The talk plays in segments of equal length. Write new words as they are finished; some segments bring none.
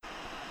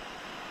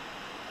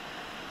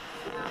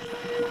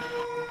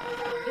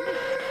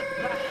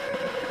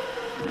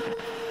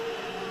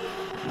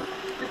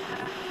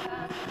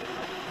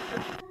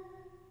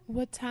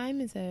What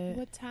time is it?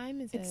 What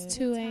time is it? It's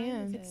 2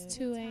 a.m. It's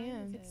 2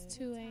 a.m. It's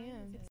 2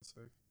 a.m.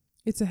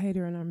 It's a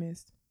hater in our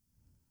midst.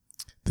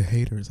 The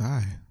hater is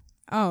I.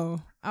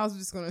 Oh, I was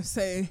just going to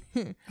say,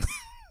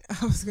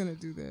 I was going to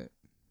do that.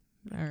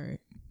 All right.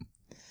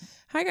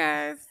 Hi,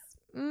 guys.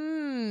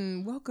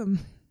 Welcome.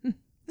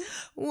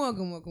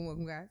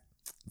 welcome, guys,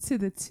 to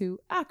the Two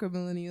Awkward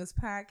Millennials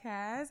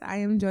podcast. I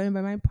am joined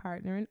by my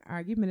partner in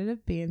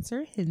argumentative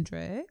banter,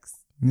 Hendrix.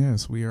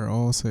 Yes, we are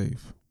all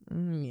safe.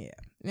 Yeah.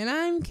 And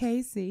I'm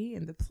KC,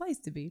 and the place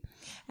to be.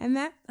 And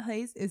that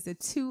place is the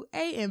 2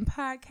 a.m.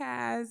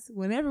 podcast,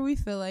 whenever we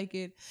feel like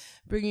it,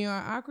 bringing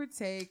our awkward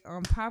take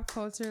on pop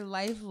culture,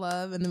 life,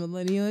 love, and the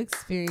millennial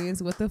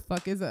experience. What the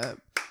fuck is up?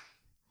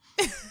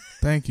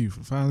 Thank you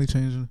for finally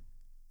changing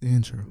the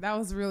intro. That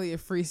was really a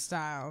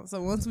freestyle.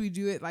 So once we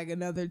do it like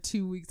another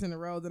 2 weeks in a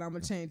row, then I'm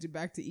going to change it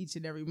back to each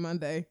and every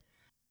Monday.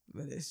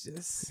 But it's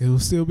just... It will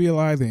still be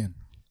alive then.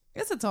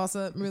 It's a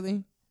toss-up,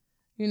 really.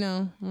 You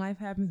know, life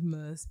happens,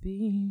 must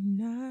be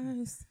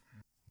nice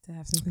to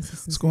have some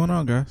consistency. What's going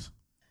on, guys?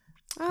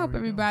 I hope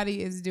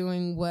everybody is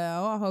doing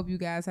well. I hope you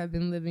guys have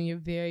been living your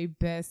very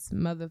best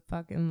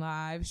motherfucking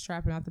lives,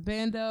 strapping out the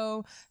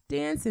bando,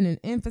 dancing and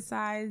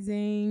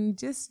emphasizing,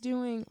 just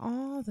doing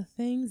all the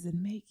things that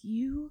make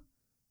you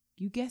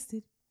guessed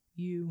it,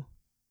 you.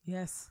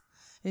 Yes,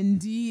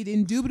 indeed,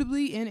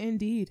 indubitably, and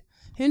indeed.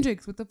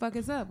 Hendrix, what the fuck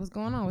is up? What's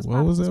going on?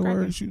 What was that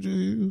word you just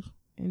used?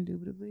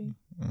 Indubitably.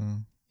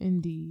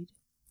 Indeed.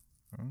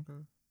 Okay.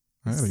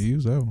 I gotta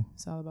use that one.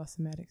 It's all about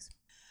semantics.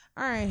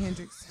 All right,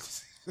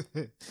 Hendrix.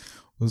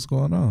 What's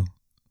going on?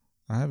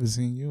 I haven't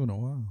seen you in a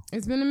while.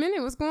 It's been a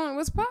minute. What's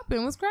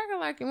popping? What's cracking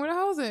like? And where the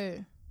hoes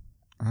at?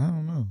 I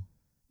don't know.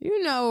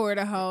 You know where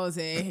the hoes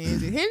at,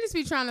 Hendrix. Hendrix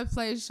be trying to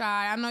play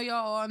shy. I know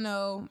y'all all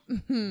know.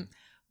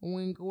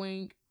 Wink,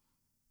 wink.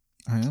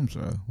 I am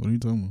shy. What are you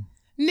talking about?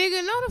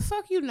 Nigga, no the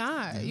fuck you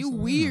not. Yes, you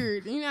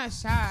weird. You're not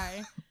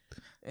shy.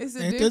 It's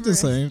a Ain't that the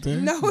same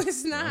thing? No,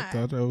 it's not. I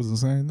thought that was the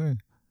same thing.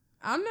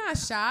 I'm not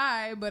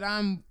shy, but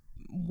I'm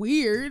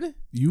weird.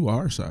 You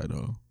are shy,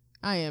 though.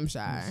 I am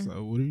shy.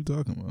 So what are you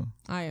talking about?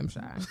 I am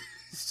shy.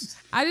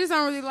 I just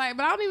don't really like,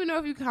 but I don't even know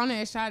if you count it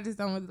as shy. I just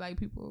don't really like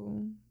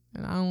people,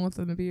 and I don't want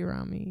them to be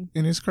around me.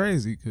 And it's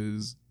crazy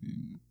because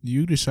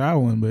you the shy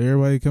one, but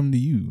everybody come to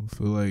you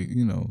for like,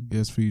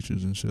 guest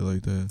features and shit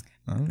like that.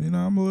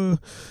 I'm a little,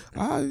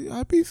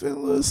 I be feeling a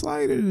little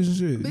slighted and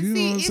shit. But you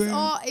see, know what I'm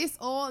saying? it's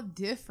all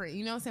different.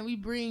 You know what I'm saying? We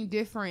bring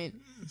different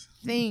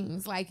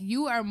things. Like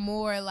you are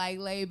more like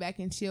laid back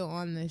and chill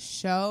on the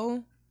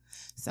show.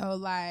 So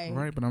like,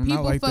 right, but I'm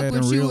not like that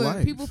in real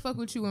life. People fuck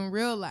with you in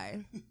real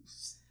life.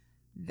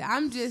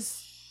 I'm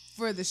just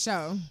for the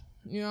show.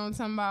 You know what I'm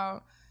talking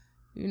about?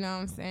 You know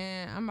what I'm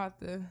saying? I'm about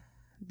to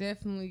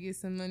definitely get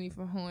some money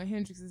for when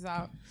Hendrix is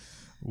out.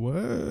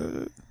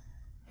 What?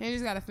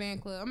 Hendrix got a fan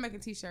club. I'm making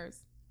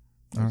t-shirts.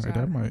 All right,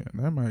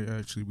 that might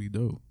actually be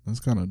dope.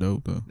 That's kind of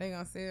dope though. They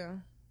gonna sell.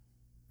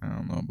 I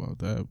don't know about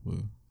that, but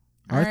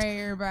all right,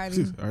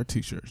 everybody. Our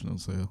t-shirts don't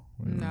sell.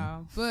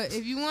 No, but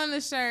if you want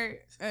a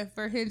shirt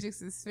for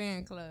Hendrix's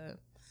fan club,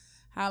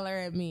 holler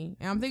at me.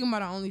 And I'm thinking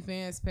about an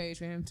OnlyFans page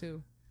for him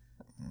too.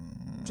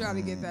 Trying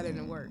to get that in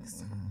the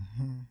works.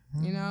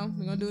 You know,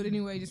 we're gonna do it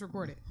anyway. Just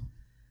record it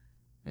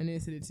and then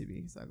send it to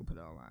me so I can put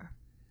it online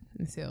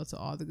and sell to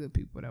all the good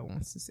people that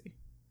wants to see.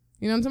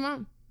 You know what I'm talking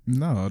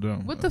about? No, I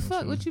don't. What the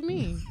fuck? What you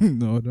mean?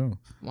 No, I don't.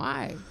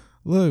 Why?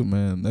 Look,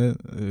 man,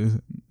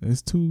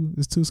 it's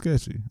too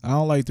sketchy. I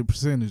don't like the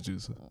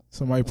percentages.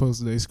 Somebody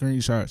posted their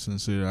screenshots and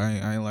shit.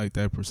 I ain't like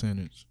that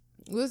percentage.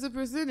 What's the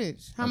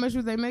percentage? How much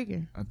were they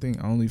making? I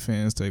think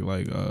OnlyFans take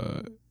like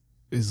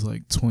it's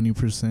like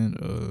 20%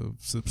 of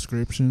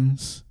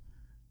subscriptions,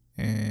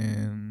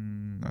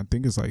 and I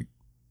think it's like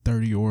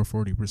 30 or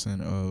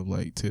 40% of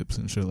like tips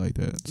and shit like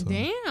that. So.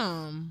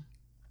 Damn.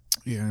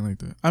 Yeah, I ain't like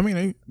that. I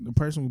mean, the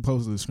person who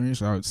posted the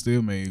screenshot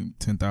still made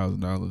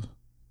 $10,000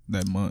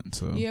 that month.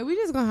 So yeah, we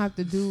just gonna have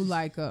to do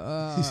like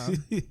a.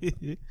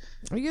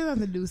 We gonna have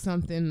to do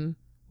something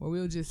where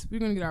we're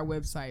gonna get our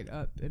website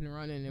up and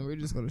running, and we're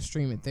just gonna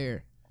stream it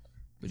there.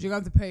 But you're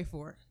gonna have to pay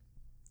for it.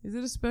 Is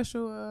it a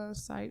special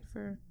site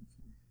for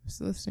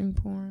soliciting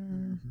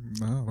porn?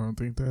 No, I don't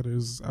think that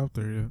is out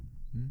there yet.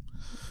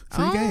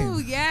 Free game. Oh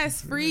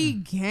yes, free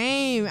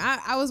game.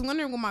 I was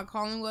wondering what my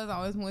calling was. I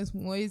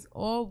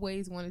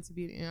always wanted to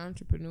be an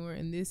entrepreneur,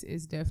 and this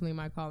is definitely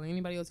my calling.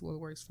 Anybody else who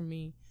works for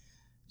me,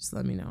 just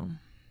let me know.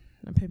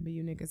 I'm pimping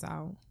you niggas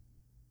out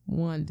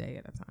one day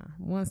at a time,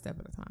 one step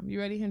at a time. You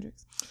ready,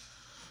 Hendrix?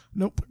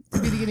 Nope.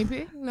 To be the guinea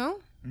pig? No,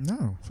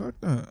 fuck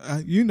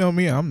that. You know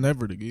me, I'm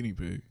never the guinea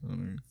pig. I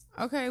mean,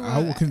 okay, well,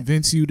 I will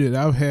convince you that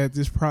I've had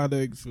this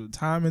product for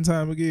time and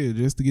time again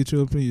just to get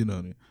your opinion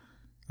on it.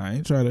 I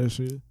ain't try that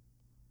shit.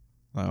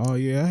 Like, oh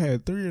yeah, I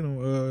had 3 of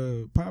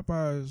them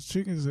Popeyes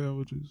chicken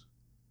sandwiches.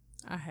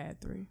 I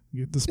had 3.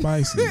 Get the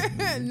spicy.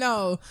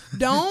 No,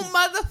 don't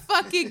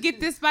motherfucking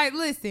get this spice.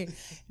 Listen,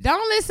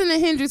 don't listen to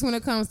Hendrix when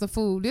it comes to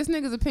food. This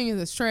nigga's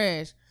opinions is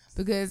trash.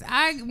 because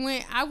I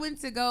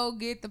went to go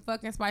get the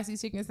fucking spicy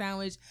chicken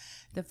sandwich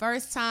the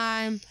first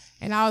time,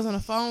 and I was on the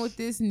phone with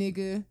this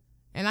nigga,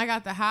 and I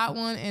got the hot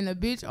one, and the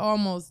bitch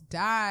almost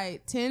died.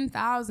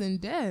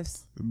 10,000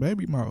 deaths.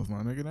 Baby mouth,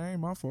 my nigga. That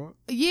ain't my fault.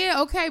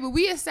 Yeah, okay, but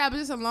we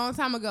established this a long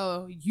time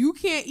ago. You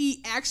can't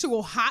eat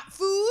actual hot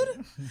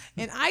food,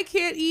 and I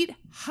can't eat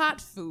hot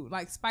food,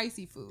 like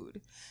spicy food.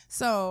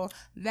 So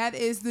that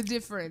is the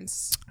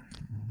difference.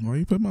 Why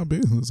you put my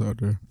business out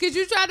there? Because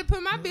you tried to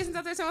put my business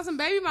out there telling some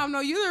baby mom.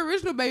 No, you're the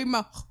original baby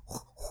mom.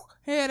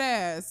 Head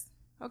ass.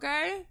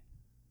 Okay?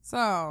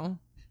 So...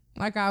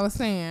 like I was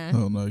saying.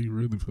 Oh, no, you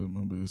really put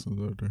my business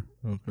out there.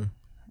 Okay.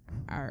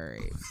 All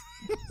right.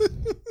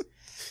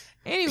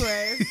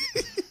 Anyways.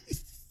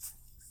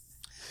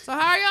 So how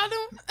are y'all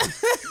doing?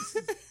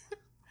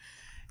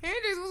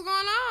 Hendrix, what's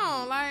going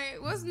on? Like,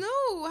 what's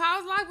new?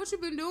 How's life? What you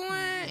been doing?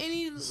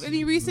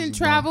 Any recent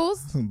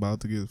travels? I'm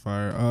about to get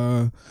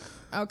fired.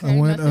 Okay,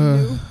 nothing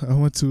new. I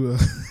went to...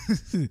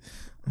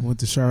 I went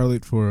to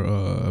Charlotte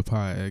for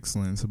Pie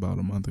Excellence about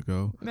a month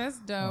ago. That's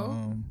dope.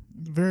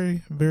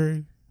 Very,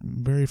 very...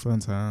 very fun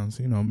times,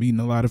 you know, meeting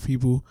a lot of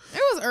people.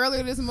 It was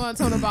earlier this month,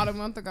 told about a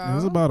month ago. It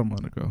was about a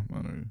month ago.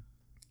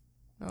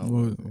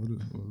 Oh.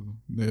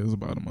 Yeah, it was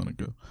about a month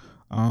ago.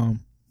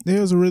 It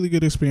was a really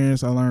good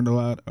experience. I learned a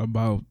lot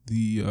about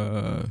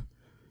the,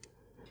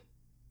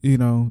 you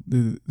know,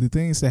 the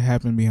things that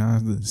happen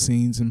behind the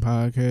scenes in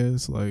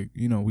podcasts. Like,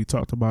 you know, we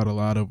talked about a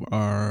lot of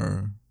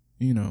our,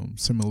 you know,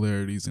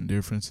 similarities and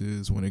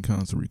differences when it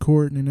comes to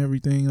recording and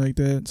everything like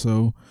that.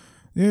 So,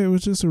 yeah, it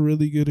was just a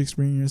really good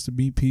experience to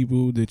meet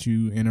people that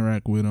you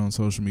interact with on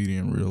social media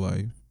in real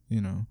life,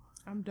 you know.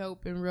 I'm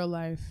dope in real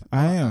life.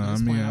 I am. I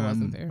mean,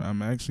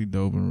 I'm actually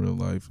dope in real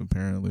life,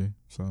 apparently.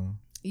 So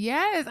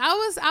yes, I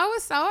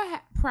was so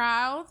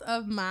proud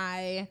of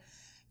my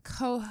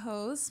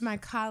co-host, my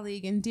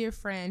colleague and dear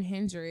friend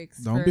Hendrix.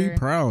 Don't be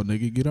proud,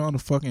 nigga. Get on the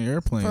fucking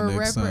airplane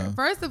next time.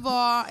 First of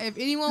all, if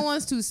anyone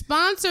wants to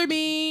sponsor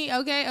me,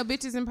 okay, a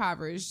bitch is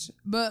impoverished.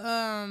 But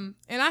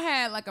and I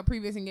had like a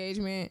previous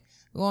engagement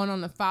going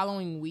on the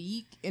following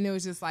week, and it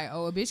was just like,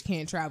 oh, a bitch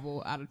can't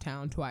travel out of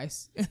town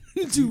twice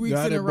 2 weeks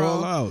in a row.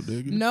 Roll out,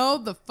 nigga. No,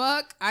 the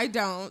fuck, I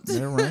don't.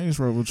 That Range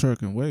Rover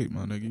truck and wait,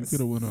 my nigga. You could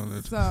have went on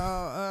that.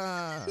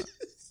 So,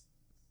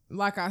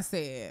 like I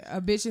said,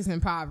 a bitch is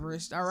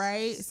impoverished. All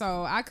right,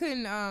 so I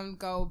couldn't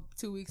go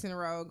 2 weeks in a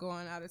row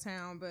going out of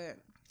town, but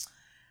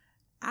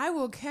I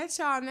will catch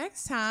y'all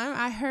next time.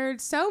 I heard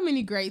so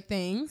many great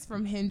things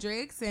from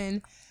Hendrix,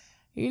 and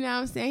you know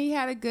what I'm saying? He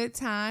had a good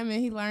time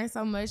and he learned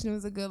so much, and it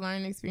was a good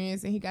learning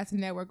experience, and he got to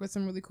network with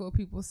some really cool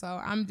people. So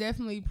I'm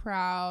definitely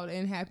proud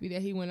and happy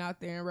that he went out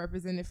there and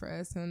represented for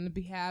us on the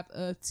behalf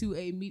of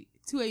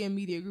 2AM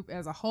Media Group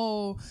as a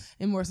whole,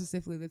 and more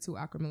specifically the Two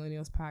Awkward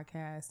Millennials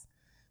podcast.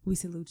 We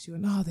salute you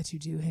and all that you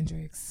do,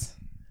 Hendrix.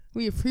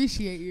 We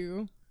appreciate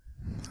you.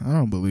 I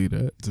don't believe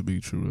that to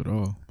be true at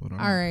all. But all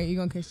right, you're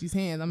going to catch these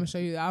hands. I'm going to show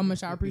you how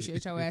much I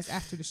appreciate your ass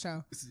after the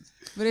show.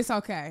 But it's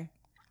okay.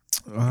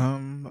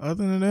 Other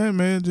than that,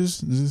 man,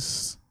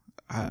 just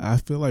I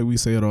feel like we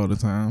say it all the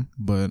time,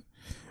 but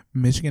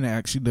Michigan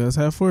actually does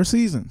have 4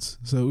 seasons,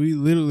 so we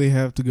literally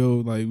have to go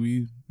like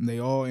they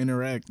all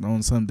interact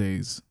on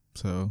Sundays,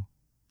 so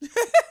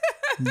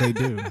they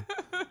do.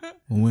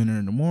 Winter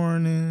in the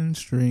morning,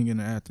 spring in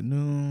the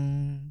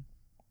afternoon,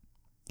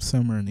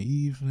 summer in the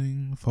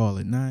evening, fall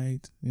at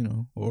night, you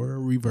know, or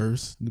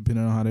reverse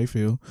depending on how they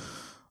feel.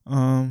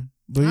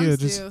 But I'm yeah,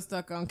 still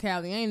stuck on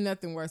Cali. Ain't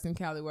nothing worse than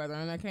Cali weather,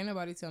 and I can't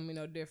nobody tell me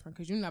no different,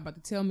 because you're not about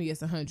to tell me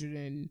it's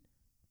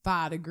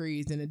 105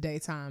 degrees in the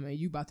daytime and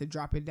you about to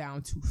drop it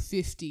down to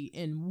 50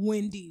 and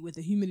windy with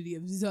a humidity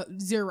of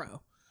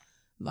 0.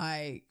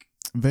 Like,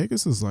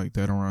 Vegas is like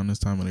that around this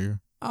time of the year.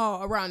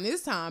 Oh, around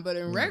this time, but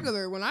in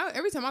regular,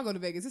 every time I go to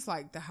Vegas, it's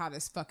like the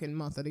hottest fucking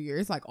month of the year.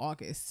 It's like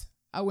August.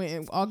 I went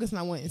in August and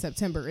I went in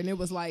September, and it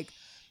was like,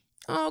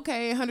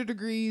 okay, 100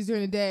 degrees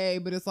during the day,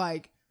 but it's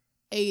like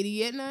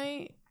 80 at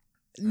night.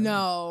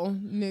 No,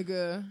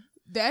 nigga.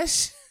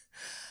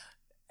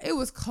 It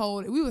was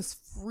cold. We was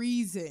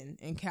freezing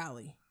in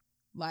Cali.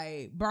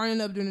 Like,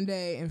 burning up during the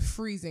day and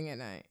freezing at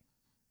night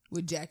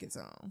with jackets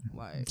on.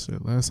 Like, so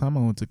last time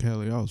I went to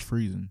Cali, I was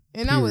freezing.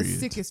 And period. I was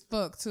sick as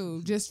fuck,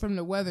 too, just from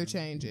the weather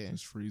changing.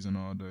 Just freezing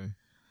all day.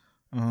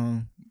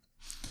 All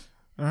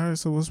right,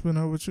 so what's been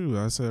up with you?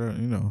 I said,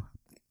 you know,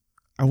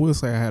 I will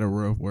say I had a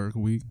rough work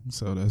week,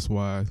 so that's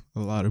why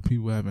a lot of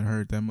people haven't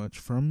heard that much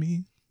from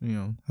me. You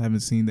know, I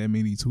haven't seen that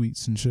many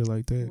tweets and shit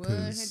like that. What?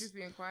 Hendrix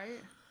being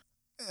quiet?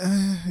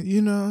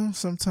 You know,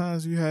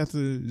 sometimes you have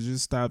to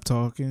just stop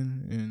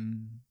talking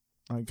and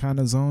like kind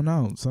of zone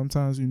out.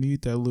 Sometimes you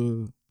need that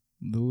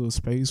little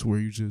space where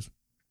you just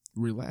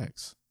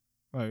relax.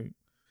 Like,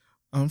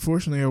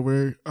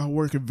 unfortunately, I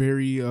work a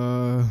very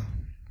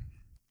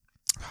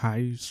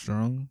high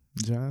strung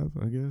job,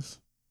 I guess,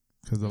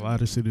 because a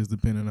lot of shit is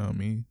dependent on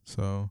me.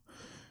 So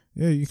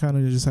yeah, you kind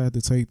of just have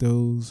to take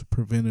those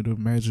preventative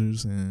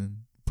measures and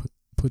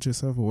put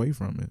yourself away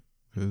from it,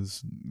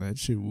 because that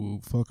shit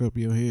will fuck up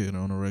your head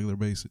on a regular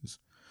basis.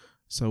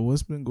 So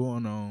what's been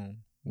going on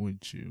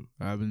with you.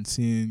 I've been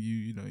seeing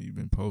you, you've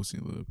been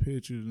posting little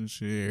pictures and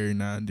shit. Every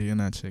now and then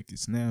I check your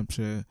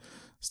Snapchat.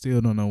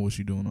 Still don't know what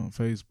you're doing on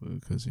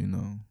Facebook because,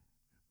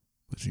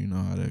 but you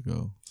know how that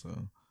go. So.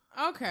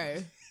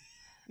 Okay.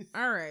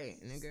 All right,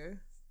 nigga.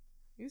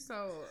 You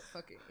so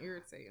fucking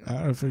irritating. I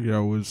gotta figure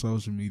out which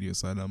social media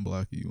site I'm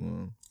blocking you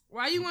on.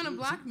 Why you want to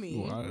block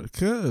me?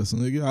 Cause,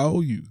 nigga, I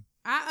owe you.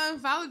 I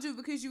unfollowed you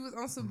because you was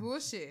on some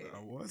bullshit. I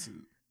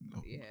wasn't.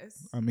 No.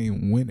 Yes. I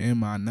mean, when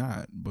am I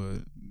not? But,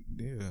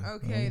 yeah.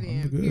 Okay,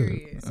 then,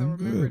 period. So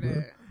remember that.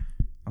 Bro.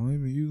 I don't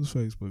even use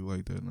Facebook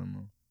like that no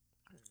more.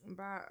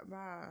 Bye.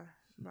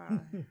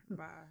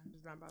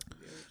 Just not about to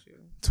deal with you.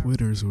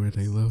 Twitter's where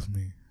they love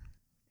me.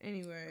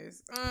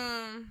 Anyways,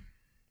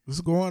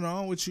 what's going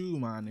on with you,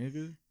 my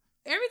nigga?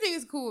 Everything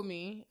is cool with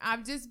me.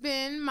 I've just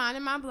been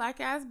minding my black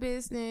ass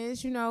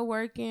business,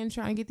 working,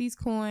 trying to get these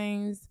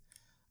coins.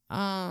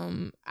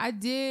 I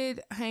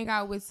did hang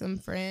out with some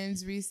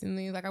friends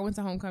recently. Like I went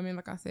to homecoming,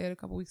 like I said, a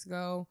couple weeks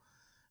ago,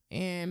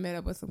 and met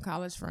up with some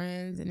college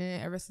friends. And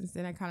then ever since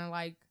then, I kind of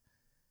like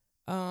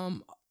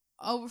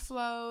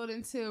overflowed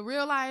into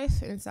real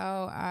life. And so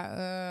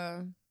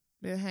I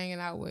been hanging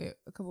out with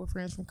a couple of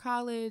friends from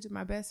college.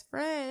 My best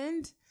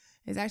friend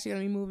is actually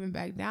gonna be moving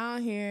back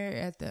down here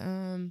at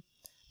the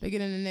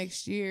beginning of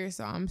next year.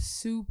 So I'm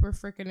super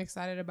freaking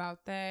excited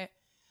about that.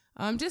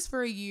 Just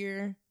for a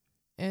year.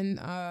 And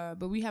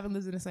but we haven't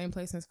lived in the same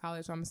place since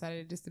college, so I'm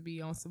excited just to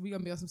be on some. We're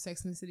gonna be on some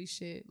Sex and the City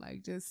shit,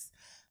 like just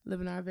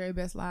living our very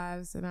best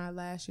lives in our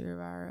last year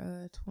of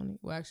our 20.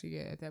 Well, actually,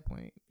 yeah, at that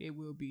point it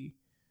will be.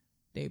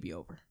 They'll be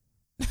over.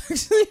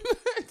 Actually,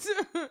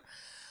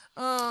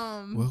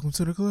 welcome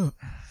to the club.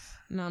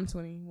 No, I'm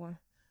 21.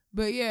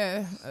 But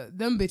yeah,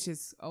 them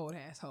bitches, old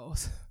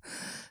assholes.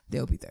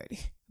 They'll be 30.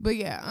 But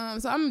yeah,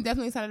 so I'm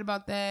definitely excited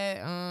about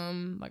that.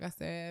 Like I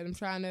said,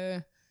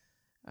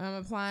 I'm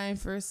applying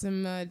for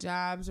some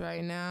jobs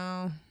right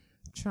now,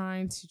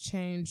 trying to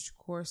change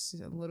course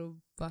a little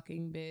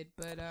fucking bit,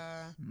 but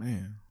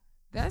man,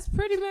 that's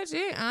pretty much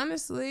it.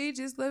 Honestly,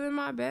 just living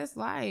my best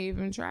life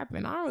and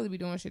trapping. I don't really be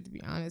doing shit, to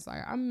be honest.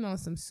 Like I'm on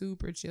some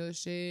super chill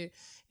shit.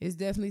 It's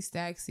definitely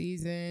stack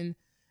season.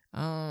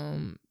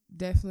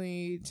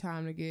 Definitely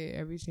time to get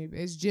everything.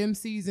 It's gym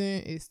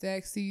season. It's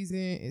stack season.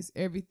 It's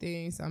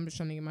everything. So I'm just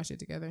trying to get my shit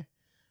together,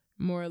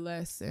 more or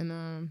less,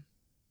 and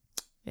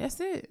that's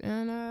it.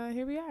 And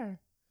here we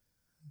are,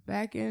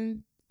 back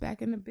in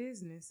the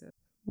business of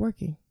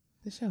working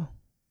the show.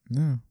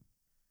 Yeah.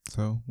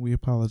 So we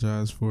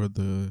apologize for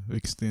the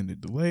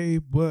extended delay,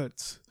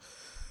 but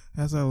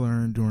as I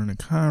learned during the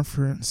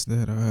conference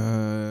that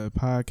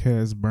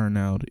podcast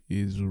burnout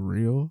is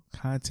real,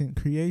 content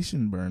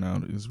creation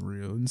burnout is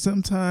real, and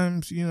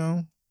sometimes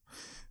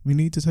we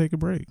need to take a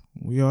break.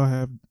 We all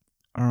have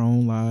our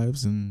own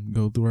lives and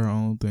go through our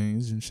own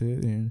things and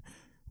shit, and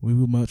we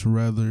would much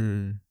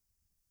rather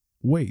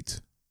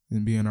wait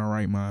and be in our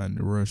right mind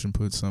to rush and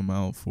put some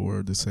out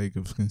for the sake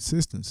of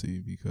consistency,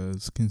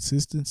 because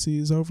consistency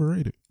is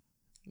overrated.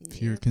 Yep.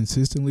 If you're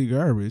consistently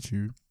garbage,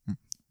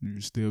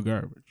 you're still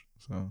garbage.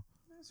 So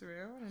that's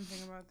real. I didn't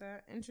think about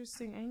that.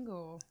 Interesting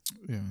angle.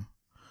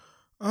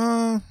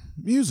 Yeah.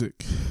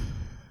 Music.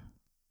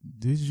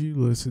 Did you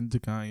listen to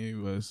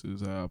Kanye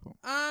West's album?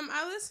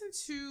 I listened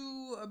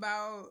to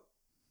about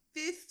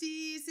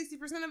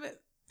 50-60% of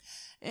it,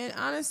 and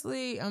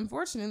honestly,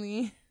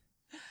 unfortunately,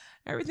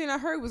 everything I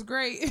heard was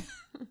great.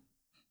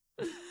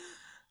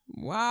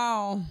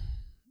 Wow.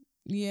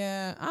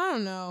 Yeah, I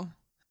don't know.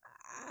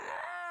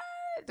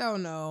 I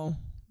don't know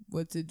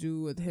what to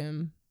do with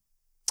him.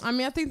 I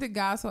mean, I think the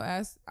gospel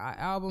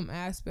album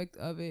aspect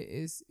of it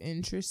is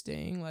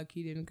interesting. Like,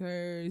 he didn't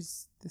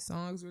curse. The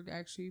songs were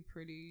actually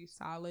pretty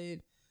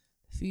solid.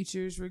 The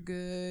features were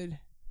good.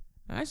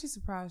 I'm actually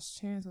surprised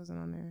Chance wasn't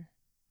on there.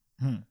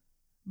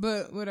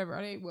 But whatever.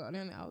 Are they on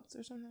the outs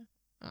or something?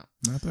 Oh.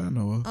 Not that I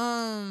know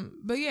of.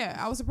 But yeah,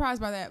 I was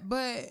surprised by that.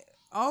 But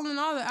all in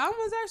all, the album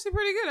was actually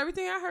pretty good.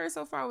 Everything I heard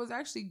so far was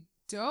actually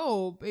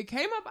dope. I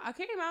came out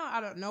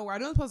out of nowhere. I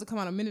knew it was supposed to come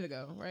out a minute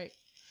ago, right?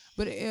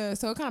 But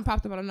so it kind of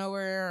popped up out of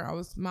nowhere. I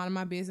was minding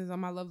my business on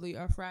my lovely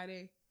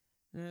Friday,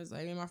 and it was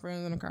like me and my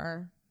friends in the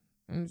car,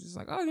 and it was just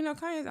like, oh,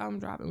 Kanye's album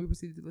dropped, and we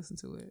proceeded to listen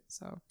to it.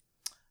 So,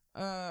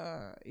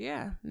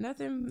 yeah,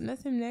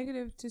 nothing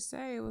negative to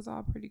say. It was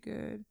all pretty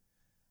good.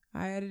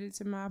 I added it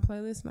to my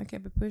playlist and I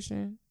kept it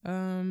pushing.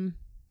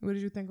 What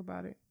did you think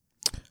about it?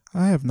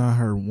 I have not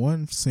heard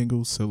one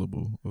single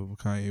syllable of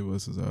Kanye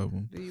West's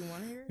album. Do you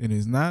want to hear it? It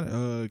is not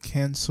a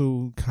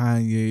cancel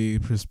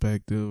Kanye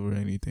perspective or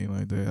anything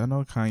like that. I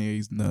know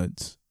Kanye's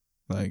nuts,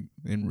 like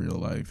in real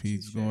life.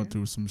 He's going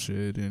through some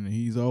shit, and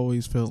he's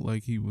always felt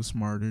like he was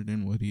smarter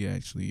than what he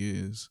actually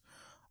is.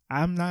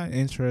 I'm not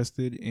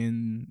interested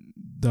in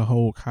the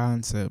whole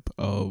concept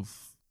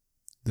of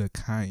the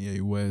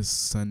Kanye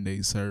West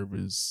Sunday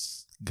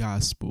service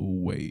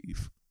gospel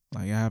wave.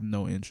 Like, I have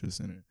no interest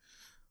in it.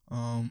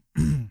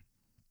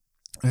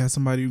 I had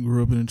somebody who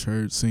grew up in the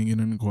church singing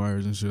in the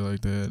choirs and shit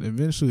like that.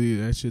 Eventually,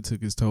 that shit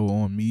took its toll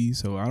on me,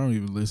 so I don't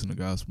even listen to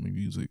gospel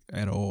music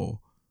at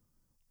all.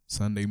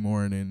 Sunday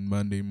morning,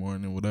 Monday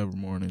morning, whatever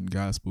morning.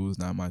 Gospel is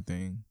not my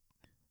thing.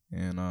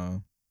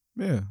 And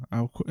yeah,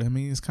 I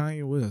mean, it's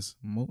Kanye West.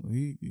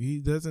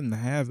 He doesn't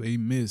have a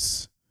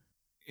miss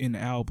in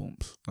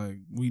albums. Like,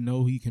 we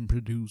know he can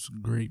produce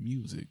great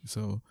music.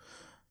 So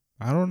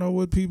I don't know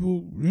what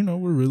people,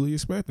 were really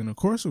expecting. Of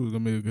course it was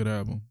going to be a good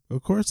album.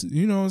 Of course,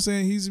 you know what I'm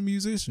saying? He's a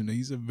musician.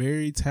 He's a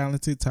very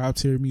talented,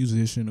 top-tier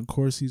musician. Of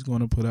course he's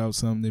going to put out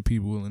something that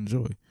people will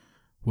enjoy,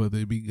 whether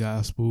it be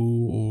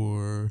gospel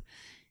or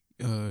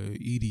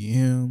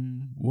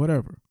EDM,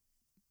 whatever.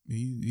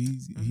 He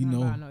knows. I'm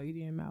not buying no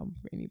EDM album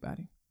for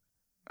anybody.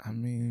 I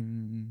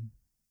mean,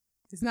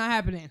 it's not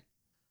happening.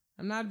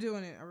 I'm not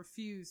doing it. I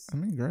refuse. I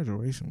mean,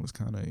 Graduation was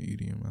kind of an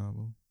EDM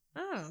album. I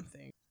don't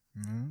think.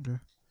 Okay.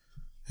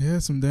 Yeah,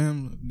 some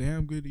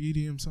damn good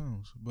EDM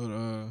songs. But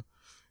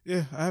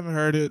yeah, I haven't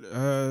heard it.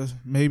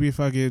 Maybe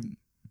if I get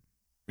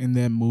in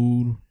that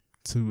mood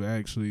to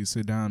actually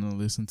sit down and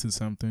listen to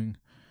something,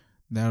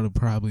 that'll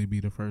probably be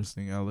the first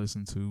thing I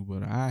listen to.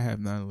 But I have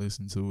not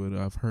listened to it.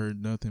 I've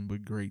heard nothing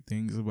but great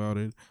things about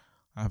it.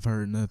 I've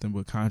heard nothing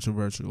but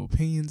controversial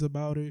opinions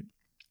about it.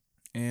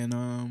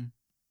 And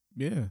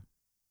yeah.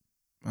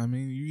 I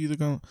mean, you either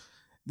gonna.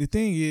 The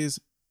thing is,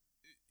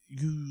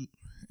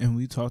 and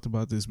we talked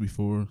about this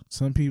before,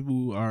 some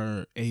people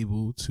are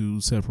able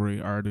to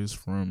separate artists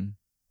from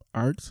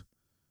art.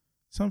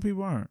 Some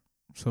people aren't.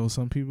 So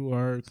some people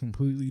are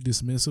completely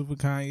dismissive of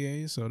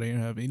Kanye, so they don't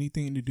have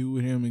anything to do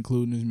with him,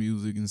 including his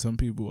music. And some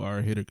people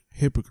are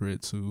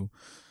hypocrites who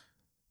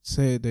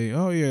said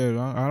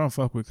I don't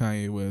fuck with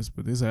Kanye West,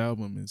 but this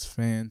album is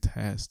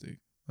fantastic.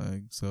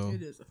 Like, so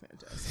it is a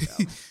fantastic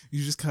album.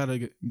 You just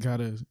gotta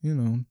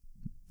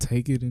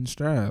take it in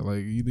stride. Like,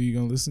 either you're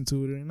gonna listen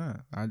to it or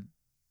not. I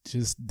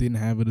just didn't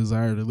have a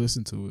desire to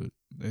listen to it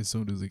as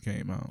soon as it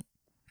came out.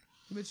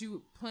 But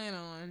you plan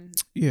on?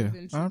 Yeah,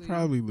 I'll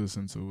probably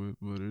listen to it,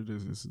 but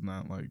it's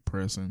not like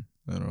pressing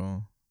at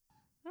all.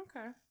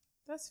 Okay,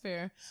 that's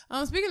fair.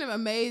 Speaking of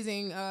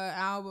amazing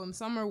albums,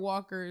 Summer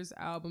Walker's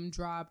album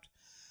dropped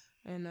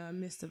in the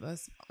midst of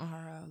us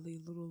our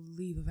little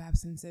leave of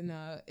absence, and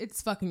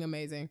it's fucking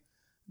amazing.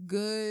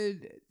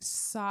 Good,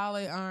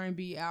 solid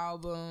R&B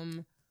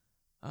album.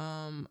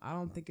 I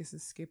don't think it's a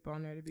skip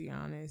on there, to be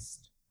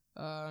honest.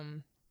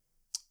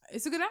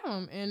 It's a good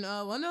album, and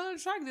London on the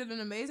Track did an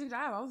amazing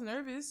job. I was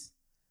nervous.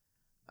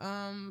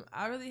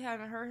 I really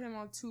haven't heard him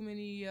on too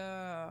many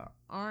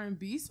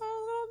R&B songs,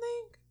 I don't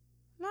think.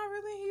 Not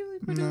really. He really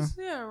produced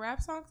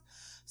rap songs.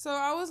 So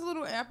I was a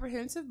little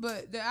apprehensive,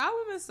 but the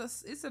album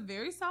it's a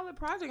very solid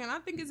project, and I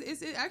think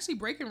it's actually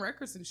breaking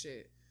records and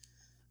shit.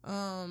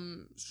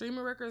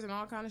 Streaming records and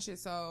all kind of shit.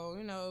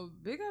 So,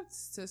 big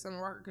ups to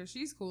Summer Walker, because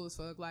she's cool as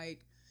fuck.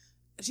 Like,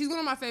 she's one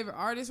of my favorite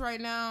artists right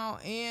now,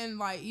 and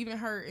like even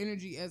her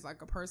energy as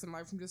like a person,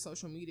 like from just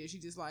social media, she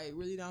just like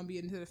really don't be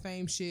into the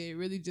fame shit.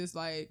 Really just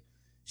like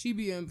she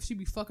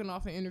be fucking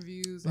off in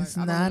interviews. Like, it's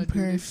not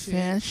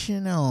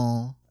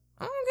professional.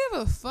 I don't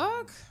give a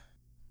fuck.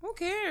 Who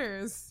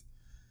cares?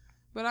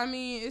 But I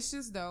mean, it's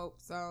just dope.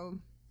 So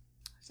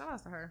shout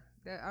out to her.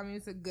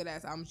 It's a good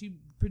ass album. She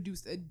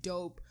produced a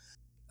dope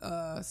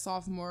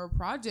sophomore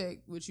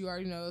project, which you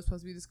already know is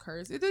supposed to be this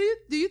curse. Do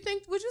you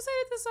think? Would you say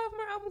that the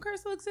sophomore album curse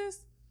still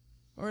exists,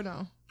 or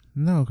no?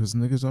 No, because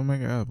niggas don't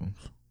make albums.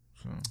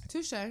 So.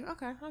 Touche.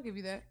 Okay, I'll give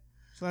you that.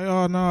 It's like,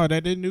 oh no,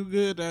 that didn't do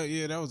good.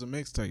 That was a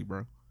mixtape,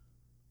 bro.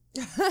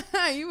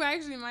 You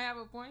actually might have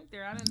a point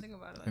there. I didn't think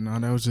about it. And no,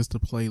 that was just a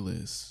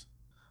playlist.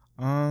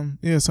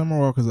 Yeah, Summer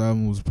Walker's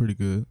album was pretty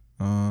good.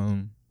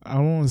 I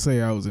won't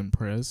say I was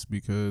impressed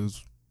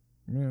because,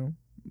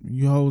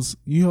 you hold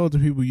the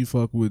people you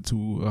fuck with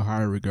to a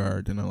higher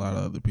regard than a lot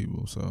of other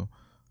people. So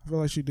I feel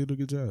like she did a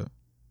good job.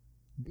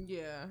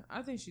 Yeah,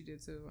 I think she did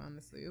too.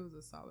 Honestly, it was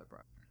a solid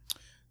project.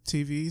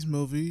 TVs,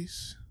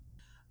 movies.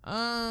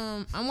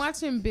 I'm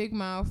watching Big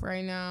Mouth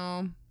right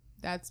now.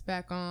 That's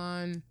back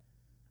on.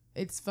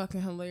 It's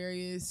fucking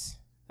hilarious.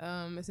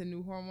 It's a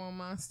new hormone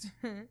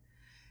monster.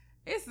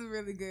 It's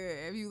really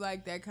good if you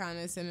like that kind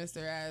of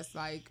sinister ass,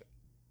 like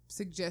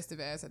suggestive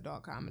ass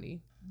adult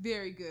comedy.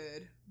 Very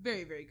good,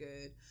 very very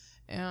good.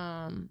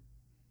 I'm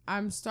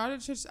trying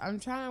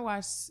to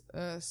watch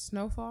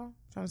Snowfall.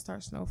 Trying to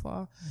start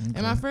Snowfall, okay.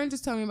 And my friend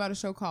just told me about a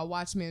show called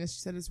Watchmen, and she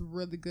said it's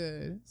really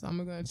good. So I'm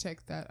gonna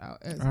check that out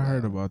as well. I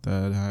heard about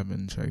that. I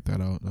haven't checked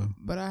that out though.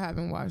 But I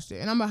haven't watched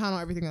it, and I'm behind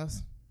on everything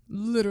else.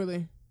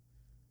 Literally.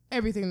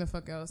 Everything the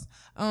fuck else.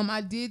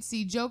 I did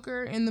see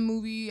Joker in the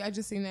movie. I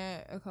just seen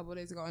that a couple of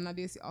days ago, and I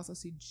did also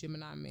see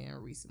Gemini Man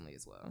recently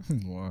as well.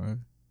 Why?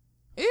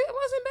 It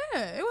wasn't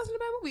bad. It wasn't a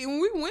bad movie. And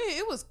when we went,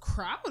 it was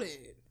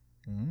crowded.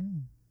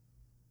 On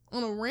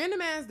a random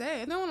ass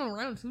day. And then on a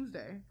random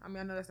Tuesday. I mean,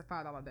 I know that's a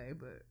 $5 day,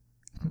 but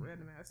a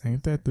random ass Tuesday.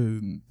 Ain't that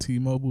the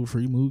T-Mobile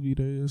free movie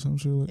day or some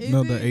shit?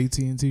 The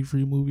AT&T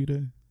free movie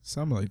day?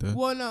 Something like that.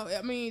 Well, no,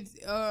 I mean,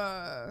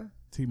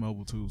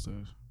 T-Mobile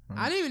Tuesdays.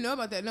 I didn't even know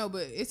about that. No,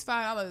 but it's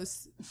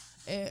 $5.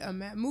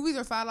 Movies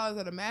are $5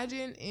 at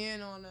Imagine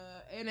and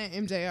at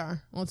MJR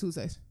on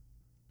Tuesdays.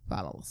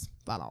 $5.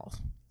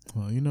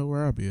 Well, you know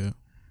where I'll be at.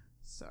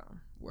 So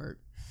work.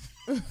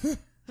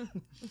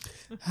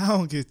 I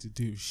don't get to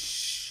do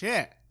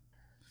shit.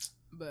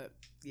 But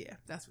yeah,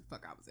 that's what the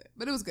fuck I was at.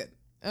 But it was good.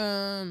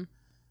 I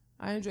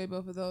enjoyed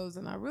both of those,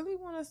 and I really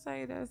want to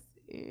say that's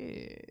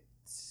it.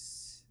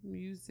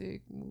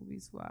 Music,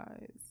 movies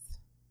wise.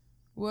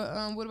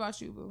 What about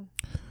you, boo?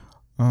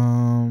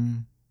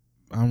 I'm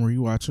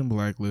rewatching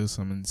Blacklist.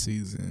 I'm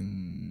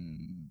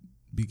in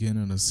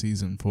beginning of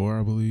season 4,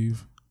 I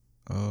believe,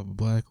 of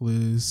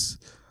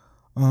Blacklist.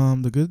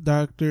 The Good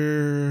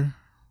Doctor.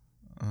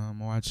 I'm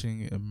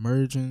watching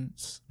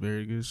Emergence.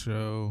 Very good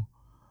show.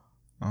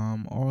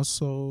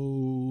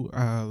 Also,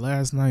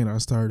 last night I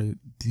started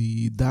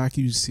the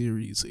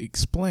docu-series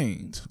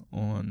Explained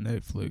on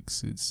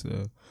Netflix. It's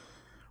a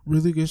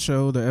really good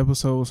show. The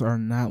episodes are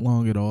not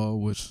long at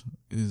all, which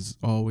is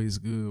always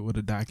good with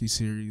a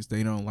docu-series.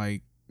 They don't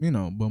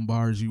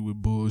bombard you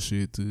with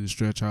bullshit to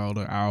stretch out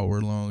an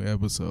hour-long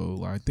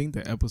episode. I think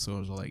the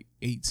episodes are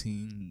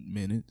 18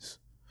 minutes.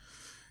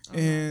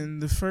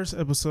 And the first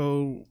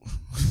episode,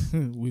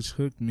 which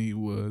hooked me,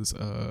 was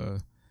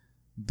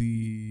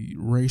the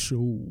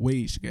racial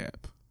wage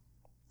gap.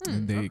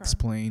 And they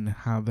explain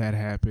how that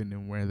happened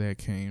and where that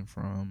came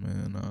from.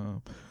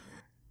 And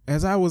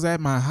as I was at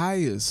my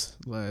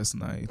highest last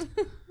night,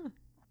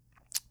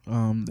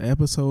 the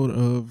episode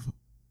of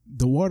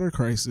the water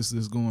crisis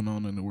that's going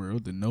on in the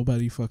world that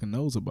nobody fucking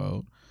knows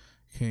about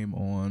came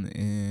on,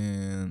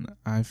 and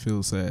I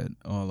feel sad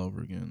all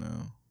over again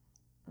now.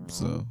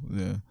 So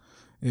yeah,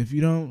 if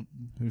you don't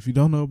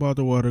know about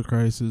the water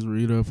crisis,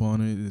 read up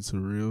on it. It's a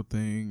real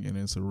thing, and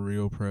it's a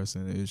real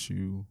pressing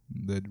issue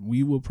that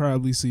we will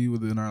probably see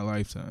within our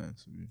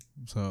lifetimes.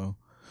 So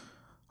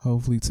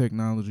hopefully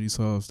technology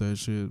solves that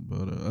shit.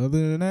 But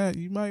other than that,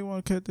 you might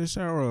want to cut the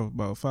shower off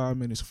about 5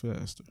 minutes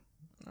faster.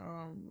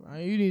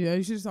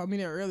 You should have told me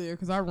that earlier,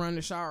 because I run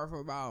the shower for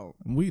about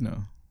We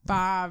know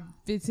 5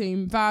 to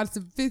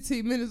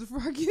 15 minutes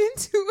before I get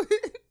into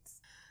it.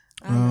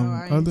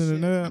 Other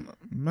than that,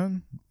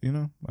 man, I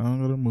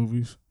don't go to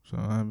movies, so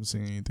I haven't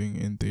seen anything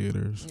in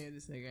theaters. Yeah,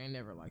 this nigga ain't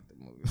never liked the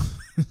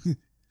movie.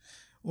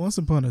 Once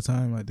upon a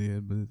time I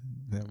did, but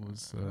that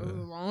was it was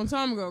a long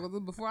time ago,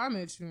 before I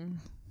met you.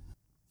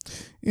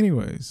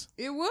 Anyways,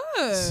 it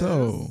was.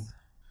 So,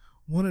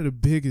 one of the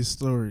biggest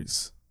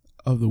stories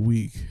of the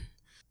week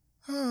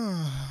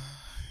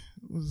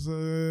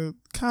was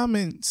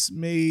comments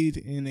made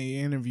in an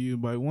interview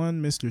by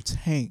one Mr.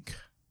 Tank.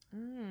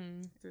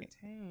 Mr.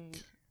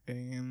 Tank.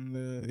 And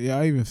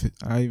I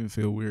even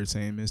feel weird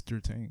saying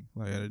Mr. Tank.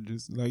 I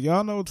just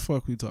y'all know what the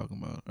fuck we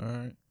talking about, all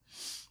right?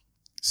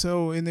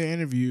 So in the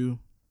interview,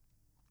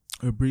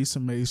 a brief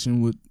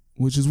summation,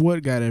 which is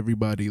what got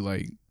everybody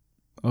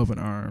up in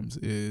arms,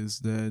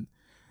 is that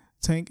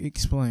Tank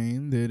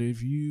explained that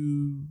if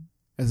you,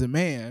 as a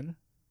man,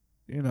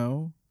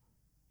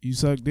 you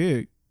suck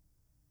dick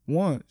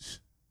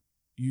once,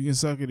 you can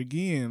suck it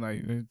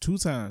again, 2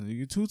 times. You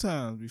get 2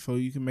 times before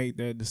you can make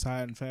that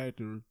deciding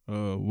factor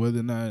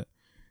whether or not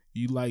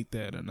you like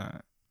that or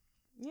not.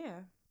 Yeah,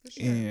 for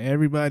sure. And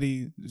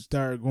everybody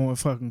started going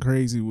fucking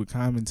crazy with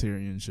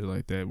commentary and shit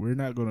like that. We're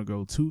not going to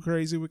go too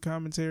crazy with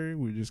commentary.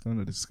 We're just going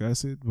to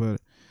discuss it. But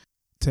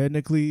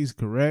technically, he's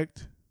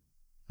correct.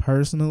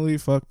 Personally,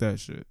 fuck that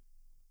shit.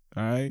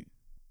 All right?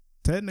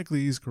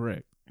 Technically, he's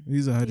correct.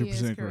 He's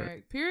 100%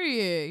 correct.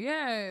 Period.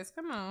 Yes.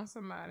 Come on,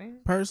 somebody.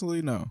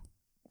 Personally, no.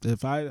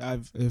 If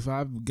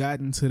I've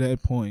gotten to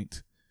that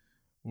point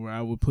where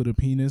I would put a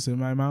penis in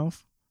my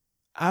mouth,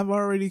 I've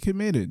already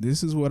committed.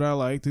 This is what I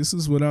like. This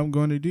is what I'm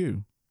going to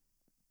do.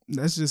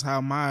 That's just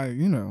how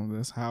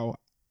that's how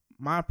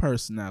my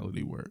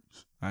personality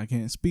works. I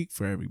can't speak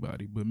for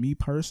everybody, but me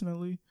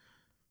personally,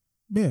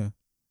 yeah,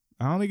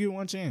 I only get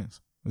one chance.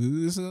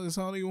 It's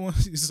only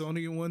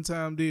a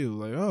one-time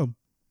deal.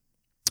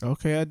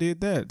 Okay, I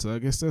did that, so I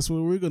guess that's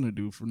what we're gonna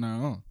do from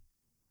now on.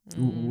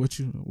 What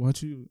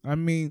you? I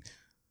mean,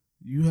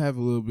 you have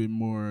a little bit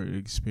more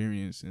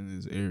experience in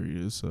this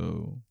area,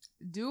 so.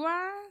 Do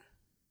I?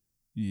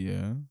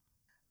 Yeah.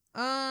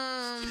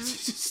 You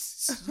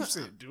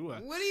said, do I?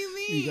 What do you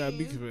mean? You got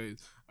me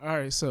confused. All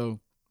right,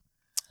 so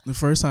the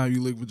first time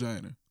you licked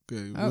vagina,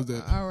 okay, what was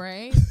that? All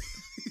right.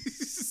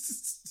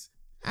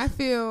 I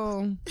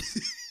feel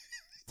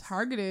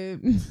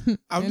targeted.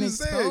 I'm just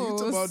saying, you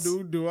talking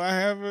about do I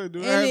have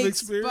experience?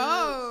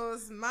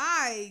 Exposed.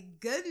 My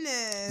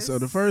goodness. So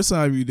the first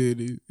time you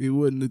did it, it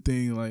wasn't a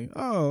thing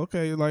oh,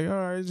 okay, all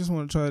right, I just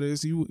want to try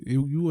this. You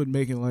weren't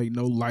making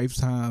no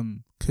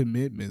lifetime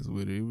commitments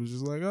with it. It was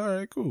just all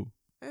right, cool.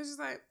 It was just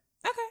okay.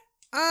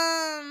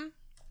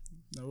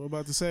 Now what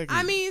about the second?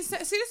 I mean, see,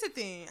 this is the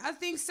thing. I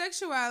think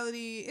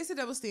sexuality, it's a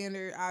double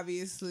standard,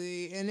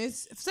 obviously, and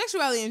it's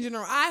sexuality in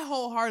general. I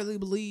wholeheartedly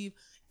believe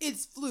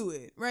it's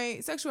fluid,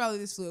 right?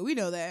 Sexuality is fluid. We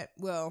know that.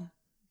 Well,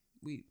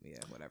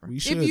 whatever. We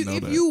should know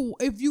that.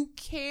 If you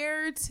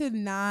care to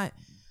not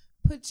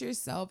put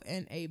yourself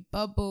in a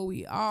bubble,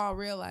 we all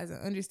realize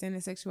and understand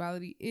that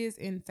sexuality is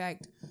in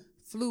fact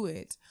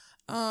fluid.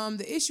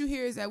 The issue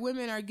here is that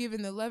women are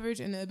given the leverage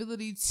and the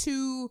ability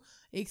to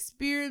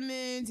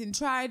experiment and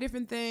try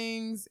different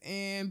things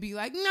and be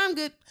like, no, I'm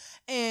good.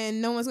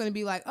 And no one's going to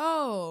be like,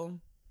 oh,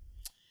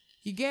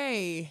 you're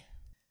gay,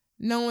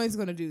 no one's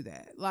gonna do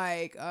that.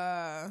 Like,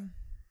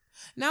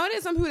 now it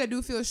is some people that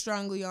do feel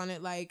strongly on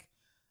it. Like,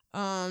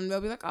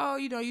 they'll be like, oh,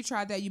 you know, you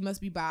tried that, you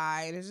must be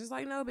bi. And it's just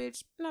like, no,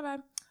 bitch, not bi.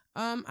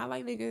 I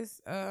like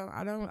niggas.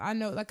 I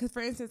know, like, cause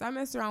for instance, I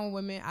mess around with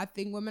women. I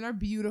think women are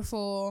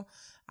beautiful.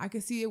 I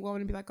can see a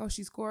woman and be like, oh,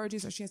 she's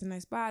gorgeous, or she has a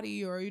nice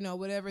body, or, you know,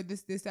 whatever,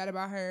 this, that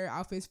about her,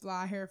 outfits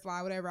fly, hair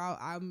fly, whatever.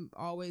 I'm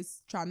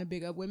always trying to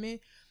big up women.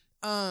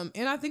 And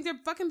I think they're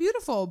fucking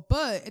beautiful.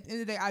 But at the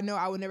end of the day, I know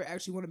I would never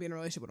actually want to be in a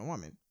relationship with a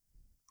woman.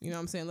 You know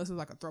what I'm saying? Unless it was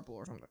like a throuple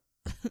or something.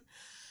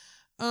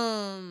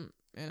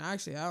 And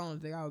actually, I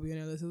don't think I would be in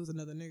there unless it was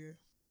another nigga.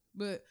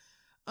 But,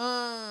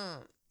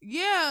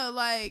 yeah,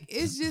 like,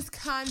 it's just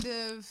kind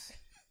of,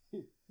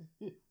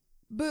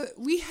 but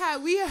we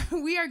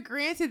are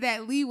granted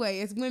that leeway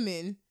as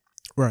women,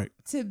 right,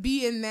 to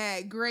be in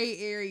that gray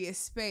area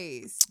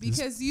space.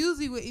 Because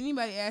usually when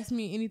anybody asks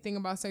me anything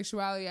about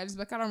sexuality, I just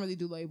like, I don't really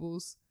do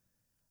labels.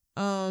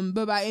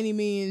 But by any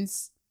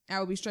means, I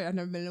would be straight. I've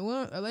never been in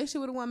a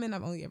relationship with a woman.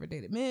 I've only ever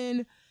dated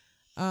men.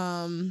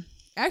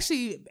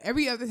 Actually,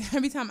 every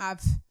time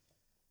I've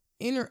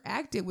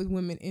interacted with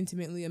women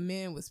intimately, a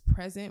man was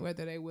present,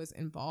 whether they was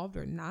involved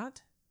or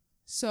not.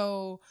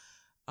 So,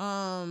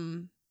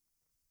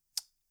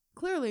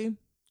 clearly,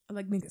 I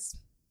like niggas.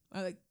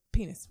 I like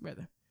penis,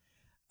 rather.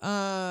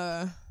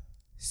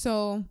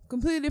 So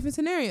completely different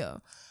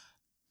scenario.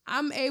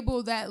 I'm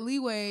able that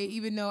leeway,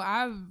 even though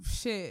I've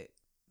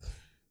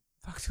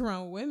fucked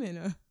around with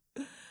women.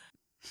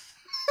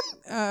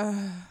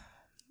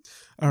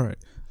 All right.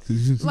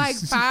 Like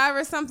 5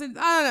 or something.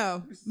 I don't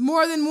know.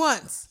 More than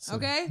once. So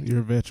okay? You're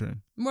a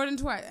veteran. More than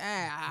twice.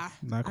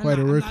 Not quite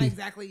a rookie. I'm not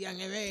exactly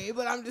young and age,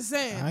 but I'm just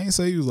saying. I ain't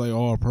say you was like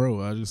all pro.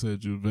 I just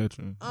said you a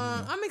veteran.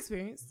 I'm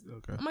experienced.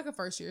 Okay. I'm like a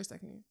first year,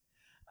 second year.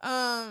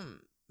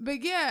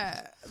 But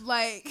yeah,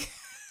 like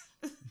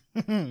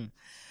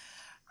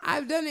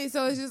I've done it,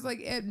 so it's just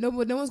like no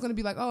one's gonna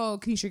be like, oh,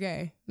 Keisha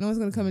gay. No one's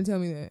gonna come and tell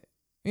me that.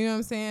 You know what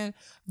I'm saying?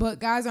 But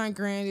guys aren't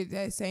granted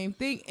that same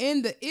thing.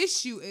 And the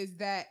issue is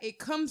that it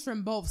comes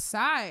from both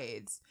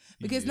sides.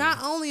 Because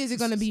not only is it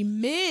going to be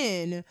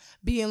men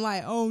being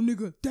like, oh,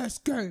 nigga, that's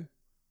gay.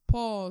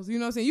 Pause. You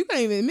know what I'm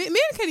saying? Men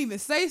can't even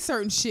say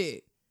certain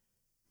shit.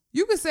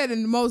 You can say the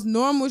most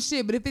normal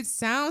shit, but if it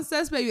sounds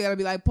suspect, you got to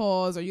be like,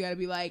 pause. Or you got to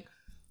be like,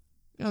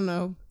 I don't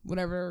know,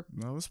 whatever.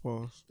 No, it's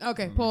pause.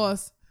 Okay,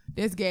 pause.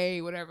 That's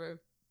gay, whatever.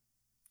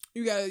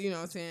 You got to, you know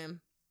what I'm saying,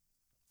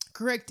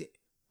 correct it.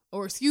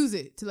 Or excuse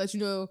it to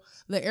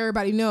let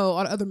everybody know,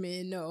 all the other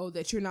men know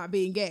that you're not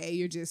being gay.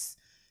 You're just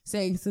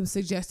saying some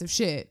suggestive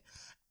shit.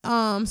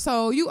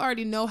 So you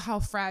already know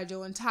how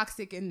fragile and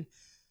toxic and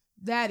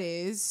that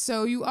is.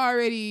 So you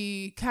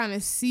already kind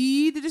of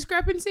see the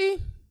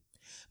discrepancy.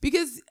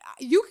 Because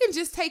you can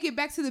just take it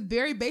back to the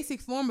very basic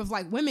form of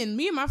like women.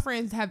 Me and my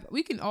friends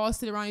we can all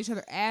sit around each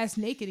other ass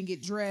naked and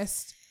get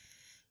dressed,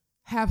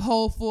 have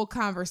whole full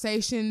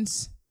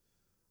conversations,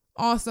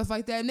 all stuff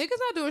like that. Niggas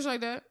not doing shit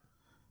like that.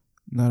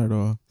 Not at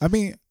all. I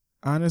mean,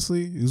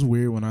 honestly, it's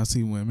weird when I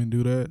see women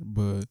do that,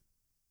 but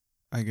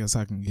I guess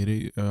I can get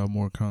it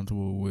more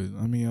comfortable with.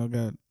 I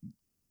mean,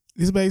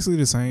 it's basically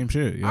the same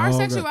shit. Y'all our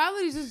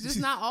sexuality is just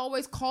not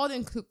always called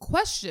into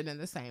question in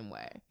the same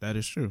way. That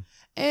is true.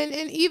 And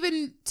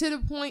even to the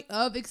point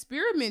of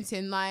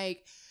experimenting,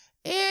 like,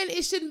 and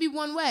it shouldn't be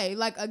one way.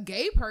 Like a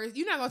gay person,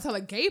 you're not going to tell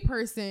a gay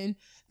person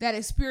that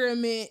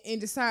experiment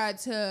and decide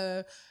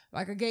to,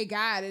 like a gay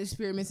guy that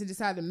experiments and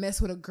decide to mess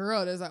with a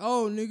girl that's like,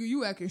 oh, nigga,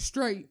 you acting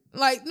straight.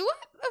 Like, what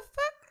the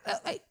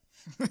fuck? Like,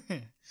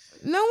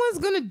 no one's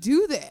going to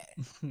do that.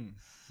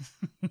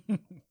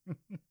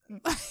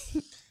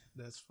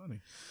 That's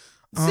funny.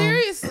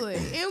 Seriously.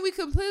 And we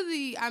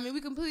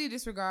completely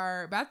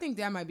disregard, but I think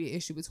that might be an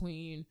issue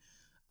between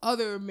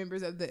other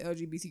members of the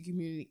LGBT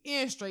community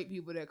and straight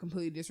people that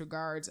completely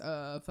disregards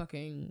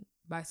fucking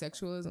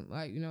bisexualism,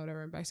 like, you know,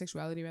 whatever,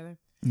 bisexuality rather.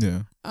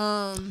 Yeah.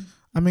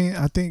 I mean,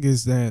 I think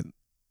it's that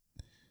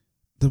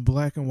the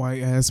black and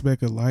white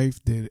aspect of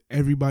life that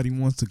everybody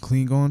wants to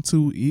cling on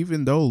to,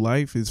 even though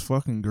life is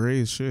fucking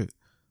gray as shit.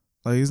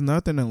 Like, there's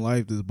nothing in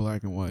life that's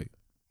black and white.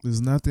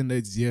 There's nothing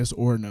that's yes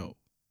or no.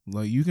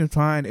 Like, you can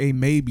find a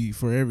maybe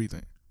for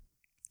everything.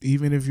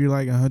 Even if you're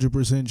like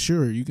 100%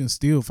 sure, you can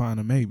still find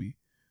a maybe.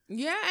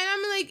 Yeah,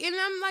 and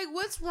I'm like,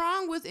 what's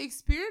wrong with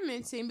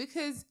experimenting?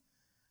 Because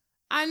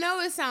I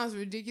know it sounds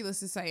ridiculous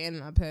to say,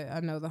 and I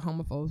know the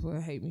homophobes will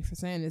hate me for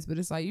saying this, but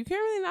it's like, you can't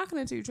really knock it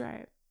until you try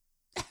it.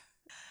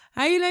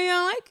 How you know you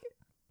don't like it?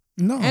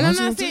 No. And I'm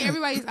not saying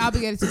everybody's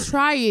obligated to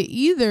try it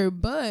either,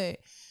 but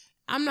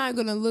I'm not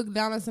going to look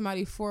down on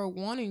somebody for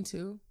wanting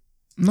to.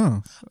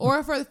 No.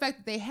 Or for the fact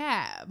that they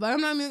have. But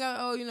I'm not even like,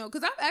 oh, you know,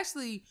 because I've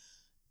actually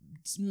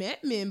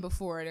met men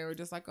before. They were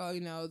just like, oh,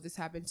 you know, this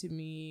happened to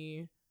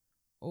me.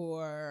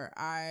 Or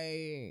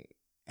I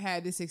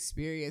had this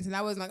experience. And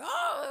I was like,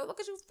 oh, look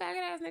at you, faggot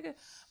ass nigga.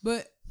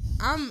 But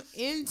I'm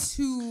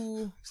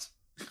into...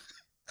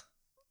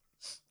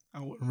 I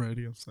wasn't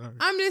ready. I'm sorry.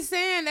 I'm just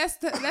saying that's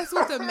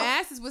what the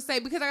masses would say.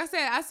 Because like I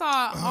said, I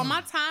saw on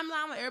my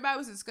timeline when everybody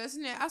was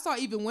discussing it, I saw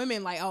even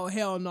women like, oh,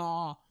 hell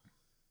no.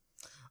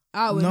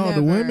 I would no,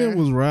 never. the women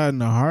was riding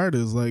the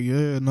hardest. Like,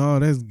 yeah, no,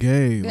 that's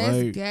gay. That's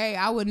like, gay.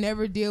 I would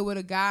never deal with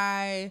a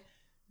guy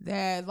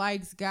that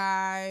likes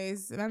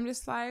guys. And I'm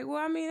just like, well,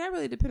 I mean, that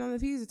really depends on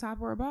if he's a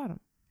top or a bottom.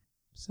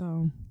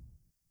 So,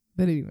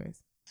 but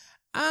anyways.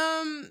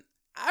 I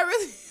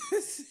really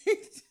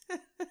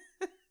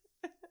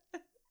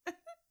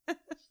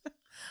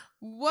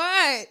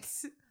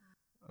What?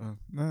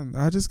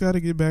 I just got to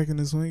get back in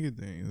the swing of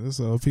things. That's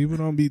all. People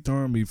don't be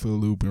throwing me for a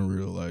loop in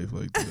real life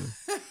like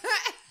that.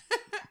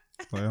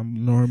 Like,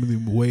 I'm normally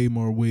way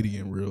more witty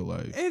in real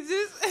life. It's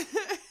just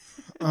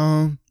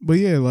but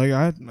yeah, like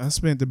I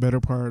spent the better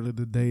part of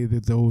the day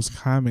that those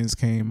comments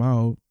came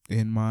out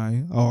in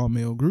my all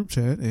male group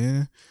chat,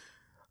 and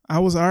I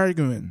was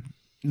arguing,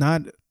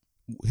 not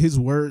his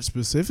words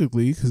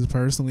specifically, because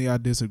personally I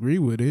disagree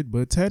with it,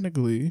 but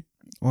technically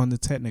on the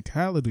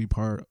technicality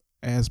part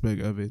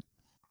aspect of it,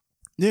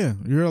 yeah,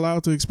 you're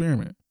allowed to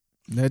experiment.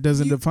 That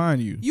doesn't define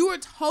you. You are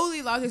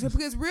totally allowed to experiment,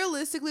 because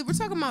realistically, we're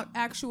talking about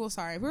we're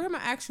talking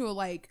about actual,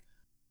 like,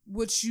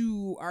 what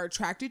you are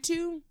attracted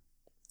to.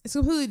 It's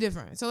completely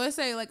different. So let's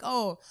say, like,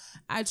 oh,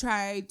 I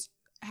tried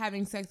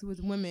having sex with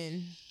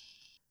women.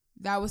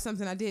 That was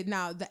something I did.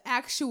 Now, the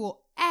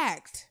actual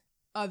act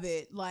of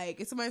it, like,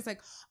 if somebody's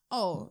like,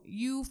 oh,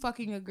 you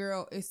fucking a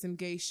girl is some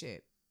gay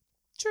shit.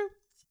 True.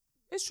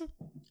 It's true.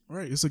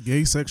 Right. It's a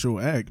gay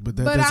sexual act, but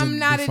But doesn't I'm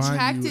not define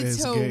attracted you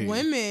as to gay.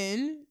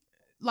 women.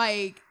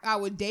 Like, I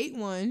would date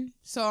one,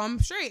 so I'm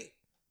straight.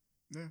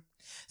 Yeah.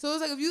 So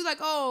it's like, if you like,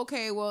 oh,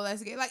 okay, well,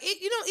 that's gay. Like, it,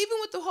 even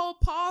with the whole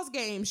pause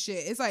game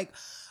shit, it's like,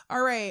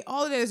 all right,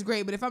 all of that is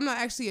great, but if I'm not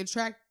actually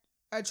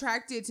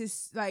attracted to,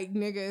 like,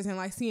 niggas and,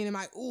 like, seeing them,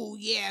 like, oh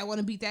yeah, I want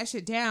to beat that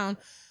shit down,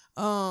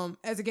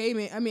 as a gay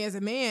man, as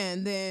a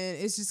man, then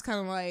it's just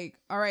kind of like,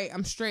 all right,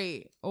 I'm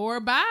straight, or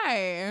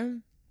bye.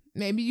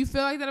 Maybe you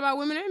feel like that about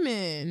women and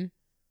men.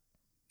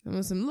 And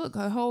listen, look,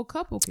 a whole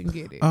couple can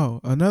get it.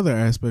 Oh, another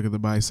aspect of the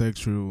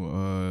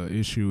bisexual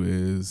issue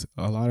is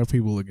a lot of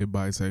people look at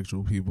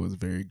bisexual people as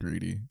very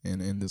greedy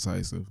and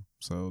indecisive.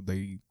 So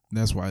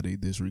that's why they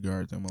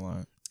disregard them a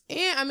lot.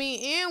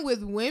 And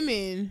with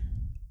women,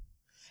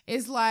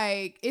 it's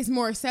like, it's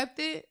more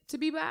accepted to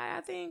be bi,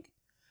 I think.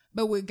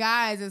 But with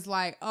guys, it's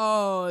like,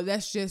 oh,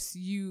 that's just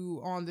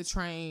you on the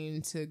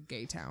train to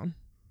Gay Town.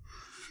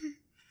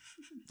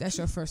 That's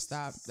your first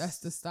stop. That's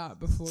the stop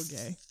before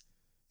gay.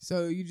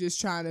 So you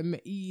just trying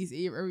to ease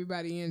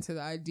everybody into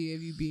the idea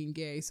of you being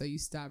gay, so you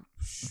stop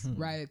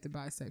right at the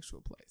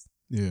bisexual place.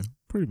 Yeah,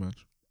 pretty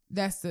much.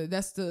 That's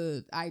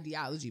the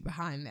ideology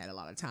behind that a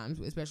lot of times,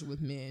 especially with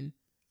men.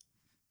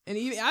 And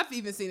I've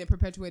even seen it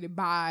perpetuated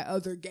by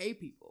other gay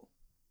people.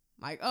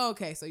 Like, oh,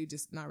 okay, so you're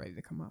just not ready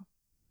to come up.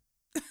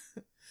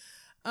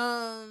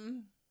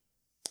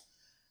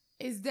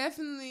 It's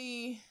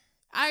definitely,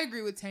 I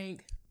agree with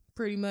Tank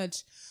pretty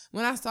much.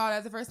 When I saw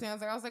that the first thing, I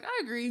was like,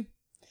 I agree.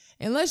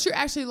 Unless you're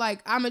actually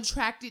like, I'm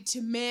attracted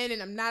to men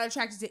and I'm not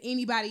attracted to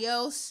anybody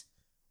else,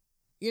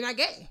 you're not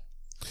gay.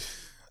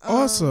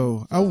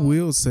 Also, I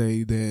will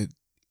say that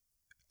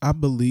I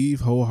believe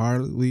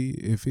wholeheartedly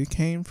if it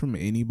came from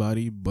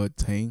anybody but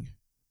Tank,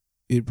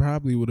 it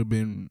probably would have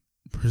been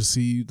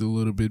perceived a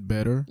little bit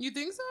better. You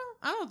think so?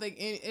 I don't think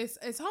it's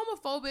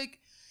homophobic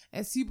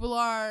as people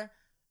are,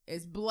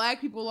 as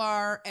black people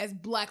are, as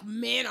black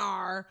men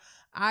are.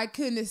 I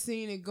couldn't have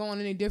seen it going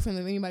any different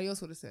than anybody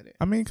else would have said it.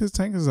 I mean, because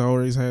Tank has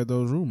always had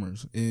those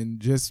rumors. And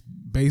just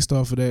based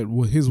off of that,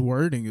 what his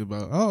wording is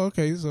about, oh,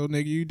 okay, so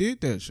nigga, you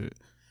did that shit.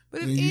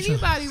 But if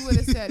anybody would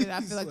have said it,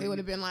 I feel like they would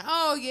have been like,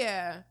 oh,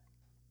 yeah.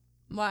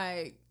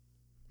 Like,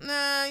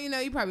 nah,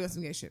 you probably on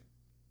some gay shit.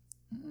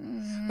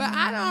 But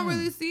I don't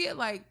really see it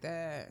like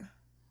that.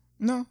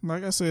 No,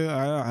 like I said,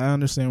 I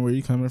understand where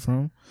you're coming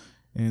from.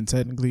 And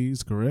technically,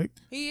 he's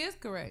correct. He is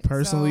correct.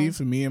 Personally,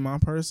 for me and my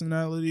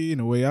personality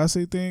and the way I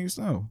say things,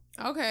 no.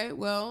 Okay,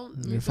 well,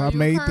 if I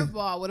made a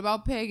curveball, what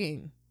about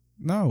pegging?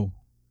 No.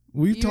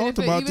 We talked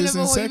about this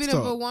in sex talk.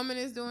 Even if a woman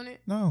is doing it?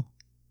 No.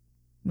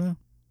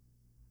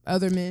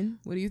 Other men,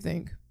 what do you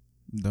think?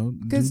 Do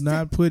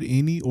not put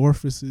any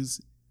orifices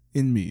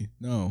in me.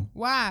 No.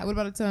 Why? What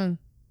about a tongue?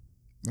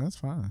 That's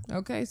fine.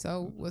 Okay,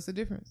 so what's the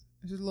difference?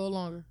 It's just a little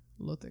longer,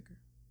 a little thicker.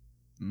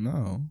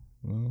 No.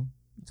 Well,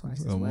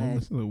 twice as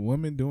wet. A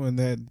woman doing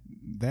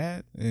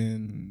that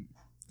and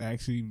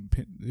actually,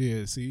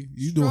 yeah, see,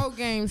 you doing stroke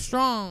game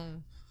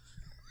strong.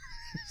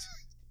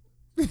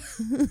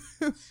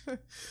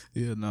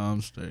 Yeah, no,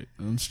 I'm straight.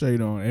 I'm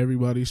straight on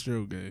everybody's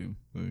stroke game.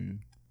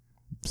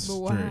 But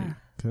why?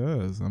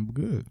 Because I'm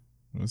good.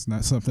 It's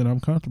not something I'm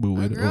comfortable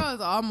with. A girl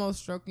is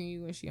almost stroking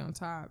you when she on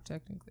top,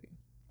 technically.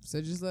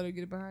 So just let her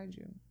get it behind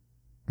you.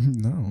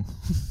 No.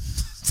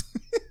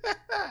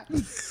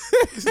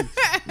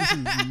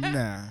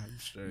 Nah, I'm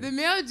straight. The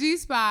male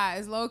G-spot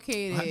is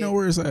located. I know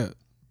where it's at.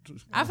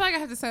 I feel like I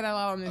have to say that a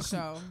lot on this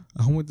show.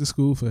 I went to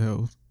school for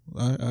health.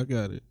 I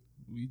got it.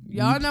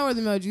 Y'all know where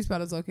the male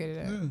G-spot is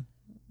located at. Yeah,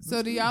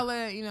 so do y'all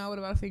let, what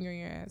about a finger in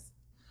your ass?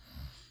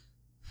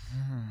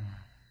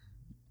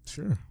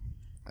 Sure.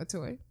 A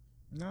toy?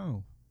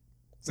 No.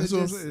 That's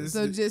what I'm saying.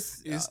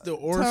 It's the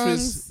orifice.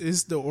 tongues.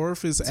 It's the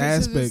orifice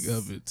aspect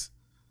of it.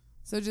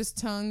 So just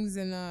tongues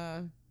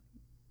and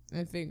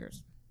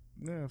fingers.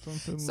 Yeah, if I'm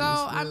feeling So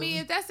I mean,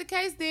 if that's the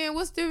case, then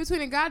what's the difference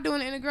between a guy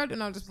doing it and a girl doing it?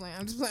 No, I'm just playing.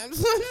 I'm just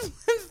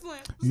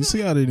playing. You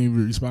see, I didn't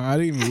even respond. I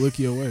didn't even look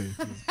your way.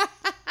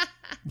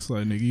 It's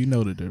like, nigga, you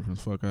know the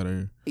difference. Fuck out of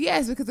here.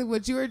 Yes, because of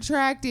what you're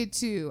attracted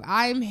to.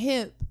 I'm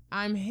hip,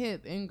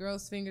 and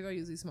girls' fingers are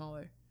usually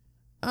smaller.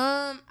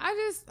 I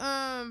just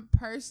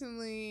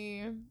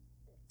personally,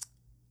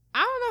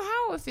 I don't know how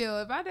I would feel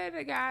if I dated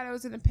a guy that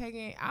was in a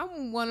pegging.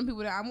 I'm one of the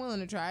people that I'm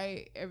willing to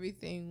try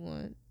everything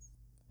once.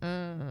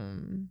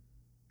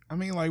 I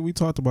mean, like we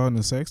talked about in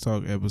the sex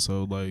talk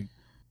episode, like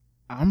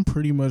I'm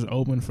pretty much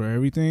open for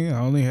everything. I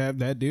only have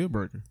that deal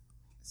breaker.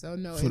 So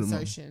no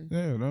insertion.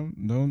 Yeah,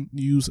 don't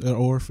use an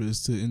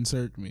orifice to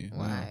insert me.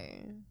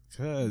 Why?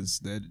 Because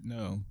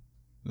no,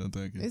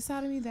 thank you. Is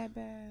sodomy that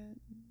bad?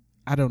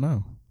 I don't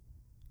know.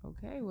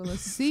 Okay, well let's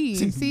see.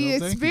 No,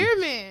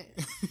 Experiment.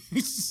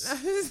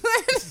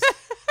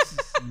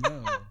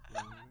 No.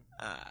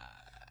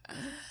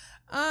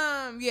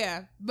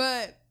 Yeah,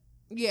 but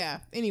yeah.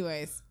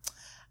 Anyways,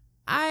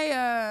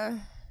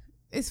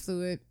 it's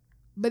fluid.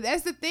 But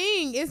that's the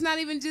thing. It's not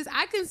even just,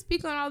 I can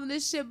speak on all of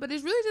this shit, but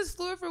it's really just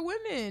fluid for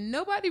women.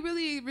 Nobody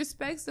really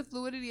respects the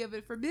fluidity of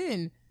it for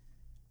men.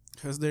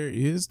 Because there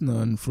is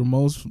none for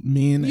most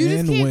men and women. You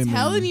just can't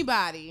tell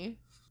anybody.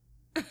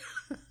 You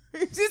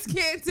just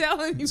can't tell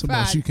anybody.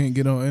 Sometimes you can't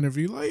get on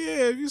interview. Like,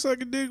 yeah, if you suck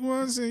a dick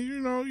once and you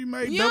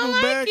might you double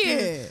don't back like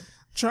and it.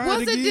 try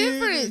What's it again. the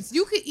difference?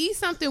 You could eat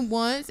something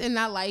once and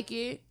not like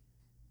it.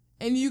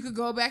 And you could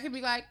go back and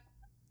be like,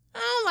 I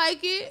don't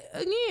like it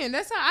again.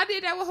 That's how I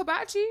did that with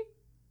hibachi.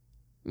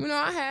 You know,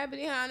 I had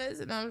Benihanas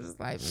and I was just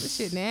like, this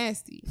shit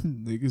nasty.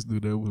 Niggas do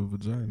that with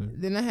vagina.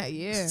 Then I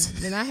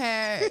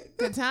had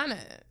Katana.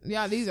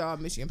 Y'all, these are all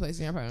Michigan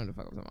places. Y'all probably know what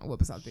the fuck I'm talking about. What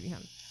besides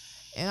Benihana?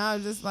 And I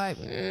was just like,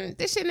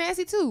 this shit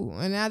nasty too.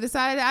 And I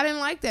decided I didn't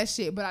like that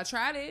shit, but I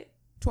tried it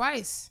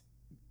twice.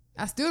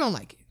 I still don't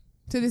like it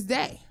to this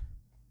day.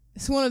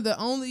 It's one of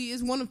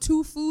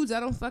two foods I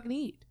don't fucking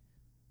eat.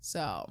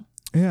 So.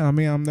 Yeah, I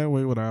mean, I'm that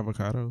way with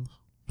avocados.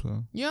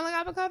 So. You don't like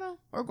avocado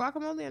or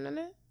guacamole or none of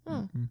that? Oh.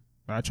 Mm-hmm.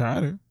 I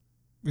tried it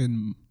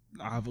in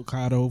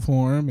avocado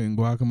form and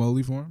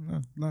guacamole form.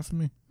 No, not for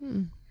me.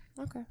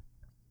 Okay.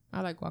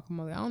 I like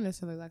guacamole. I don't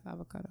necessarily like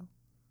avocado.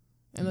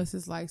 Unless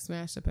it's like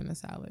smashed up in a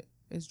salad.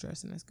 It's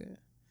dressing. That's good.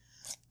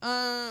 With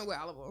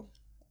olive oil.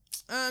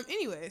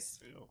 Anyways.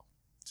 Ew.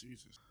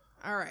 Jesus.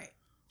 All right.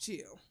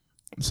 Chill.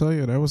 So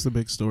yeah, that was the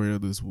big story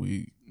of this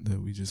week that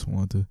we just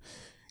want to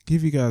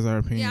give you guys our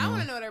opinion. Yeah, I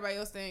want to know what everybody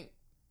else think.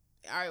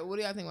 All right, what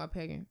do y'all think about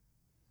pegging?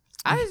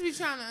 I just be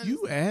trying to understand.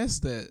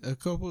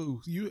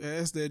 You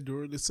asked that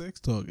during the sex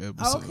talk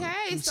episode.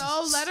 Okay,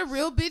 so let a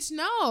real bitch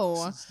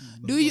know.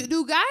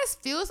 Do guys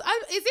feel? Is there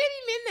any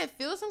men that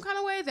feel some kind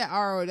of way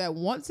that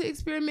want to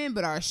experiment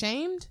but are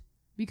ashamed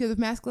because of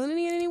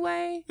masculinity in any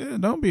way? Yeah,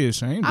 don't be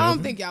ashamed. I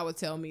don't think y'all would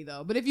tell me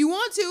though. But if you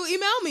want to,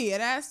 email me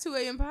at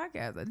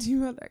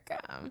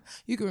ask2ampodcast@gmail.com.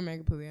 You can remain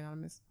completely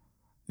anonymous.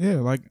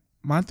 Yeah, like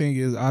my thing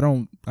is,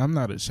 I'm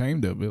not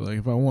ashamed of it. Like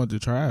if I wanted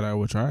to try it, I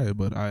would try it.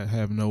 But I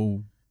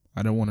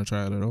don't want to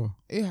try it at all.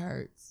 It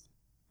hurts.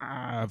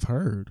 I've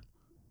heard.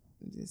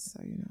 Just so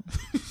you know.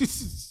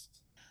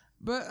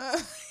 But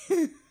I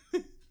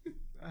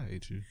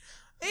hate you.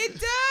 It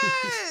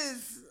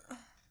does.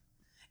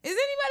 Is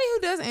anybody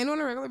who does anal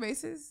on a regular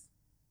basis?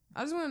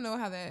 I just want to know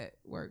how that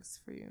works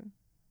for you.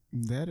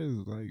 That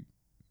is like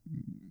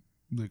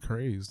the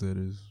craze that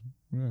is.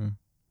 Yeah.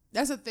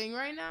 That's a thing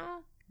right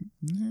now?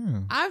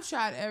 Yeah. I've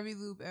tried every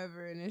loop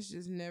ever and it's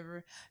just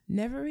never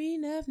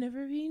enough.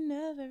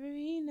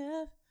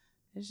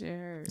 That shit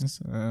hurts.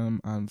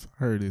 I've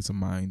heard it's a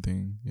mind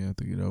thing. You have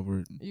to get over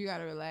it. You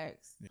gotta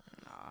relax. Yeah.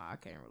 No, I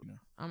can't really. No.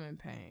 I'm in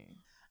pain.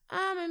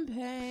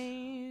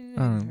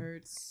 It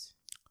hurts.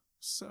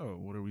 So,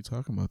 what are we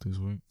talking about this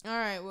week? All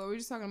right. Well, we're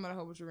just talking about a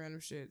whole bunch of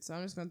random shit. So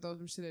I'm just gonna throw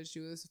some shit at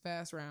you. This is a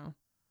fast round.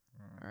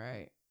 All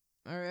right.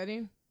 All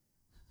ready?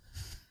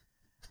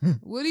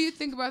 What do you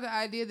think about the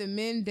idea that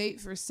men date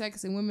for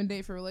sex and women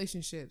date for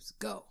relationships?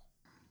 Go.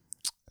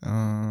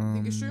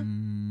 Think it's true?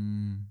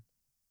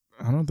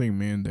 I don't think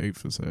men date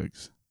for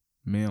sex.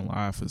 Men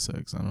lie for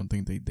sex. I don't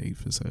think they date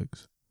for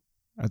sex.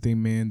 I think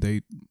men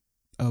date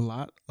a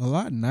lot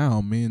now.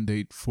 Men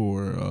date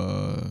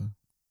for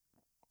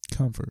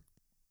comfort.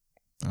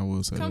 I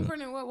will say comfort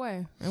in what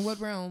way? In what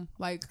realm?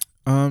 Like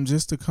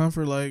just the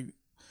comfort. Like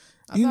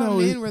I thought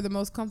men were the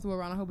most comfortable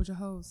around a whole bunch of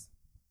hoes.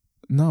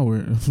 No,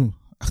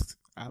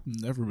 I've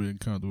never been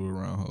comfortable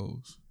around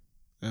hoes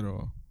at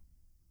all.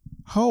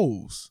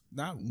 Hoes,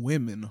 not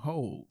women.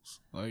 Hoes,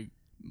 like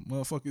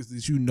motherfuckers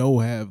that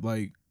have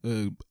like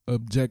a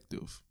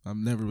objective. I've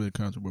never been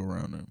comfortable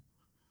around them.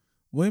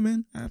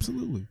 Women,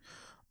 absolutely.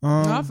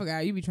 No, I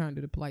forgot. You be trying to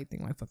do the polite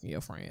thing like fucking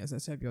your friends.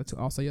 That's your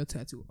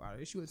tattoo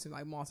artist. She went to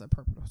like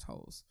multi-purpose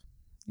hoes.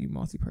 You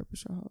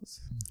multi-purpose your hoes.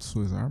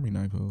 Swiss Army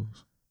knife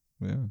hoes.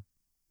 Yeah.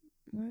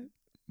 What?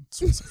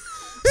 Swiss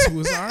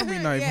Swiss Army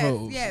knife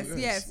hoes.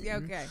 Yes. Yeah,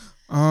 okay.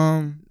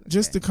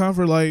 Just to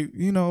comfort, like,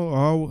 you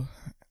know,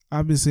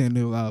 I've been saying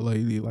it a lot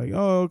lately, like,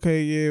 oh,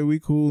 okay, yeah, we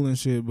cool and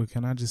shit, but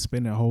can I just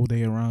spend a whole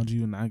day around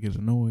you and not get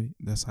annoyed?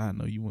 That's how I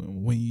know you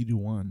when you do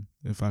one.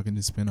 If I can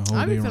just spend a whole day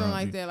around you. I be feeling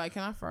like that. Like,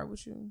 can I fart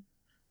with you?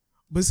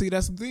 But see,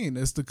 that's the thing.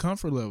 That's the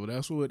comfort level.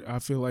 That's what I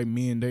feel like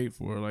men date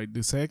for. Like,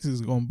 the sex is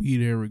gonna be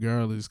there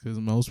regardless, because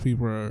most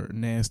people are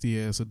nasty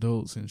ass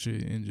adults and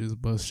shit and just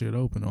bust shit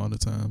open all the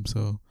time.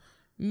 So,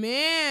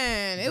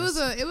 man, it was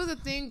a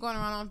thing going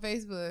around on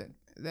Facebook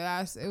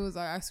that it was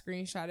like I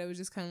screenshot. It was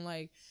just kind of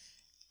like,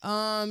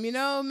 you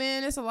know,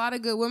 man, there's a lot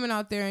of good women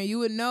out there, and you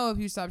would know if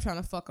you stopped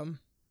trying to fuck them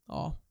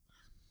all.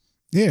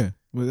 Yeah,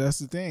 but that's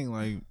the thing.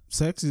 Like,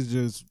 sex is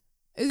just.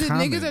 Is it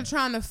niggas are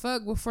trying to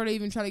fuck before they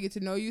even try to get to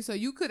know you? So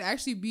you could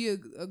actually be a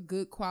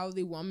good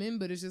quality woman,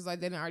 but it's just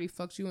like they didn't already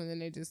fucked you, and then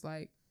they just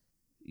like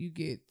you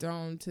get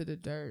thrown to the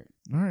dirt.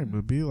 All right,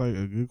 but be like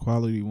a good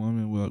quality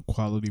woman with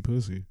quality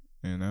pussy,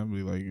 and that'd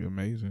be like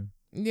amazing.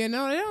 Yeah,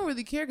 no, they don't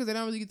really care because they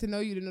don't really get to know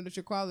you to know that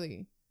you're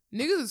quality.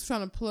 Niggas is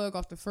trying to plug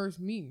off the first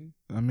meeting.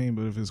 I mean,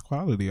 but if it's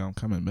quality, I'm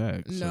coming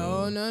back.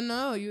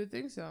 No, you would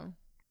think so.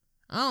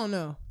 I don't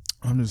know.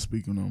 I'm just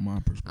speaking on my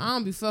perspective. I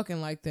don't be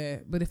fucking like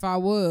that, but if I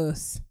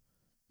was,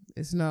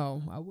 it's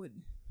no, I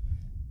wouldn't.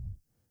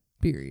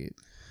 Period.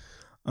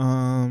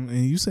 And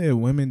you said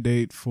women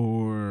date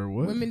for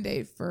what? Women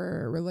date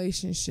for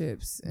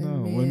relationships. And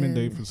no, women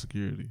date for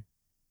security.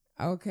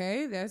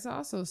 Okay, that's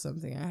also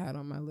something I had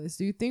on my list.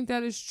 Do you think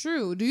that is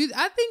true? Do you?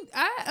 I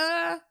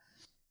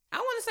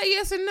want to say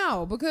yes and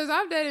no, because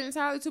I've dated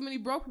entirely too many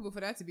broke people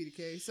for that to be the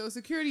case. So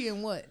security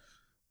in what?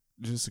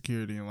 Just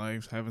security in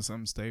life, having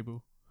something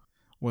stable,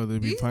 whether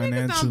it be These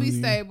financially, niggas don't be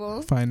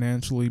stable.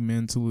 Financially,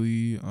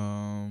 mentally,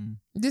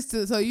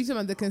 so you talking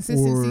about the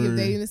consistency of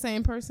dating the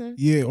same person?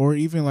 Yeah, or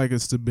even like a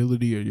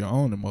stability of your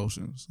own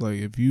emotions. Like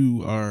if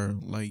you are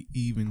like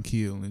even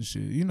keel and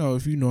shit, you know,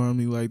 if you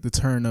normally like to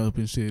turn up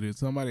and shit, if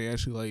somebody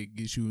actually like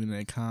gets you in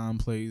that calm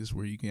place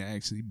where you can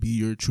actually be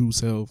your true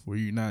self, where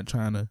you're not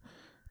trying to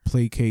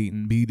placate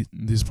and be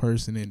this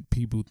person that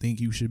people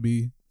think you should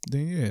be,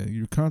 then yeah,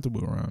 you're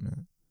comfortable around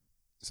that.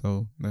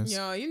 So that's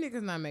yo, you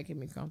niggas not making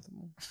me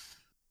comfortable.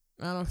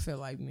 I don't feel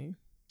like me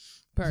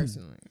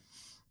personally.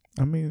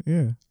 I mean,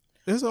 yeah,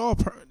 it's all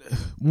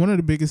one of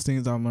the biggest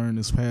things I've learned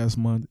this past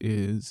month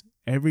is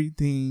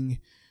everything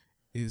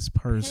is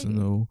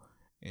personal,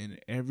 and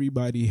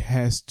everybody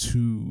has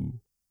to,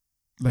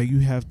 like, you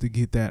have to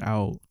get that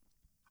out.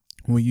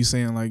 When you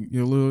saying like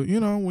your little,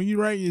 you know, when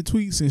you write your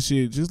tweets and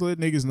shit, just let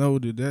niggas know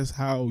that that's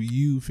how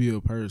you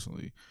feel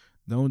personally.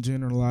 Don't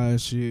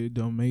generalize shit.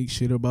 Don't make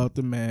shit about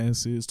the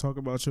masses. Talk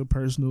about your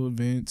personal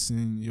events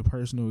and your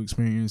personal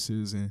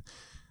experiences, and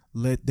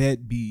let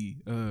that be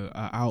an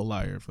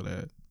outlier for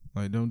that.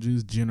 Like, don't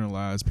just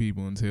generalize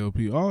people and tell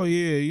people, oh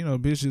yeah, you know,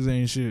 bitches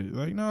ain't shit.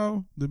 Like,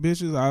 no, the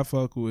bitches I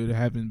fuck with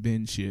haven't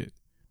been shit,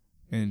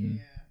 and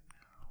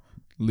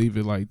leave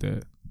it like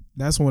that.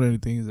 That's one of the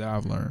things that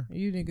I've learned.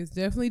 You niggas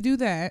definitely do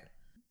that.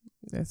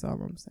 That's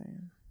all I'm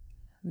saying.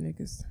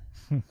 Niggas.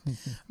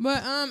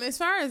 But as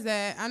far as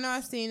that, I know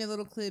I've seen a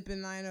little clip,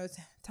 and I know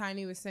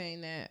Tiny was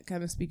saying that,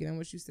 kind of speaking on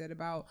what you said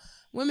about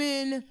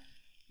women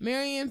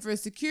marrying for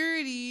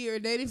security or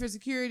dating for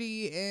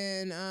security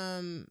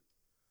and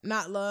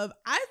not love.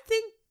 I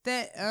think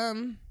that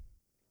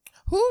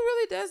who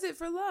really does it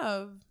for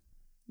love?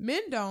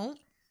 Men don't.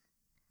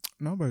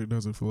 Nobody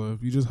does it for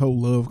love. You just hope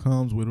love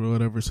comes with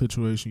whatever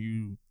situation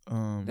you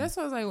that's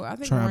what I was like. Well, I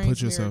think try and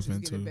put yourself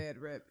into. Get a bad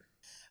rep.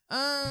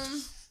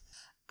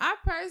 I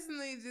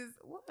personally just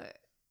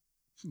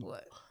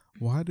what?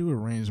 Why do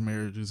arranged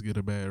marriages get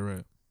a bad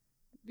rep?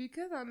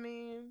 Because I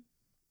mean,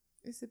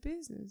 it's a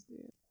business,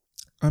 dude.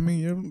 I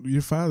mean,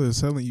 your father is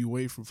selling you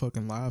away for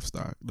fucking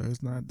livestock.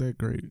 That's not that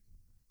great.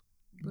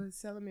 But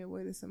selling me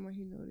away to someone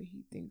he know that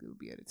he think will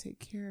be able to take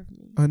care of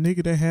me. A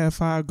nigga that had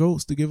 5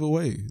 goats to give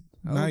away.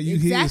 Now you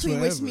exactly,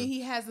 which means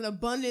he has an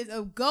abundance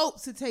of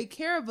goats to take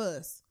care of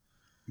us.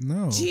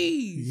 No.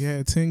 Jeez. He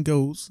had 10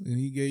 goats and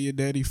he gave your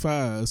daddy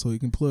 5 so he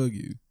can plug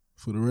you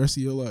for the rest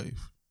of your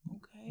life.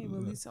 Okay, but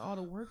at least all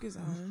the work is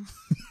on.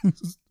 I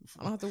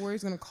don't have to worry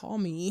he's gonna call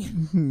me.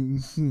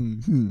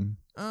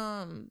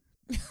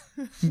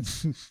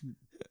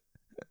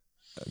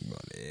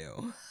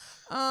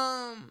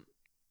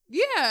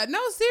 Yeah, no,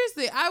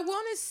 seriously. I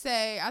want to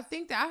say, I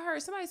think that I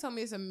heard somebody tell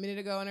me this a minute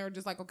ago, and they were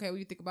just like, okay, when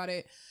you think about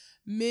it,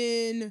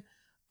 men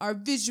are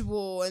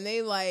visual, and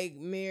they like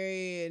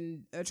marry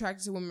and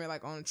attracted to women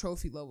like on a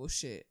trophy level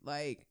shit.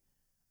 Like,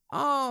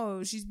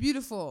 oh, she's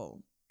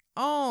beautiful.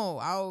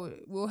 Oh,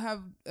 we'll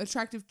have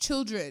attractive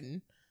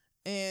children,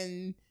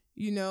 and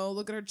you know,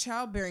 look at her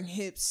childbearing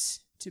hips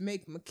to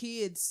make my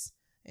kids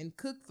and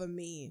cook for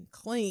me and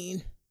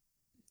clean,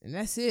 and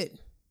that's it.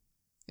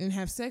 And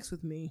have sex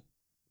with me.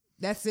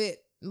 That's it,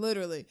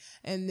 literally.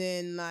 And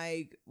then,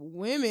 like,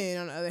 women,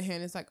 on the other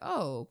hand, it's like,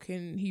 oh,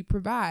 can he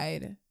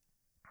provide?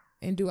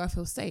 And do I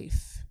feel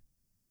safe?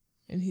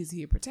 And is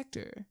he a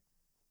protector?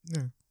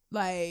 Yeah.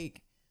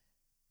 Like,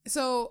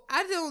 so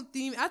I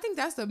think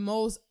that's the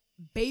most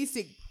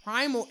basic,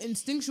 primal,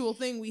 instinctual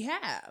thing we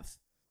have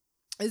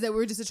is that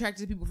we're just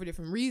attracted to people for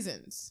different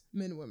reasons,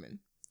 men and women.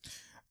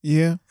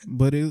 Yeah,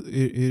 but it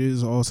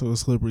is also a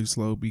slippery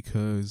slope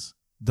because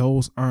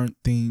those aren't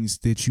things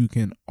that you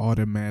can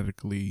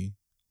automatically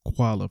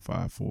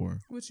qualify for.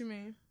 What you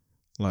mean?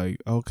 Like,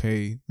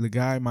 okay, the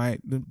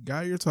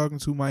guy you're talking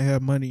to might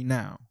have money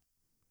now.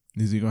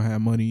 Is he gonna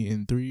have money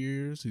in 3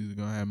 years? Is he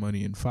gonna have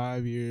money in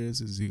 5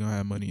 years? Is he gonna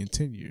have money in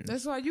 10 years?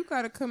 That's why you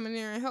gotta come in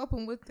there and help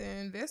him with the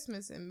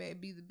investments and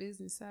maybe the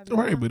business side.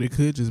 Right, but it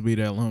could just be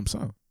that lump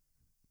sum.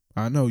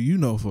 I know you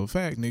know for a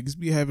fact niggas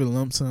be having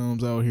lump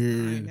sums out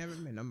here. I ain't never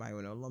met nobody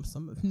with no lump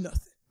sum of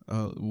nothing.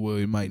 Well,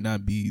 it might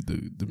not be the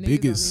Niggas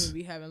biggest. Don't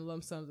even be having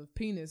lump sums of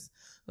penis,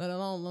 let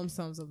alone lump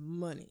sums of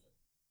money.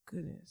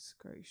 Goodness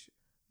gracious!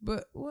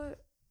 But what?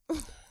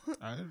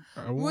 I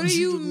What want do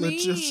you to let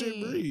your mean?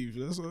 shit breathe.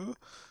 That's all.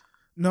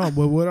 No,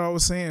 but what I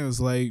was saying is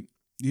like,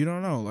 you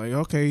don't know. Like,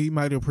 okay, he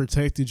might have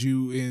protected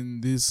you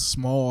in this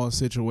small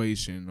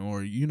situation,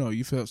 or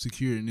you felt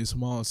secure in this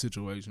small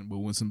situation. But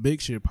when some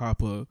big shit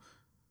pop up,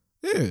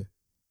 yeah,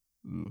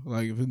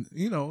 like if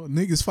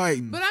niggas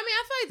fighting. But I mean,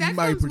 I feel like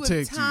that comes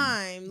with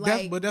time.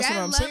 Like but that's that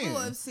what I'm level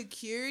saying. of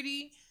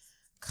security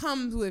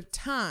comes with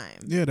time.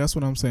 Yeah, that's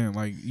what I'm saying.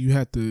 Like you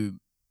have to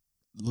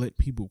let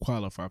people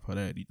qualify for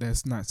that.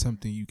 That's not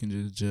something you can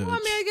just judge. Well, I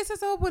mean, I guess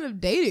that's the whole point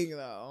of dating,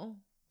 though.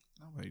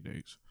 I like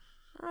dates.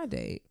 I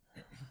date.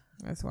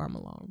 That's why I'm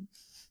alone.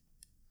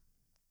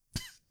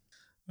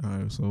 All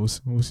right, so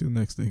what's your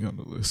next thing on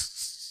the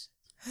list?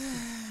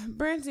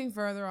 Branching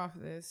further off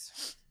of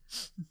this,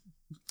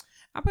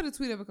 I put a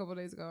tweet up a couple of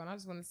days ago, and I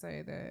just want to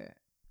say that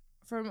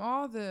from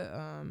all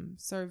the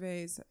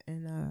surveys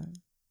and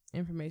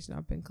information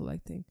I've been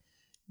collecting,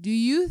 do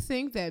you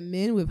think that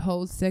men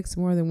withhold sex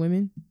more than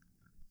women?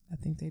 I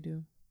think they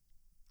do.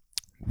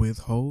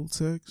 Withhold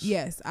sex?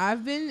 Yes,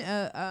 I've been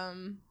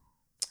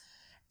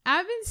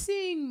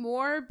seeing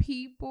more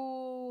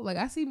people, like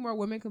I see more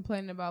women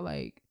complaining about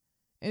like,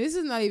 and this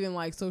is not even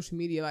like social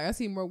media, like I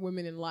see more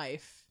women in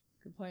life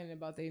complaining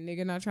about their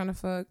nigga not trying to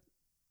fuck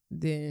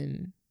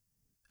than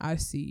I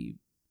see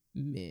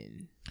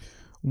men.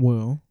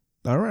 Well,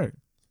 all right.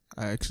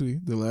 Actually,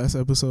 the last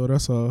episode I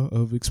saw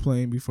of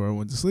Explain before I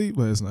went to sleep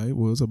last night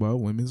was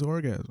about women's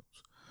orgasms.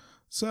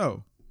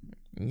 So,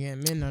 yeah,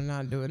 men are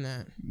not doing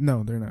that.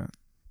 No, they're not.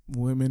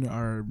 Women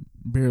are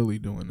barely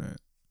doing that.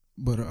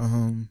 But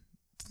the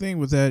thing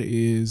with that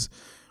is,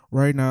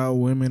 right now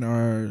women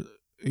are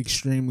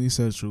extremely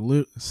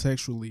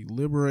sexually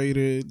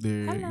liberated.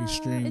 They're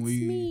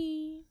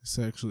extremely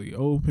sexually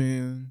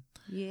open.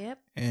 Yep.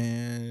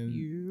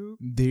 And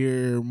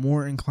they're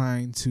more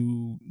inclined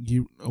to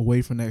get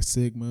away from that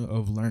stigma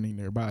of learning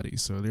their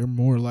bodies. So they're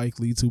more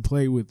likely to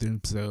play with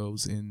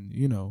themselves and,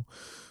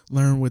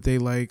 learn what they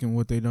like and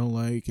what they don't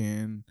like.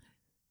 And,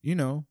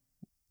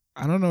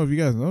 I don't know if you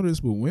guys know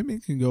this, but women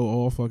can go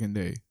all fucking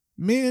day.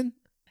 Men,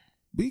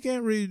 we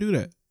can't really do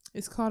that.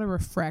 It's called a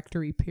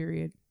refractory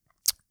period.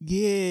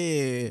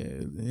 Yeah.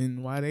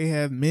 And why they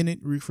have minute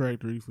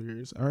refractory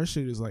periods, our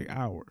shit is like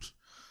hours.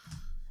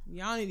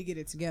 Y'all need to get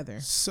it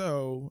together.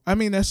 So, I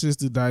mean, that's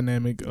just the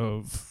dynamic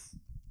of,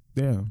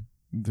 the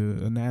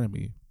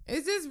anatomy.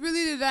 Is this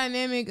really the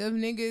dynamic of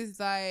niggas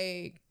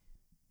like,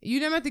 you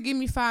don't have to give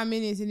me 5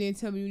 minutes and then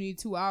tell me you need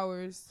 2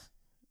 hours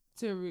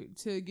to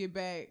get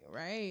back,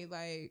 right?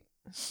 Like,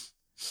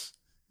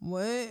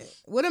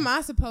 what am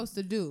I supposed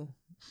to do?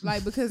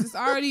 Like, because it's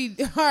already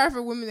hard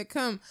for women to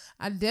come.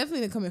 I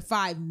definitely didn't come in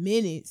 5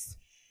 minutes.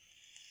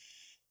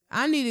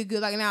 I need a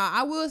good, like, now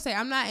I will say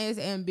I'm not as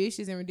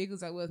ambitious and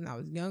ridiculous as I was when I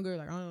was younger.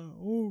 Like,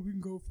 we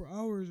can go for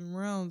hours and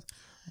rounds.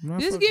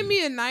 Just give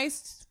me a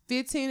nice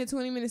 15 to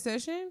 20 minute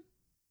session,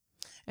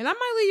 and I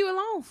might leave you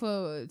alone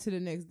to the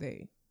next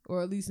day,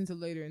 or at least until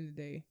later in the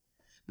day.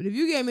 But if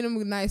you gave me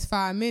them nice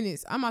 5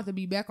 minutes, I'm about to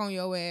be back on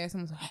your ass.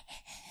 I'm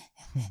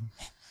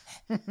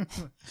like,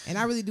 and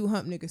I really do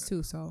hump niggas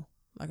too, so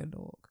like a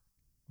dog.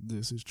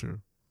 This is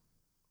true.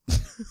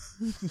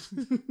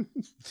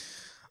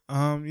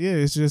 Yeah,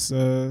 it's just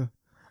I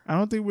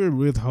don't think we're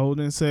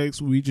withholding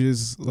sex. We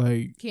just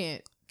like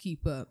can't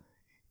keep up.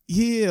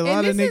 Yeah, a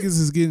lot of niggas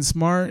is getting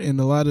smart, and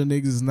a lot of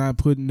niggas is not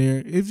putting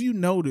their. If you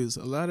notice,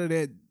 a lot of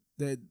that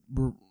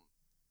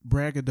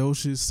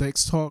braggadocious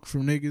sex talk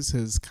from niggas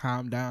has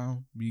calmed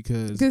down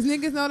because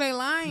niggas know they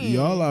lying.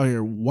 Y'all out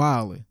here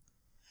wilding.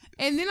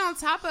 And then on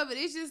top of it,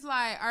 it's just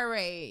like, all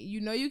right,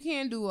 you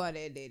can't do all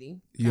that,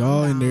 daddy.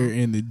 Y'all in there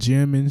in the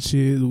gym and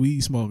shit. We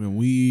smoking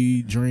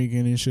weed,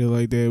 drinking and shit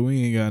like that.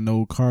 We ain't got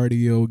no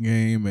cardio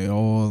game at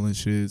all and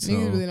shit. So.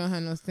 Niggas really don't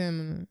have no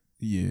stamina.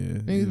 Yeah.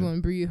 Niggas want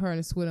to breathe hard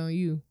and sweat on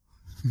you.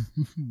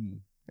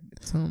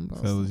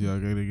 Fellas, y'all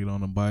gotta get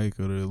on the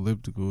bike or the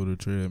elliptical or the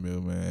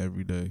treadmill, man,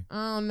 every day.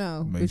 I don't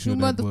know. But you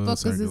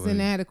motherfuckers is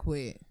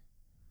inadequate.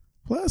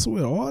 Plus,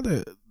 with all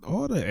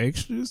the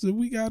extras that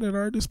we got at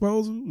our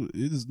disposal,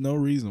 it is no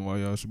reason why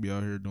y'all should be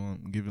out here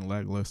giving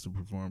lackluster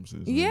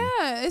performances.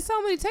 Yeah, it's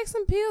so many. Take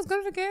some pills, go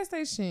to the gas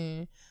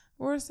station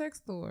or a sex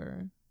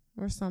store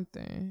or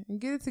something,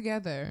 and get it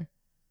together.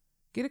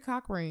 Get a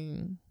cock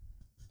ring.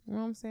 You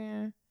know what I'm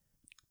saying?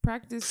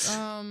 Practice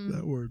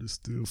That word is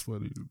still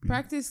funny to me.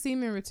 practice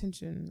semen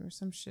retention or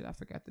some shit. I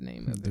forgot the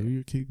name of Do it.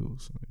 your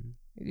Kegels.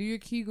 Do your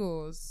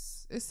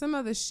Kegels. It's some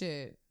other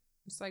shit.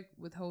 It's like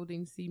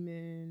withholding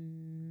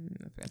semen.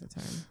 I forgot the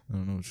term. I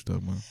don't know what you're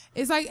talking about.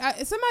 It's like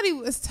somebody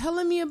was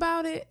telling me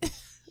about it,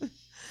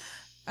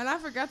 and I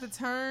forgot the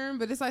term.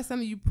 But it's like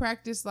something you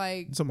practice.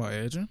 Like, You talking about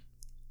edging?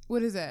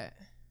 what is that?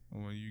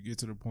 When you get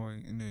to the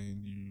point and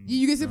then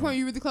You get to the point where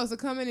you're really close to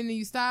coming, and then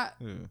you stop.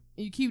 Yeah. And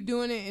you keep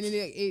doing it, and then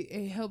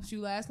it helps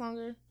you last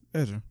longer.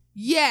 Edging.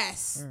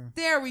 Yes,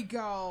 there we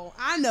go.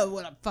 I know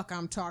what the fuck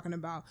I'm talking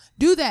about.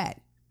 Do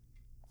that.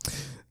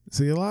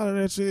 See, a lot of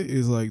that shit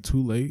is like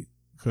too late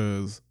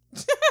because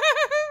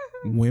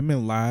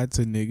women lied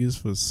to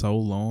niggas for so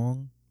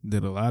long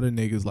that a lot of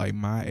niggas like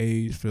my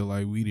age feel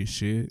like we the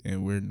shit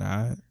and we're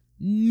not.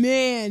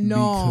 Man,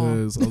 no.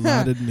 Because a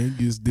lot of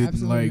niggas didn't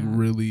Absolutely like not.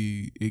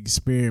 really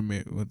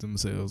experiment with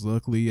themselves.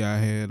 Luckily, I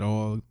had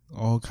all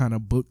kind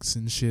of books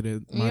and shit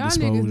at my Y'all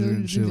disposal niggas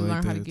and need shit to like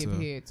learn how to that. get So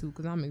head too,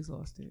 because I'm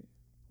exhausted.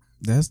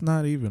 that's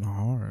not even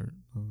hard.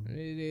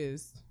 It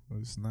is.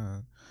 It's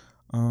not.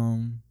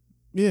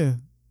 Yeah.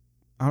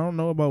 I don't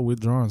know about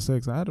withdrawn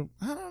sex. I don't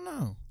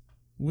know.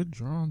 Well,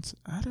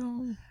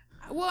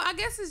 I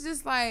guess it's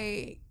just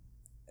like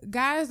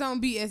guys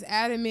don't be as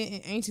adamant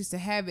and anxious to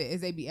have it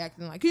as they be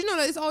acting like. Cause you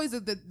know it's always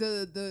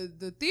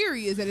the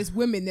theory is that it's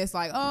women that's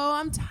like, oh,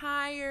 I'm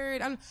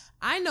tired.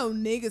 I know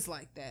niggas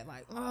like that.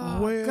 Like,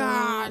 oh Well,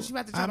 gosh, you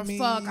about to try to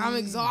fuck. I'm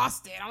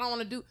exhausted. I don't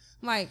want to do.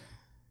 Like,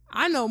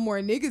 I know more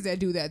niggas that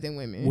do that than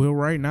women. Well,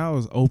 right now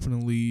is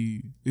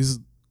openly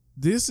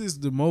this is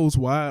the most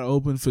wide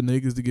open for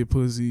niggas to get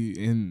pussy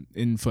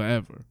in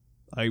forever.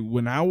 Like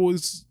when I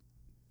was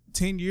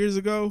 10 years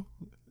ago,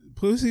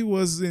 pussy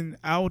wasn't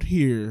out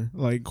here.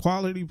 Like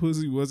quality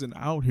pussy wasn't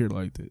out here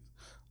like this.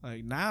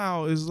 Like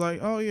now it's like,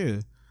 oh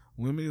yeah.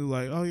 Women is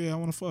like, oh yeah, I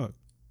wanna fuck.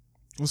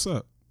 What's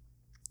up?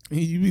 And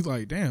you be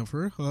like, damn,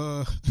 for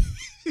real?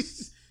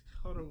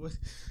 Hold on, what?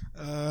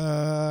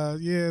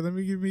 Yeah, let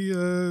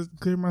me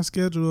clear my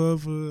schedule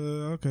of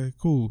okay,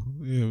 cool.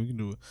 Yeah, we can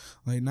do it.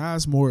 Like now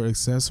it's more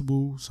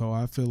accessible, so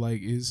I feel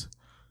like it's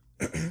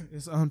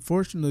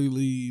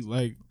unfortunately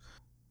like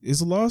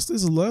it's lost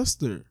its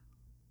luster.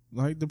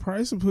 Like the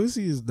price of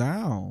pussy is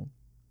down.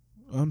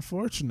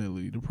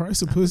 Unfortunately, the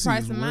price of pussy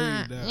is way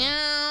down.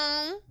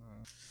 Yeah.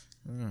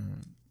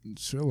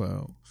 Chill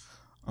out.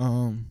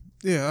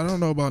 Yeah, I don't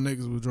know about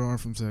niggas withdrawing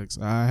from sex.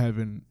 I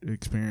haven't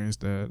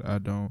experienced that. I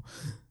don't.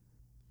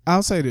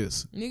 I'll say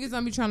this. Niggas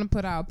don't be trying to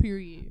put out,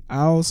 period.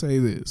 I'll say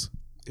this.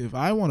 If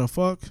I want to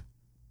fuck,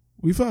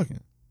 we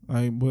fucking.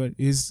 Like, but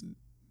it's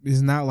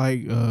not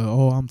like,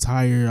 oh, I'm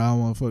tired, I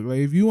want to fuck. Like,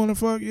 if you want to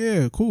fuck,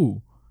 yeah,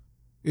 cool.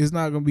 It's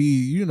not going to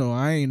be,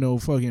 I ain't no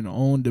fucking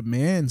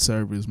on-demand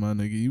service, my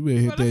nigga. You better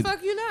hit What the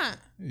fuck you not?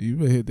 You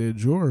better hit that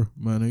drawer,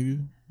 my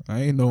nigga.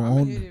 I ain't no I'm on.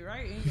 gonna hit it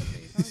right. Ain't gonna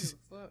pay.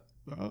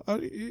 I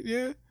don't give a fuck.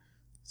 Yeah.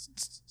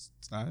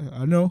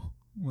 I know.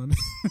 I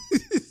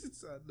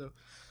know.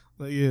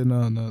 Like, yeah,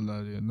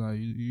 no.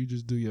 You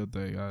just do your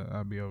thing.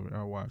 I'll be over.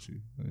 I'll watch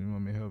you. You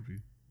want me to help you?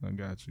 I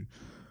got you.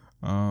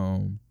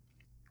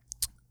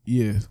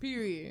 Yeah.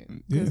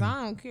 Period. Because Yeah.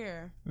 I don't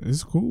care.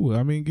 It's cool.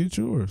 I mean, get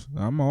yours.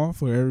 I'm all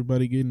for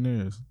everybody getting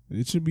theirs.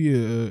 It should be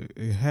a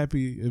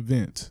happy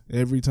event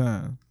every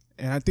time.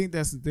 And I think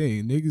that's the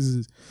thing.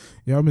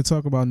 Y'all been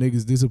talking about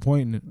niggas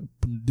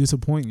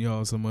disappointing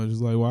y'all so much.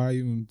 It's like, why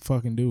even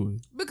fucking do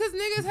it? Because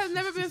niggas have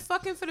never been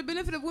fucking for the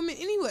benefit of women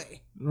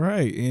anyway.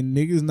 Right. And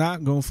niggas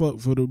not gonna fuck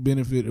for the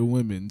benefit of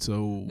women.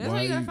 So That's why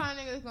why you gotta find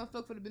a nigga that's gonna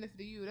fuck for the benefit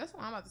of you. That's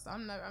why I'm about to start.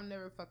 I'm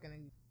never fucking a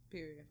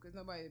period. Because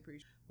nobody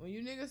appreciates. When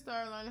you niggas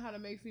start learning how to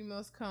make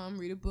females come,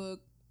 read a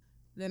book,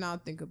 then I'll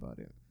think about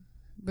it.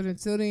 But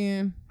until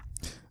then,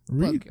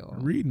 fuck y'all.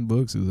 Reading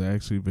books is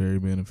actually very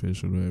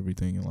beneficial to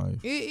everything in life.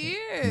 It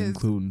is.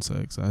 Including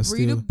sex.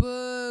 Read a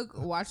book,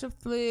 watch a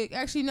flick.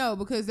 Actually, no,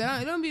 because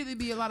it don't really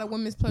be a lot of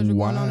women's pleasure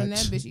going on in that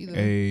bitch either.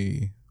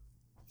 A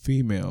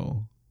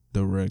female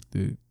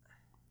directed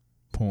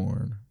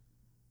porn.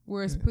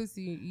 Where it's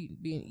pussy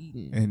being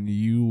eaten. And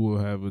you will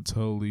have a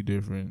totally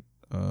different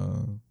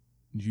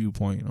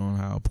viewpoint on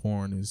how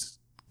porn is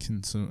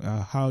consumed.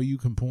 How you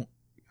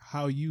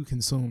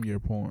consume your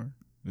porn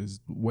is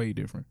way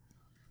different.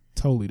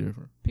 Totally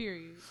different.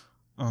 Period.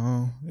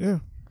 Yeah.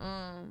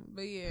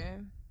 But yeah.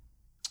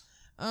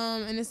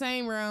 In the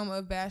same realm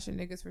of bashing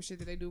niggas for shit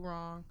that they do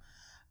wrong.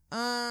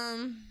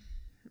 I'm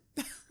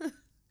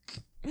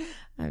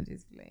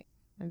just playing.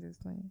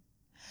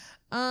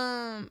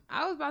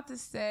 I was about to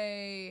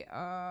say,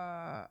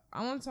 I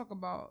want to talk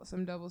about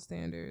some double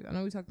standards. I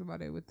know we talked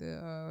about it with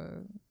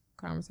the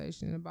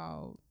conversation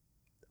about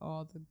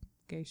all the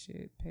gay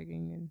shit,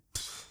 pegging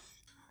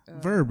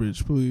and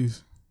verbiage,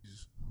 please.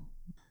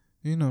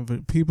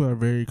 People are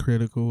very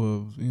critical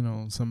of,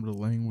 some of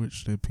the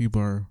language that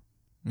people are,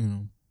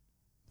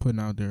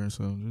 putting out there.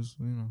 So just,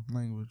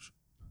 language.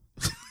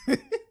 like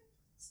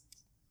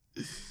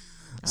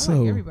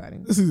everybody.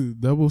 This is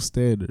double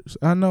standards.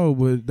 I know,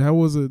 but that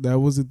was a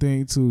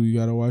thing too. You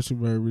gotta watch the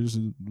verbiage.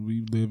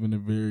 We live in a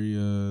very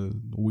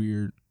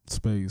weird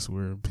space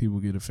where people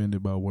get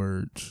offended by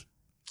words.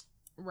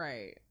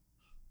 Right.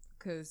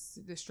 Because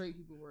the straight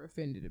people were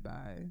offended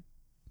by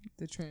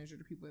the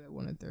transgender people that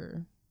wanted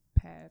their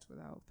pads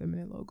without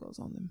feminine logos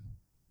on them.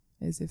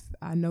 As if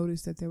I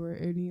noticed that there were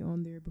any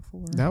on there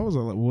before. That was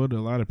what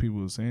a lot of people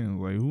were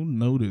saying. Like, who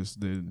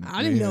noticed that?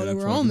 I didn't know they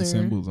were on there.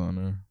 Symbols on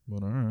there,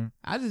 but all right.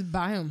 I just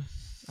buy them.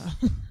 I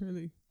don't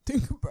really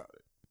think about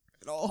it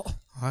at all.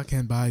 I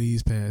can't buy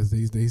these pads.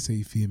 They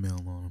say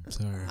female on them.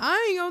 Sorry.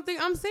 I ain't gonna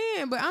think. I'm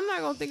saying, but I'm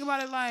not gonna think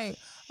about it like,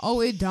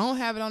 oh, it don't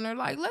have it on there.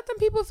 Like, let them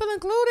people feel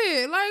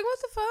included. Like, what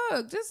the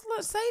fuck? Just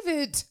save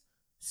it,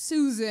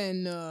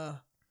 Susan.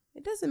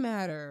 It doesn't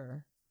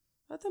matter.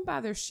 Let them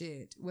buy their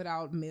shit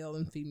without male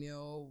and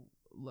female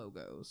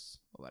logos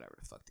or whatever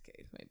the fuck the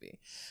case may be.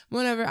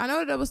 Whatever. I know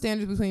the double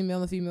standards between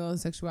male and female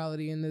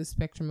sexuality and the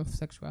spectrum of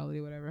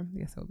sexuality, whatever. I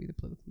guess that would be the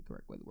politically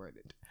correct way to word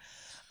it.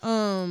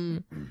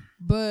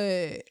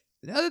 But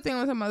the other thing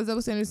I was talking about is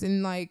double standards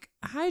in like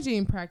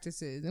hygiene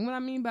practices. And what I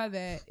mean by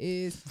that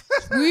is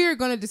we're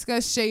going to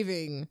discuss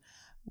shaving.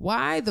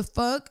 Why the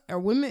fuck are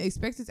women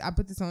expected to, I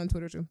put this on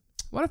Twitter too.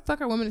 Why the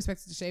fuck are women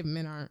expected to shave and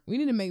men aren't? We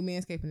need to make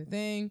manscaping a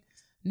thing.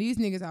 These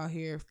niggas out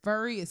here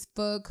furry as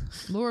fuck,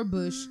 Laura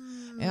Bush,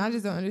 and I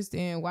just don't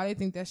understand why they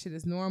think that shit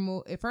is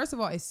normal. First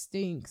of all, it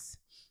stinks.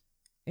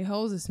 It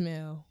holds a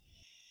smell.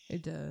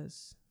 It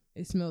does.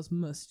 It smells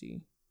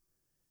musty.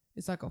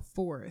 It's like a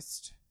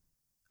forest.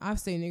 I've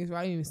seen niggas where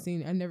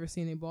I've never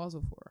seen their balls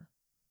before.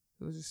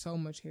 It was just so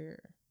much hair.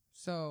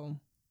 So,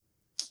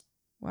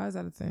 why is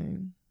that a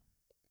thing?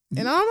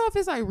 And I don't know if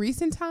it's like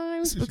recent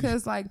times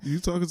because like you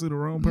talking to the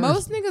wrong person.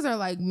 Most niggas are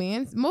like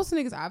most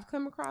niggas I've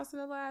come across in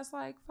the last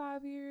like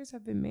 5 years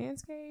have been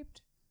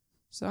manscaped.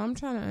 So I'm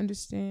trying to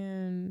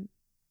understand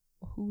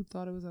who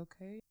thought it was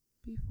okay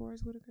before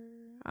it would occur.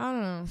 I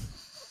don't know.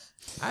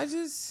 I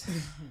just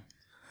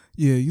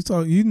yeah,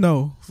 you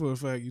know for a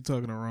fact you're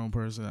talking to the wrong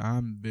person.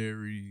 I'm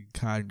very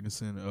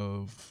cognizant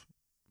of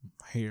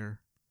hair.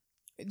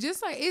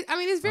 Just like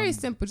it's very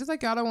simple. Just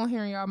like y'all don't want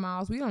hair in y'all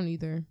mouths, we don't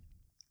either.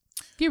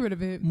 Get rid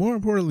of it. More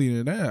importantly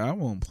than that, I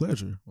want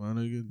pleasure. My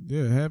nigga.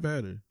 Yeah, have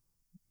at it.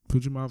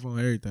 Put your mouth on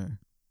everything.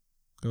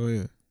 Go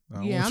ahead.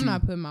 I'm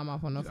not putting my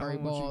mouth on no furry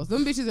balls.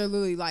 Them bitches are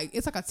literally like,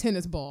 it's like a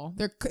tennis ball.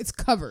 It's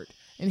covered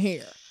in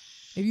hair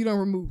if you don't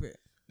remove it.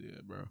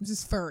 Yeah, bro. It's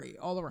just furry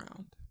all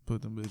around.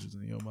 Put them bitches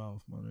in your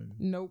mouth, my nigga.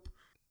 Nope.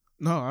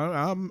 No,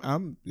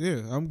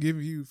 I'm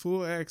giving you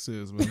full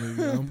access, my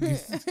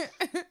nigga.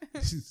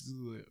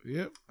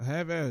 Yep,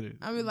 have at it.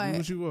 I be like, do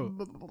what you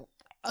want.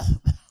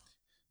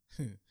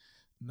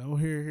 No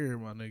hair here,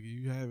 my nigga.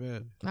 You have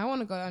at it. I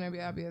want to go down there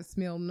and be able to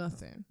smell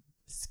nothing.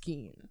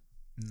 Skin.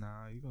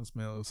 Nah, you gonna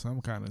smell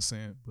some kind of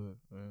scent, but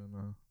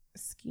no.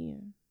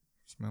 Skin.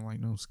 Smell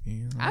like no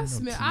skin. I've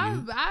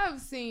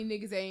seen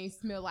niggas that ain't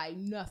smell like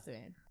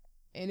nothing,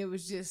 and it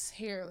was just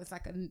hair. It's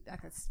like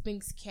a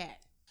Sphinx cat,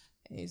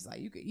 and it's like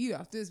you could eat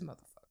off this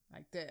motherfucker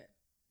like that.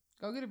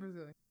 Go get a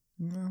Brazilian.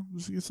 No,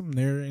 just get some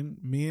nair in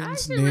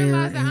men's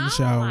nair in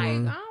shower. I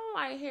don't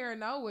like hair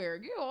nowhere.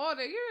 Get all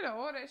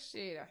that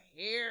shit of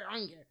hair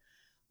on your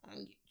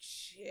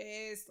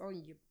chest,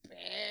 on your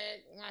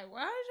back. Like,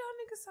 why is y'all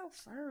niggas so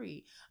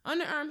furry?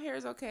 Underarm hair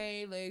is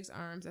okay. Legs,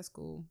 arms, that's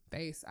cool.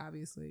 Face,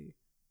 obviously.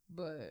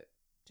 But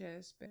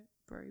chest, back,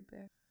 furry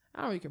back.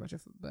 I don't really care about your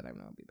foot, but I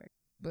know I'll be back.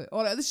 But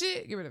all that other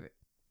shit, get rid of it.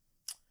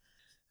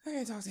 I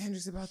gotta talk to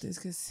Hendrix about this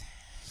because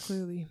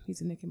clearly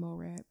he's a Nick and Mo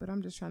rat, but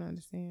I'm just trying to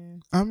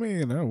understand. I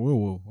mean,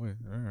 whoa, wait,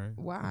 all right.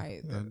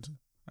 Why?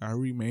 I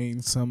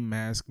remain some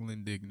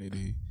masculine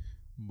dignity,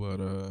 but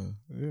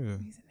yeah.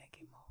 He's a Nick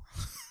and Mo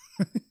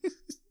rat.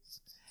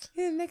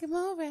 He's a Nick and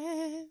Mo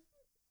rat.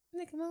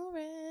 Nick and Mo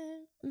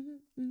rat.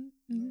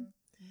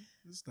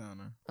 It's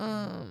down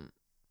there.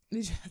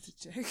 Did you have to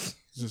check?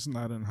 Just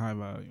not in high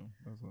volume.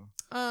 That's all.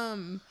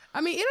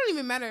 I mean, it don't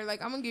even matter.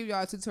 Like, I'm gonna give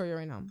y'all a tutorial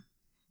right now.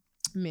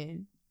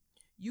 Men,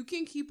 you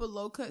can keep a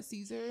low cut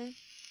Caesar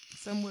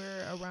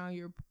somewhere around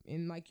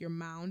your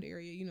mound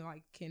area, you know,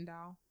 like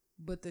Kendall.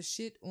 But the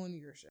shit on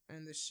your shit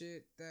and the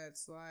shit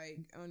that's like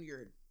on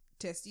your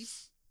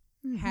testes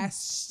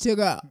has to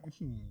go.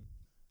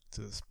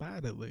 To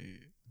spider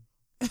leg.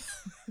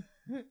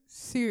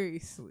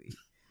 Seriously,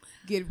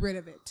 get rid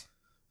of it.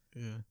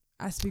 Yeah.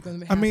 I speak on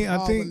behalf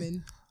of all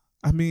women.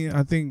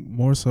 I think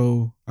more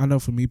so, I know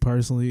for me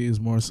personally, is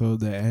more so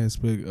the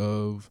aspect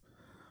of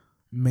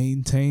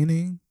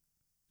maintaining.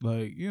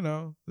 Like, you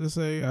know, let's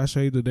say I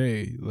shave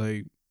today.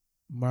 Like,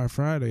 by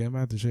Friday, I'm going to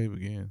have to shave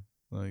again.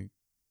 Like,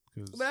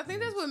 but I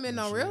think that's what men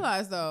don't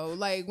realize, though.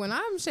 Like, when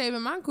I'm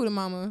shaving my Cuda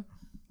Mama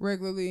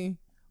regularly,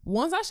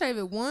 once I shave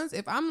it once,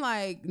 if I'm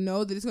like,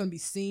 know that it's going to be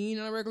seen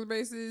on a regular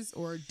basis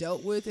or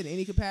dealt with in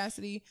any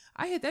capacity,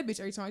 I hit that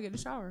bitch every time I get in the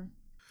shower.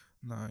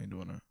 Nah, I ain't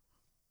doing that.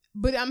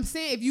 But I'm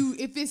saying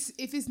if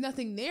it's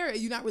nothing there,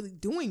 you're not really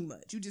doing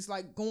much. You just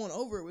like going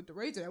over it with the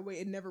razor. That way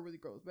it never really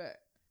grows back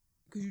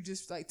because you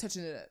just like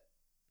touching it up.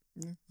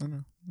 Yeah, I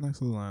know.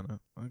 Nice little lineup.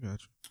 I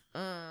got you.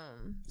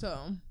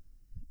 So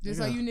just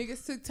like you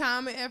niggas took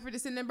time and effort to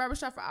sit in the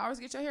barbershop for hours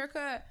to get your hair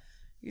cut,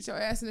 get your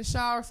ass in the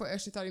shower for an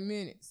extra 30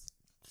 minutes.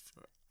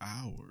 For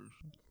hours?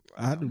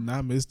 I do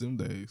not miss them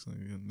days. Like,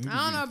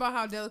 I don't know about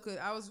how delicate.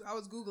 I was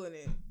Googling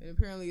it, and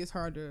apparently it's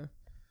hard to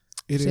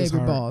it shave is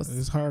your hard. balls.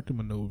 It's hard to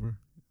maneuver.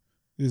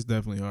 It's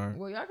definitely hard.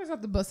 Well, y'all just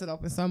have to bust it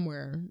open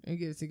somewhere and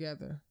get it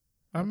together.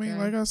 I mean, Okay.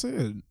 like I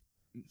said,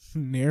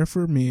 Nair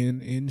for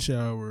Men in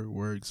shower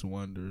works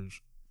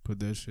wonders. Put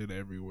that shit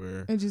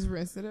everywhere. And just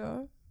rinse it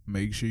off.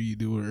 Make sure you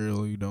do it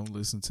early. Don't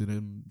listen to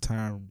them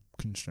time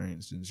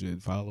constraints and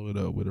shit. Follow it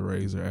up with a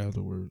razor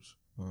afterwards.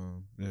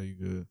 Yeah, you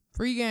good.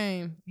 Free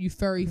game, you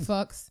furry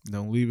fucks.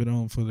 Don't leave it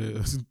on for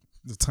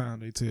the time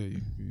they tell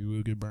you. You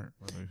will get burnt.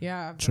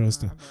 Yeah,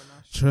 Trust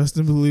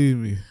and believe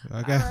me.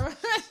 That's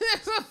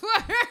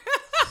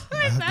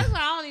why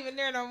I don't even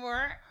dare no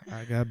more.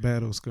 I got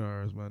battle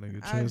scars, my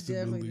nigga. Trust I and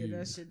definitely believe. did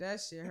that shit. That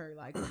shit hurt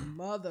like a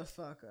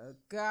motherfucker.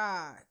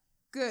 God,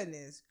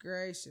 goodness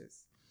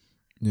gracious.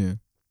 Yeah.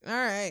 All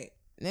right,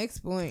 next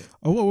point.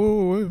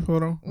 Oh, wait.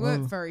 Hold on.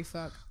 What furry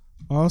fuck?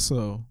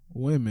 Also,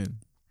 women.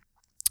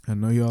 I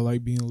know y'all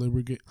like being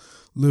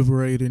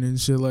liberated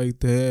and shit like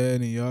that,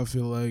 and y'all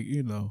feel like,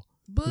 you know,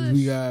 'cause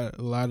we got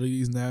a lot of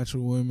these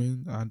natural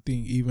women. I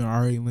think even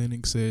Ari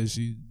Lennox says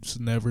she's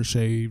never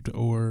shaved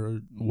or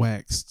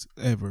waxed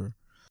ever.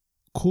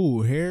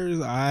 Cool. Hair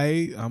is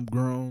I'm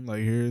grown.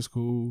 Like, hair is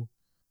cool.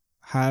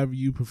 However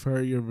you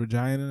prefer your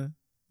vagina,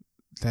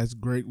 that's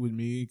great with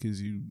me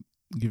because you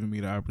giving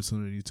me the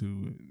opportunity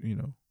to, you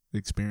know,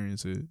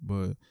 experience it.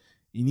 But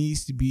it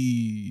needs to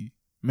be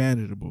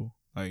manageable.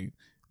 Like,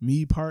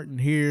 me parting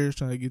hairs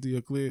trying to get to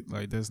your clit,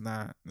 like, that's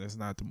not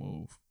the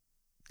move.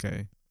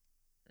 Okay.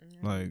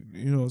 Like,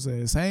 you know what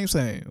I'm saying?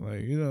 Same.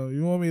 Like, you know,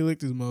 you want me to lick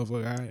this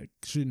motherfucker, I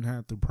shouldn't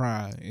have to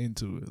pry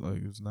into it.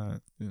 Like, it's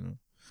not, you know.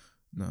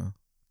 No.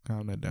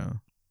 Calm that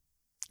down.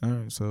 All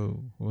right,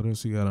 so what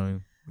else you got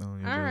on your All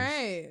list?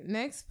 right,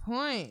 next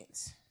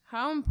point.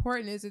 How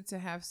important is it to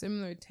have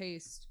similar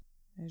taste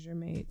as your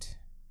mate?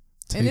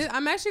 And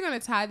I'm actually going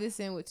to tie this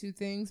in with two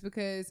things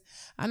because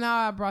I know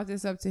I brought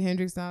this up to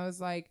Hendrix and I was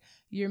like,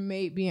 your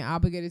mate being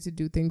obligated to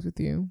do things with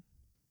you.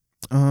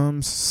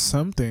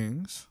 Some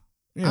things.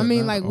 Yeah, I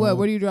mean, like what? all.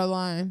 Where do you draw the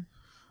line?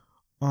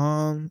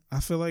 I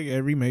feel like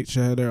every mate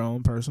should have their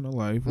own personal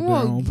life with their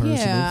own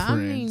personal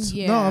friends.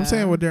 No, I'm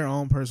saying with their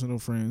own personal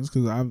friends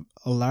because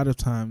a lot of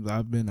times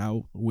I've been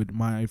out with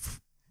my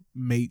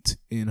mate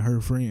and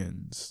her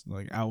friends,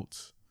 like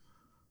out,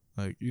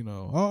 like, you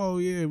know, oh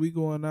yeah, we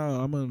going out.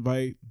 I'm gonna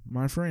invite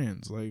my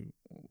friends. Like,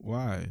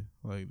 why?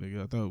 Like,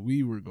 I thought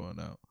we were going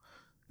out.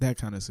 That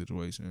kind of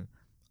situation.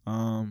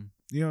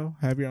 You know,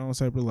 have your own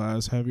separate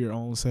lives, have your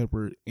own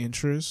separate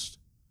interests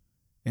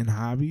and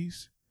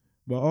hobbies.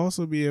 But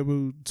also be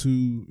able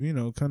to, you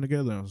know, come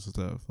together on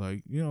stuff.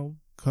 Like, you know,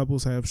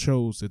 couples have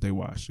shows that they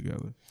watch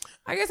together.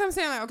 I guess I'm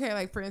saying, like, okay,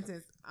 like, for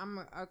instance, I'm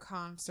a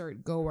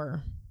concert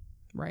goer,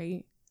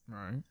 right?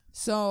 Right.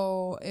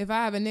 So if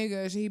I have a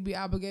nigga, should he be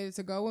obligated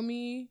to go with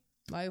me?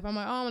 Like, if I'm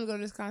like, oh, I'm going to go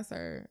to this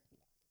concert.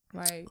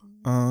 Like,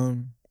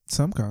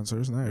 some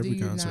concerts, not every do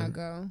you concert. not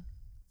go?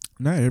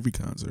 Not every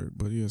concert,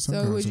 but yeah, some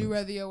So concerts. would you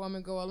rather your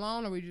woman go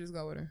alone or would you just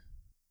go with her?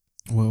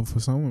 Well, for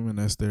some women,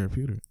 that's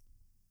therapeutic.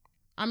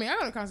 I mean, I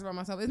go to concert by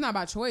myself. It's not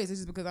by choice.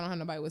 It's just because I don't have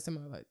nobody with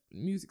similar like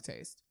music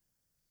taste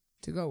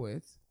to go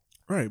with.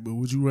 Right, but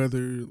would you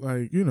rather,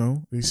 like, you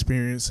know,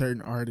 experience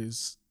certain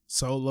artists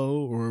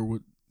solo or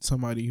with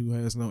somebody who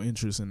has no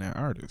interest in that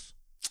artist?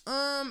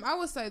 I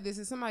would say this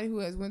is somebody who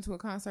has went to a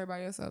concert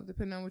by yourself,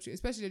 depending on what you,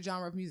 especially the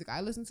genre of music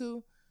I listen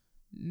to.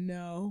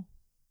 No,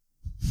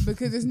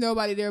 because there's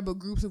nobody there but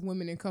groups of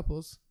women and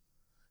couples.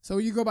 So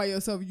when you go by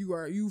yourself,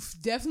 you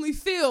definitely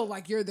feel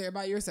like you're there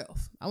by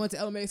yourself. I went to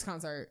LMA's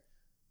concert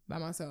by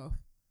myself.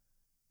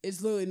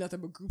 It's literally nothing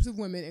but groups of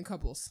women and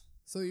couples.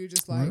 So you're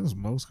just like, well, that's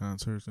most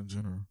concerts in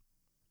general.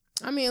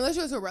 I mean, unless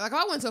you're to like, if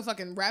I went to a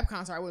fucking rap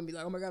concert, I wouldn't be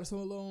like, oh my god, I'm so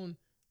alone.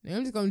 And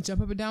I'm just gonna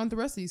jump up and down with the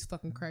rest of these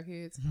fucking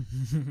crackheads.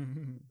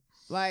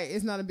 Like,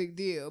 it's not a big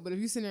deal. But if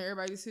you sitting there,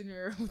 everybody just sitting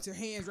there with your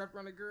hands wrapped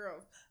around the girl,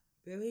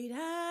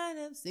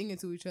 them singing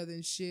to each other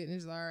and shit, and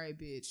it's like, all right,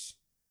 bitch,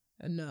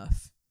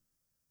 enough.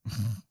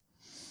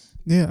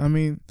 Yeah, I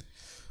mean,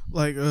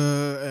 like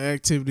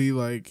activity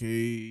like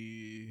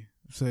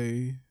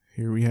say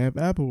here we have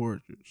apple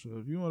orchard. So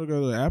if you want to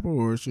go to the apple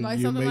orchard, Like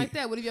something like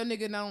that. What if your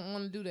nigga don't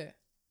want to do that?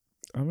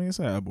 I mean, it's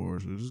an apple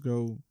orchard. Just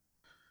go.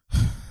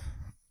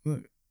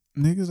 Look,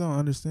 niggas don't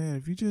understand.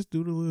 If you just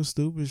do the little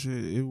stupid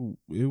shit,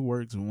 it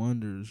works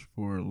wonders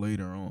for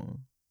later on.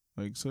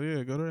 Like, so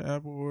yeah, go to the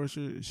apple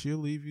orchard. She'll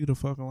leave you the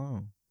fuck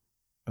alone.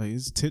 Like,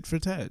 it's tit for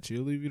tat.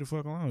 She'll leave you the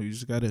fuck alone. You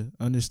just gotta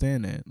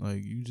understand that.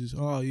 Like, you just,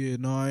 oh yeah,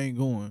 no, I ain't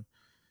going.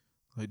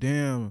 Like,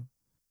 damn.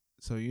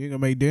 So you ain't gonna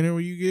make dinner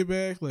when you get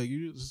back? Like,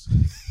 you just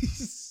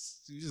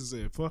you just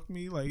said, fuck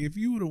me. Like, if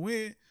you would have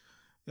went,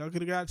 y'all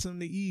could have got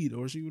something to eat,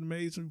 or she would have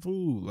made some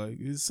food. Like,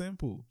 it's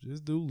simple.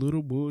 Just do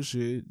little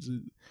bullshit.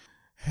 Just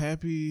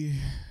happy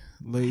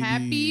lady.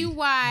 Happy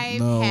wife,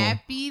 no.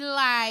 happy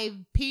life,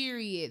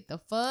 period. The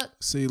fuck?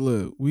 See,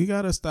 look, we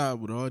gotta stop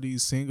with all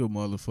these single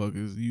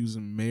motherfuckers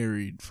using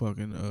married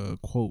fucking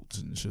quotes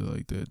and shit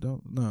like that.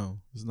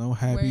 There's no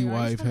happy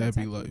wife,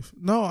 happy life.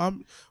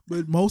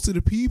 But most of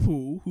the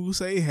people who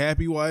say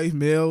happy wife,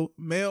 male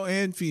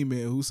and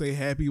female, who say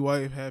happy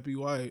wife, happy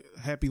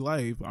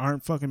life,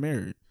 aren't fucking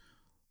married.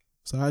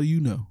 So how do you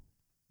know?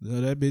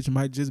 That bitch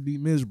might just be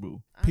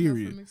miserable.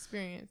 Period. I know from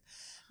experience.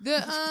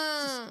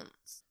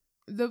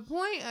 The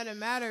point of the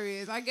matter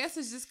is, I guess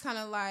it's just kind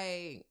of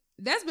like,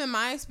 that's been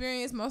my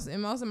experience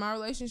in most of my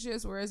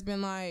relationships, where it's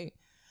been like,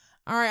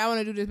 all right, I want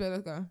to do this, but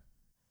let's go.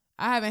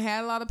 I haven't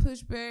had a lot of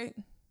pushback.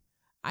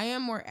 I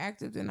am more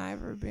active than I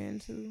ever been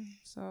to,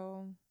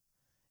 so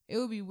it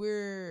would be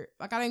weird.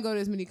 Like, I didn't go to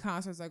as many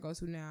concerts I go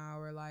to now,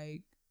 or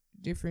like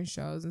different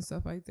shows and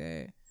stuff like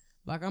that.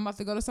 Like, I'm about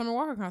to go to Summer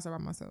Walker concert by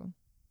myself.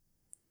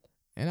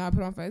 And I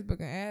put on Facebook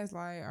and ask,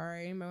 like, all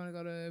right, anybody want to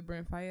go to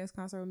Brent Faiyaz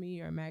concert with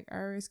me or Mac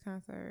Iris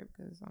concert?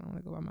 Because I don't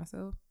want to go by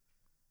myself.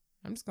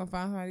 I'm just going to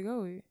find somebody to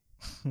go with.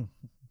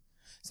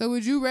 So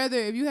would you rather,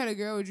 if you had a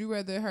girl, would you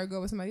rather her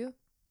go with somebody else?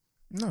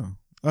 No.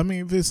 I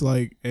mean, if it's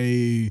like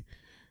it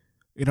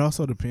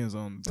also depends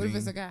on the What thing. if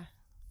it's a guy?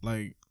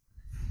 Like,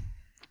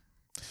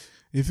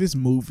 if it's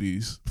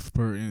movies,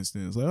 for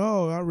instance, like,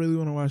 oh, I really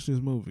want to watch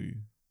this movie,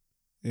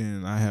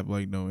 and I have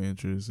like no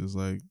interest, it's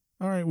like,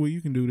 all right, well,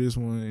 you can do this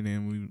one, and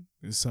then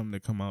it's something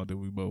that come out that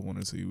we both want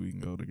to see. We can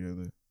go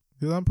together.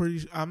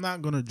 Because I'm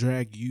not gonna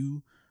drag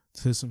you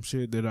to some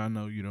shit that I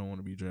know you don't want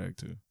to be dragged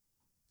to.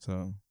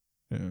 So,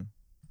 yeah.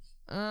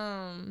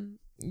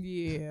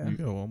 Yeah. You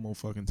got one more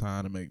fucking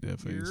time to make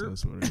that face.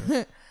 That's what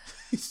it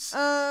is.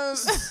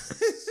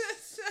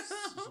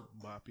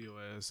 Bop your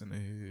ass in the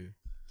head.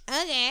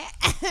 Okay.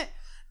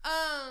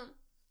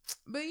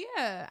 But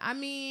yeah, I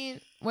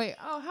mean, wait.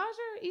 Oh, how's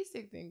your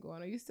e-cig thing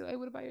going? Are you still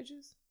able to buy your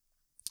juice?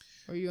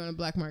 Or are you on a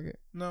black market?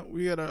 No,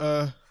 we had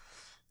a.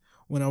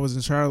 When I was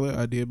in Charlotte,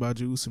 I did buy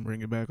juice and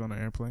bring it back on the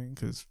airplane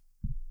because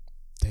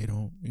they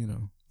don't,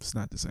 it's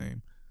not the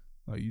same.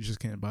 Like, you just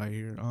can't buy it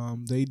here.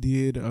 They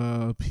did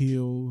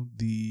appeal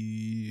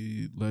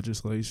the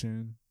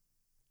legislation.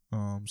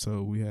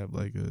 So we have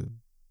like I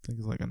think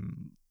it's like a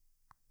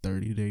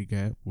 30-day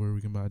gap where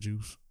we can buy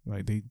juice.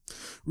 Like, they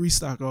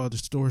restock all the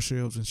store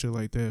shelves and shit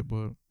like that.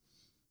 But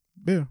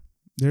yeah,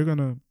 they're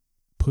gonna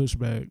push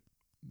back.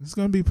 It's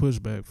gonna be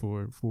pushback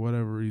for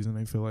whatever reason.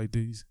 They feel like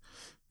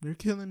they're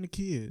killing the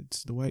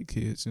kids, the white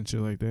kids and shit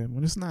like that.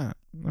 When it's not.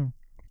 No,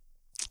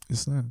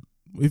 it's not.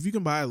 If you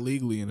can buy it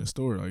legally in a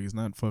store, like, it's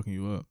not fucking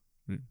you up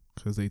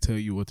because they tell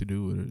you what to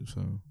do with it.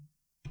 So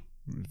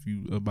if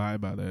you abide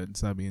by that and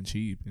stop being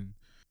cheap and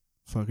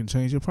fucking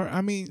change your part,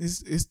 I mean,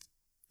 it's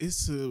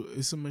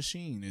a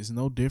machine. It's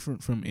no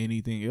different from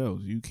anything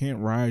else. You can't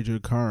ride your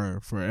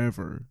car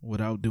forever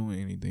without doing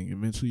anything.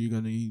 Eventually, you're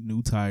gonna need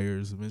new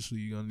tires.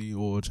 Eventually, you're gonna need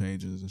oil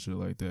changes and shit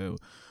like that,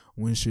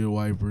 windshield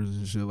wipers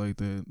and shit like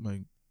that.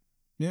 Like,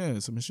 yeah,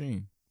 it's a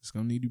machine. It's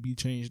gonna need to be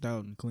changed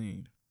out and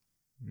cleaned.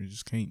 You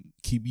just can't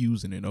keep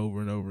using it over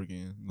and over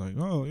again. Like,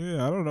 oh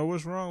yeah, I don't know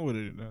what's wrong with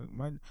it.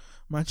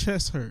 My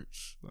chest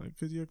hurts. Like,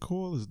 'cause your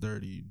coil is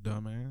dirty, you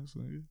dumbass.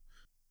 Like,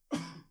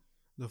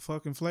 the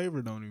fucking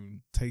flavor don't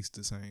even taste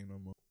the same no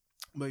more.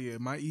 But yeah,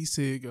 my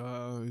e-cig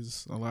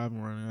is alive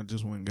and running. I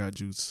just went and got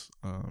juice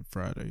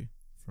Friday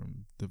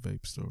from the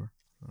vape store.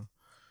 So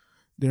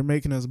they're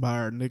making us buy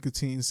our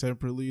nicotine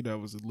separately. That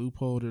was a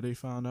loophole that they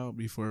found out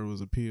before it was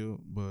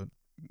appealed. But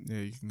yeah,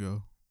 you can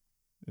go.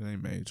 It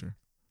ain't major.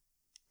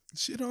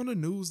 Shit on the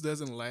news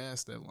doesn't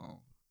last that long.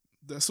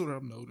 That's what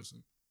I'm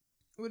noticing.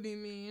 What do you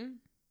mean?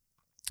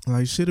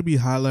 Like, shit'll be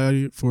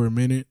highlighted for a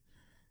minute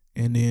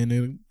and then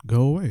it'll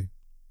go away.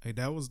 Like,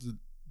 that was the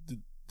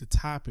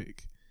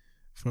topic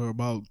for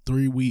about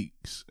 3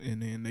 weeks,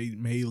 and then they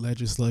made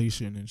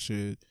legislation and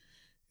shit,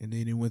 and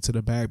then it went to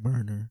the back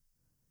burner,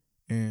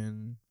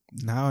 and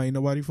now ain't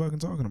nobody fucking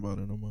talking about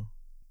it no more.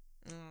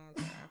 Oh,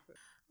 God.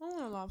 I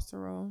want a lobster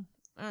roll.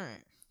 All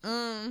right.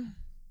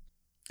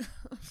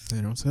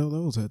 They don't sell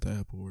those at the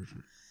Apple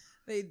Orchard.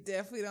 They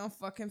definitely don't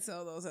fucking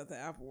sell those at the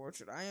Apple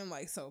Orchard. I am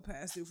like so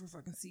past due for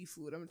fucking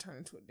seafood. I'm gonna turn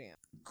into a damn,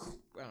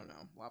 I don't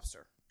know,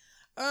 lobster.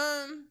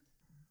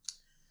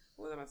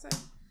 What was I about to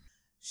say?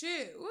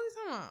 Shit, what are you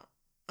talking about?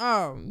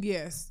 Oh,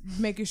 yes.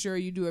 Making sure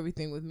you do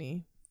everything with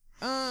me.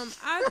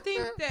 I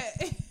think that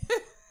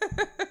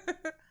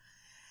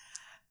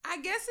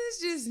I guess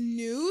it's just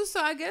new. So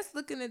I guess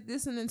looking at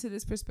this and into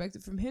this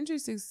perspective from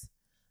Hendrix is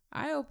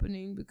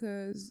eye-opening,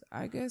 because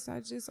I guess I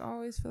just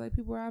always feel like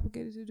people are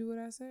obligated to do what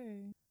I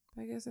say.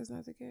 I guess that's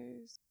not the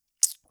case.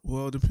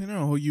 Well, depending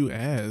on who you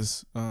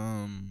ask,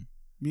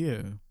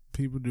 yeah,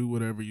 people do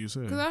whatever you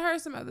say. Because I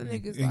heard some other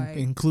niggas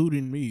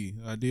including me.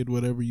 I did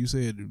whatever you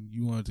said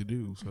you wanted to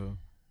do. So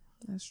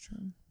that's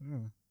true. Yeah,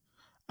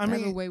 I mean,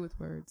 have a way with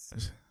words.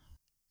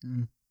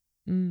 Yeah,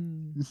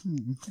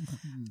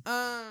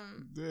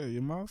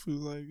 your mouth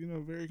is like,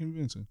 very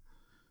convincing.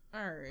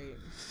 All right.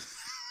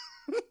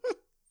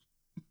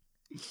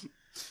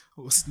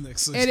 What's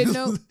next? Edit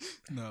note.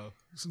 No.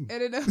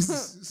 Edit note.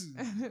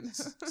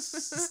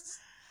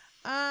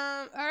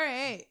 All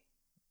right.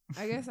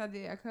 I guess I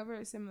did. I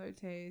covered similar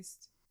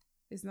taste.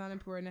 It's not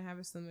important to have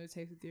a similar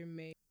taste with your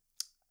mate.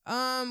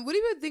 What do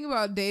you think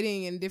about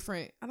dating in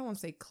different? I don't want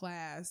to say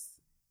class.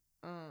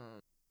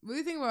 What do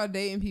you think about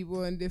dating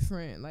people in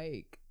different,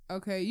 like?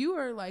 Okay, you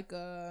are like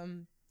a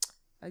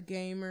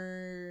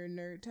gamer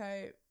nerd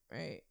type,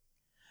 right?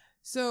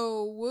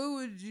 So what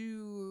would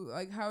you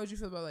like? How would you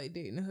feel about like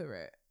dating a hood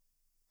rat?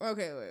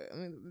 Okay, wait. I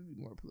mean, let's be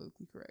more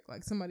politically correct.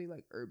 Like somebody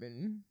like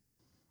urban.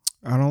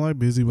 I don't like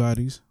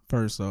busybodies.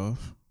 First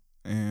off,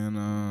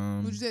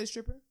 and Would you date a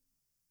stripper?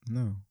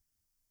 No.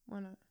 Why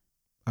not?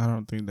 I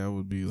don't think that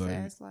would be like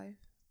Fast life.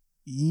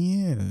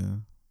 Yeah.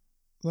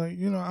 Like,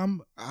 you know,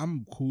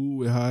 I'm cool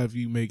with however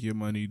you make your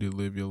money to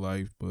live your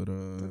life, but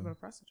What about a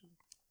prostitute?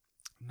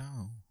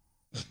 no.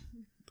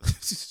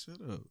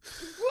 Shut up.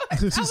 What?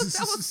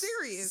 That was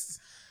serious.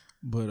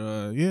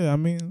 But yeah, I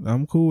mean,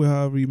 I'm cool with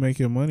however you make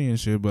your money and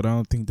shit, but I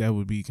don't think that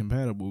would be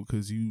compatible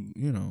because you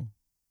know,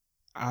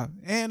 I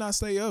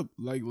stay up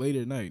like late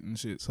at night and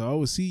shit, so I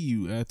would see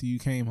you after you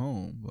came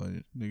home,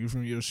 like nigga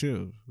from your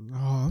shift.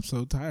 Oh, I'm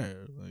so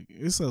tired. Like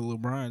it's a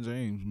LeBron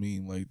James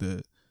meme like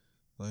that.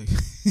 Like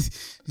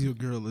your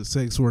girl is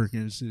sex worker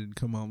and shit and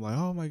come home like,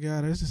 oh my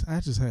god, I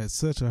just had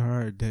such a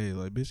hard day.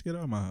 Like, bitch, get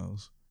out of my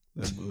house.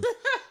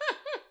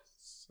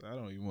 I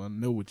don't even want to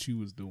know what you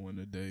was doing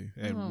today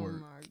at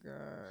work. Oh my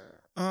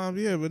god.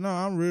 Yeah, but no,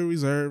 I'm real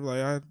reserved. Like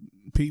I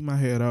peek my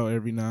head out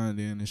every now and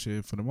then and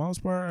shit. For the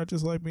most part, I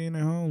just like being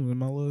at home in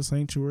my little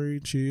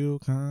sanctuary, chill,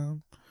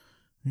 calm.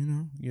 You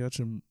know, you got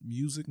your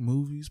music,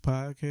 movies,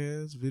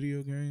 podcasts,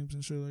 video games,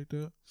 and shit like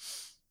that.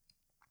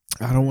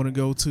 I don't want to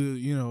go to,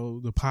 you know,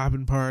 the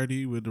popping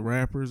party with the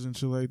rappers and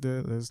shit like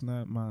that. That's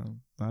not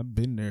mine. I've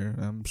been there.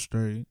 I'm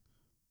straight.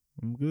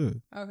 I'm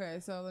good. Okay,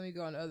 so let me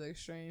go on the other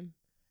extreme.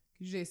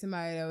 Could you date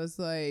somebody that was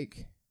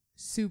like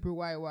super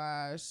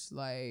whitewashed,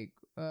 like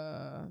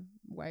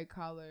white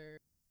collar,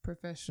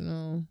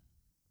 professional,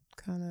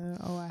 kind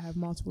of, I have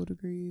multiple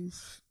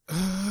degrees?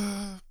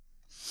 I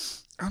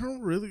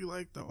don't really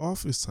like the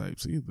office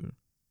types either.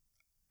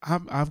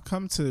 I've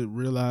come to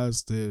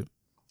realize that,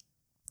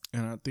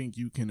 and I think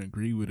you can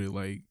agree with it,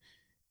 like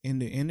in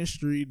the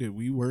industry that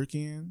we work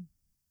in,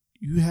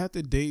 you have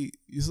to date.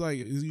 It's like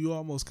you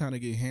almost kind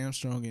of get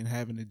hamstrung in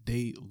having to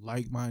date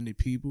like-minded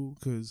people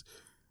because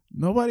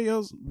nobody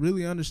else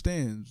really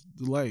understands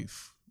the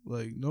life.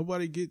 Like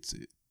nobody gets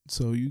it.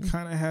 So you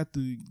kind of have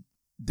to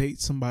date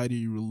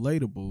somebody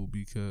relatable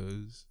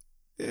because,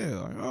 yeah,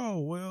 like, oh,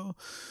 well,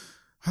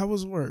 how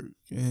was work?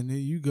 And then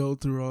you go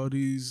through all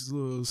these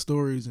little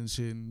stories and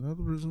shit. And the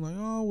other person like,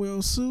 oh,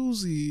 well,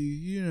 Susie,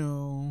 you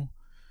know,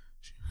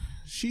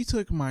 she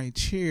took my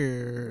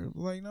chair.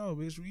 Like, no,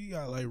 bitch, we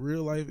got like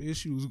real life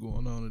issues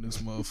going on in this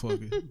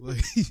motherfucker.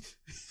 Like,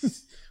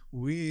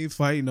 we ain't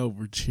fighting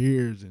over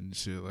chairs and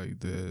shit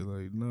like that.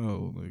 Like,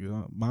 no, like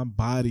my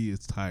body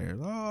is tired.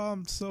 Oh,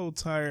 I'm so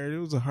tired. It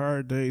was a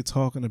hard day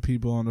talking to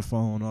people on the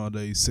phone all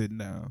day, sitting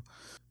down.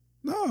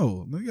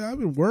 No, nigga, I've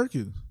been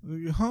working,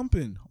 nigga,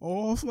 humping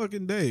all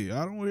fucking day.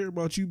 I don't hear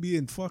about you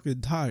being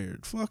fucking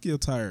tired. Fuck your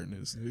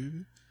tiredness,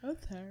 nigga. I'm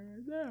tired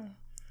right now.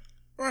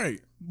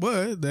 Right,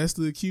 but that's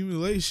the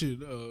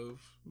accumulation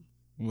of.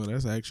 Well,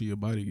 that's actually your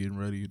body getting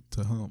ready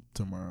to hump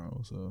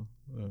tomorrow. So.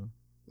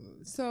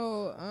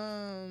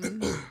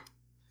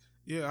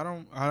 Yeah, I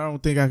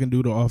don't think I can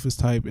do the office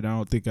type, and I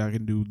don't think I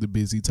can do the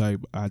busy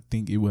type. I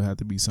think it would have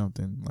to be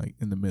something like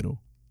in the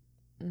middle.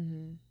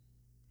 Mm-hmm.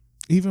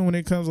 Even when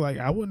it comes like,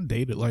 I wouldn't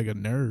date it like a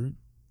nerd.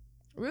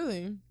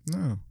 Really?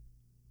 No.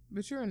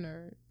 But you're a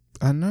nerd.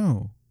 I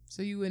know.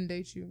 So you wouldn't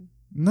date you?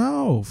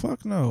 No,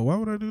 fuck no. Why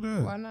would I do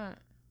that? Why not?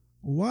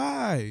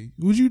 Why?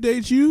 Would you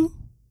date you?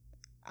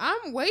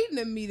 I'm waiting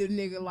to meet a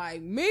nigga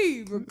like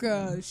me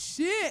because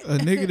shit. A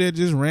nigga that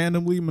just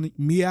randomly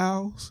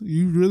meows?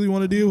 You really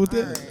want to deal with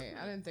that? Right.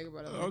 I didn't think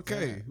about it. Like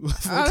okay.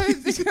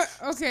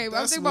 Okay, but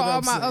I'm thinking about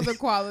all my other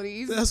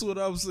qualities. That's what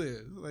I'm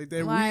saying. Like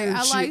that like, weird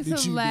I shit like that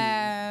to you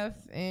laugh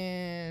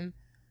and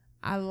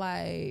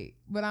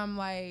but I'm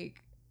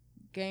like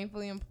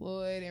gainfully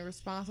employed and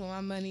responsible with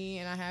my money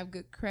and I have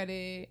good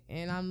credit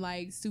and I'm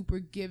like super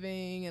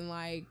giving and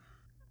like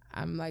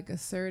I'm like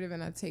assertive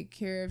and I take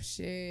care of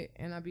shit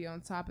and I be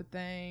on top of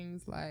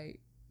things. Like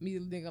me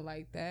a nigga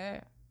like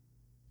that.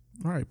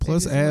 All right,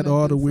 plus add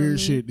all the weird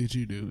shit that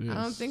you do. Yes.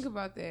 I don't think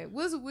about that.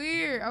 What's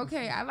weird?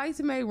 Okay, I like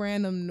to make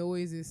random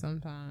noises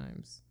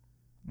sometimes.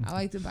 I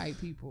like to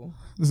bite people,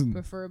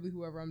 preferably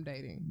whoever I'm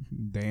dating.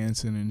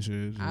 Dancing and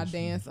shit. I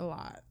dance a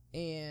lot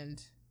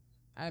and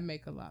I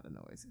make a lot of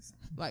noises,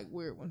 like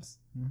weird ones.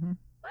 Mm-hmm.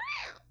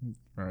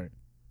 Right.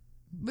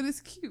 But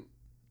it's cute.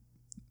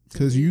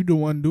 Because you the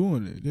one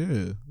doing it,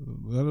 yeah.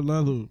 Not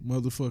another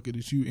motherfucker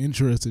that you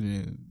interested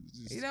in.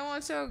 You don't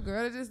want your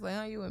girl to just lay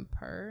on you and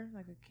purr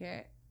like a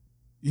cat?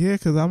 Yeah,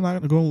 because I'm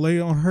not going to lay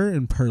on her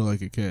and purr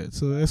like a cat.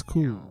 So that's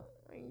cool. You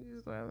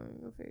just lay on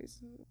your face.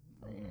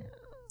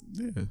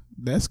 Yeah,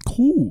 that's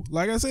cool.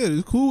 Like I said,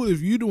 it's cool if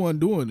you the one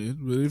doing it,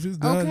 but if it's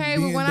done, Okay,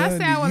 but when I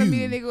say I want to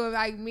meet a nigga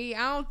like me,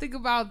 I don't think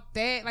about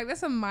that. Like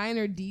that's a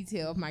minor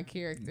detail of my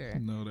character.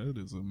 No, that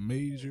is a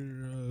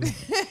major.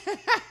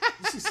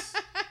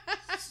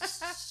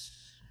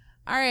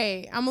 All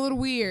right, I'm a little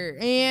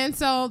weird, and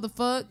so the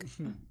fuck.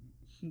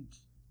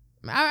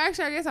 I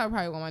guess I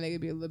probably want my nigga to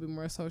be a little bit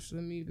more social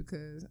than me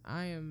because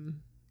I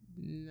am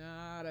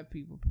not a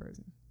people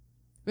person.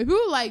 But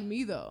people like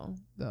me though.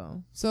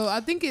 So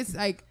I think it's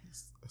like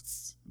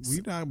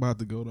we not about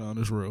to go down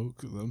this road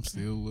because I'm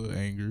still a little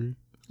angry.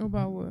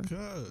 About what?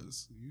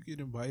 Because you get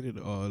invited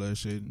to all that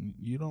shit and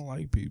you don't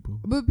like people.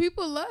 But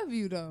people love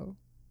you though.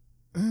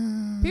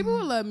 People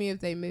would love me if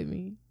they met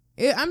me.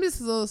 I'm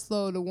just a little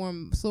slower to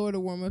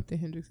warm up to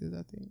Hendrix's,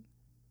 I think.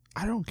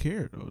 I don't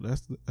care though. I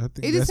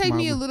think it just takes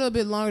me a little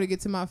bit longer to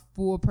get to my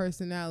full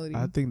personality.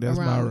 I think that's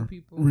my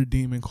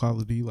redeeming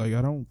quality. Like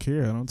I don't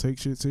care. I don't take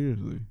shit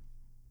seriously.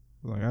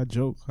 Like I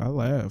joke, I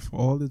laugh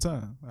all the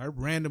time. I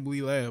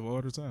randomly laugh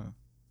all the time.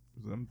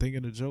 I'm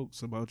thinking of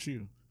jokes about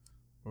you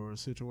or a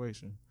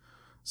situation.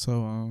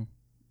 So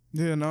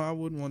yeah, no, I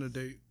wouldn't want to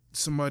date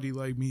somebody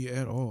like me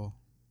at all.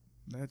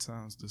 That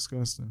sounds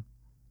disgusting.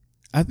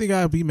 I think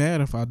I'd be mad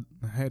if I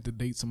had to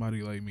date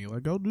somebody like me.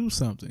 Like, go do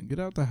something. Get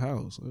out the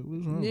house. Like,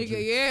 what's wrong with you?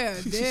 Yeah.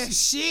 That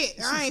shit.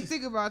 I ain't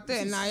think about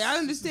that. Now, y'all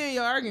understand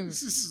your argument.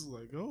 This is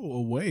like, go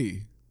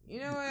away. You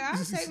know what?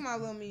 I'll take my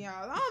little me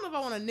out. I don't know if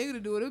I want a nigga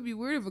to do it. It would be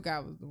weird if a guy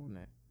was doing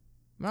that.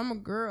 But I'm a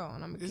girl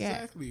and I'm a cat.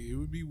 Exactly. It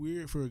would be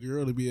weird for a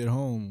girl to be at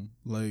home,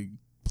 like,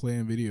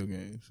 playing video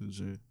games and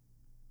shit.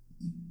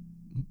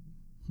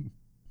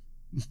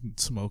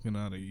 Smoking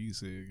out of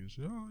e-cig and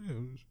shit. Oh, yeah.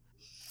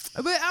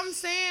 But I'm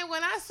saying,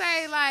 when I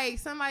say, like,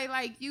 somebody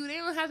like you, they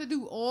don't have to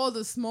do all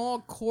the small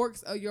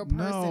quirks of your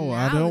personality. No,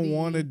 I don't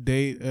want to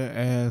date an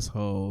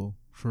asshole.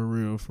 For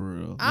real.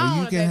 I don't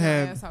want to date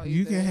an asshole.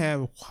 You can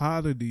have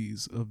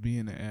qualities of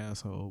being an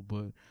asshole,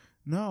 but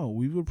no,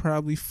 we would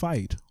probably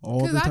fight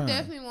all the time. Because I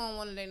definitely won't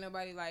want to date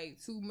nobody, like,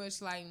 too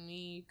much like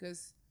me,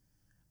 because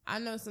I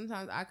know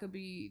sometimes I could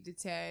be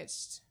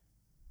detached.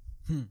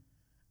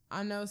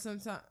 I know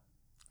sometimes...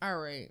 All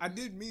right. I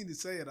didn't mean to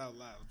say it out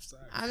loud. I'm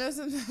sorry. I know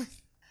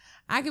sometimes...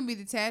 I can be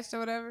detached or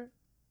whatever,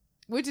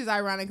 which is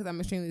ironic because I'm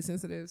extremely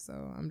sensitive,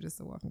 so I'm just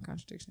a walking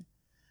contradiction.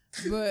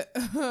 But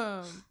what,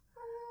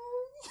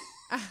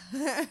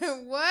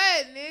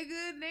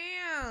 nigga?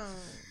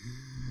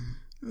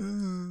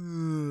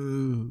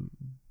 Damn.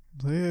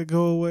 Yeah,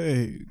 go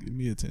away. Give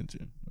me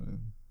attention.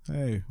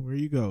 Hey, where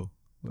you go?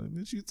 Like,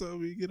 bitch, you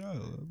told me to get out.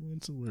 I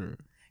went somewhere.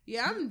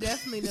 Yeah, I'm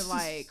definitely the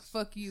like,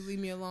 fuck you, leave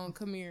me alone,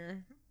 come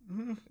here,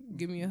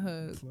 give me a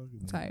hug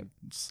type.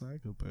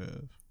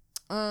 Psychopath.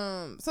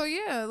 So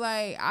yeah,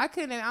 like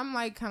I'm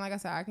like kind of like I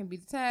said, I can be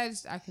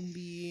detached, I can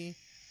be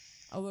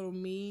a little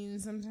mean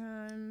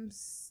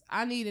sometimes.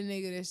 I need a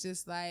nigga that's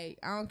just like,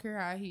 I don't care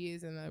how he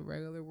is in the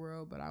regular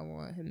world, but I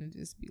want him to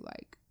just be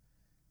like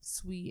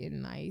sweet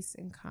and nice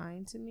and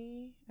kind to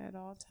me at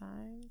all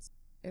times.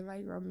 And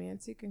like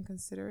romantic and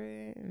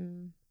considerate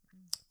and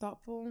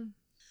thoughtful.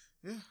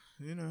 Yeah,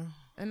 you know.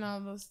 And all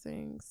those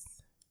things.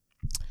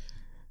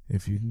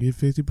 If you can get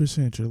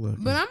 50%, you're lucky.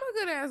 But I'm a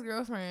good ass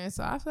girlfriend,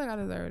 so I feel like I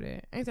deserve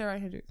it. Ain't that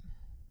right, Hendrix?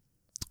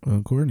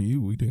 According to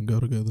you, we didn't go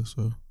together,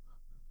 so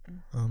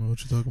I don't know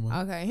what you're talking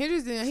about. Okay,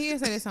 Hendrix didn't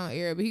say this on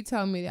air, but he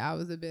told me that I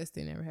was the best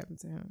thing that ever happened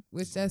to him,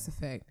 which that's a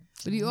fact.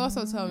 But he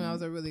also told me I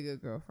was a really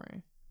good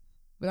girlfriend.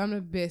 But I'm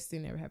the best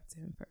thing that ever happened to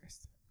him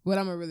first. But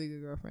I'm a really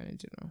good girlfriend in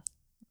general.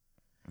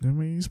 I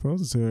mean, you're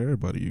supposed to tell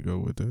everybody you go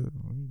with that.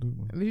 What you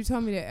doing? But you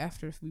told me that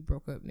after we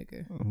broke up,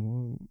 nigga.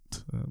 Well,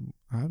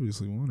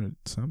 obviously wanted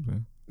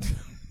something.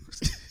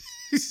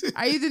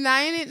 Are you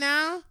denying it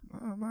now?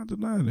 I'm not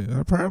denying it.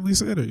 I probably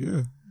said it,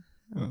 yeah.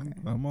 Okay.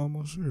 I'm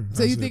almost sure.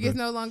 So you think it's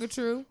no longer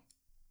true?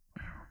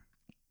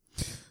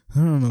 I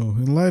don't know.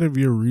 In light of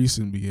your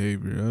recent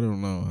behavior, I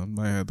don't know. I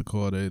might have to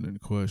call that into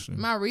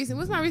question.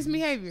 What's my recent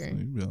behavior?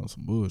 You be on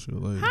some bullshit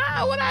later.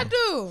 How? What I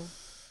do?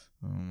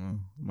 I don't know.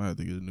 I might have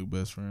to get a new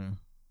best friend.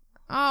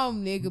 Oh,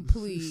 nigga,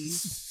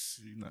 please.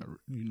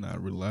 You're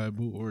not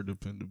reliable or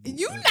dependable.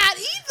 You not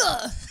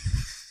either.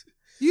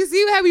 You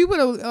see how you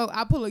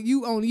I put a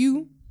you on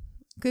you?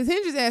 Because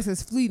Hendrix's ass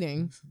is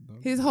fleeting.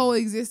 His whole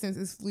existence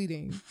is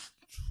fleeting.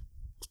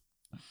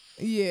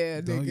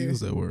 Yeah, don't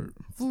use that word.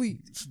 Fleet.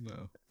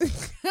 No.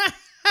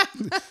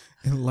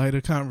 In light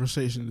of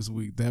conversation this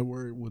week, that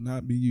word will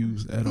not be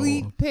used at all.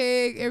 Fleet,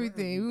 peg,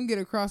 everything. We can get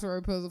a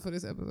crossword puzzle for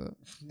this episode.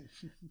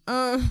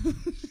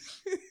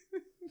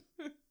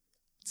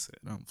 Said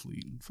I'm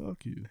fleeting.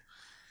 Fuck you.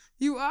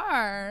 You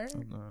are.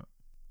 I'm not.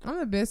 I'm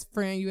the best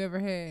friend you ever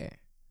had.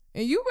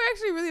 And you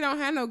actually really don't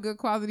have no good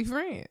quality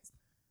friends.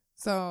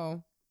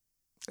 So.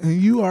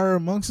 And you are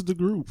amongst the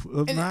group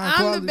of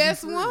non-quality I'm the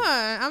best friends. one.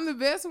 I'm the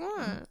best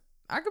one.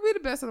 I could be the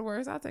best of the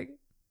worst. I'll take it.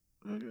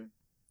 Okay.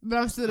 But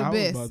I'm still the best. I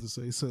was about to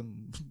say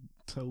something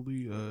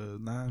totally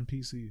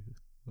non-PC.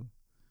 All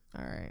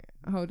right.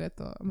 Hold that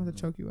thought. I'm going to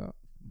choke you out.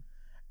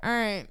 All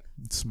right.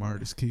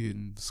 Smartest kid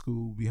in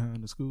school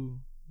behind the school.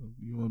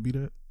 You want to be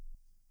that?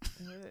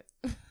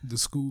 The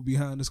school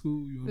behind the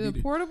school. You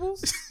The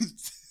portables?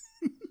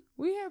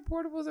 We had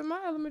portables in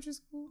my elementary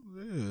school.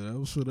 Yeah, that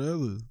was for the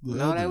other.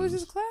 No, they was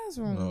just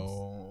classrooms.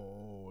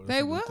 No.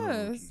 They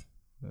was.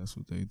 That's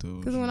what they told.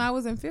 Because when I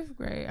was in 4th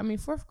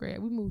grade,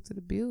 we moved to the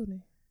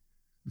building.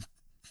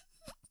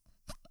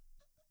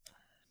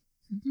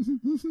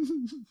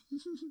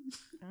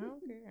 I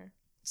don't care.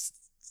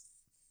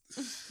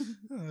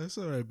 That's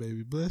all right,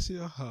 baby. Bless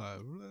your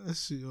heart.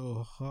 Bless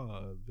your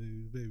heart,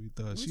 baby. Baby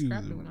thought she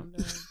was. When I'm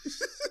done.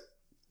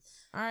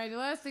 All right, the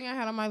last thing I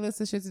had on my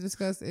list of shit to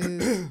discuss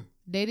is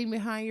dating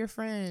behind your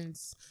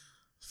friends.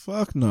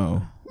 Fuck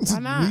no. Why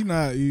not? We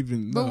not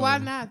even. But no. why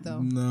not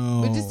though?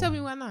 No. But just tell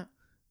me why not.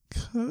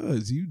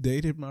 Cause you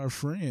dated my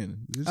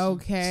friend.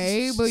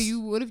 Okay, but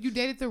what if you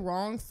dated the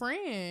wrong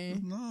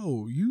friend?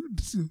 No,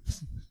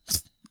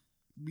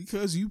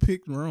 because you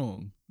picked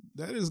wrong.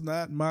 That is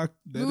not my.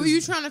 Were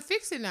you trying to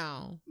fix it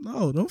now?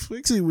 No, don't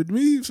fix it with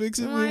me. Fix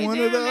it with one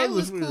of the that other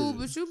was friends. cool,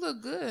 but you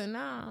look good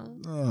now.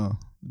 No.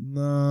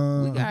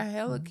 We got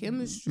hella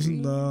chemistry.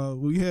 No,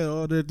 we had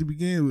all that to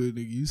begin with,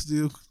 nigga. You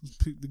still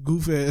pick the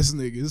goof ass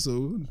nigga,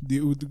 so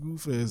deal with the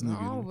goof ass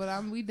nigga. No,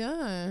 but we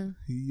done.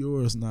 He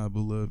yours, not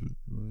beloved.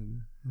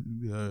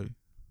 You all right.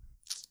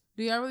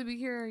 Do y'all really be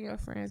hearing your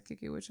friends kick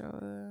it with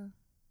your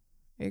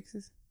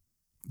exes?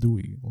 Do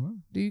we? What?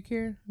 Do you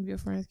care if your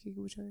friends kick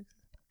it with your exes?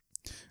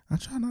 I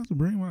try not to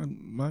bring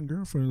my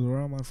girlfriends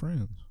around my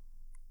friends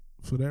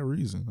for that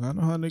reason. I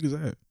know how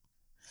niggas act.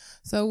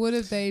 So what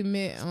if they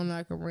met on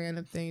like a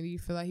random thing? Do you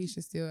feel like he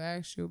should still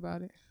ask you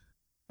about it?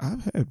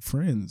 I've had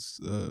friends.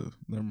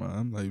 Never mind.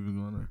 I'm not even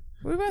gonna.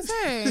 What about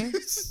say?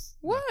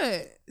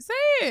 What? Say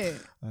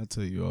it. I'll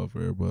tell you off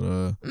air, but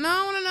no,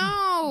 I want to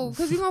know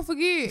because you gonna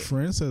forget.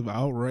 Friends have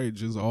outright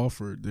just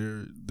offered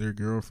their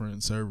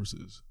girlfriend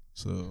services.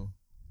 So,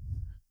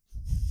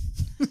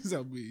 I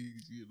mean,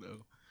 you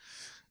know.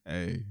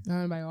 Hey, not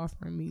anybody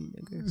offering me,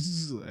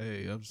 nigga.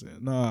 Hey, I'm saying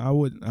no. I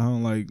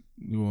don't like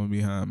going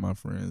behind my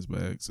friends'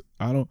 backs.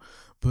 I don't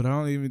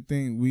even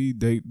think we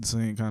date the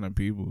same kind of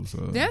people. So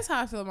that's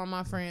how I feel about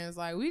my friends.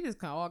 Like we just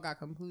all got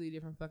completely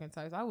different fucking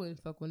types. I wouldn't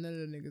fuck with none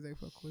of the niggas they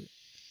fuck with.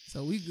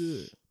 So we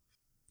good.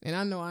 And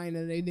I know I ain't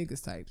none of they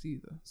niggas types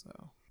either. So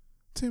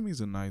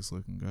Timmy's a nice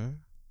looking guy.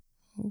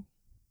 Who?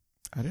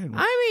 I didn't.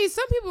 I mean,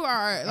 some people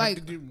are like I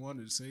didn't want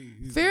to say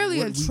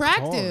fairly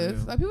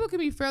attractive. Like people can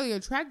be fairly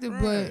attractive,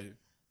 right. but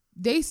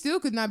they still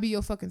could not be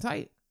your fucking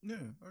type. Yeah.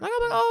 Like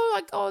I'm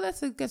like,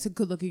 that's a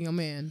good looking young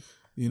man.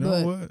 You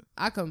know what?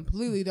 I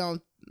completely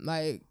don't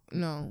like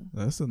no.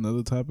 That's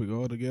another topic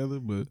altogether,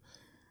 but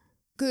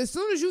because as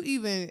soon as you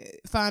even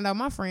find out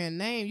my friend's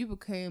name, you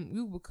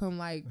become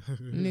like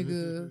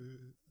nigga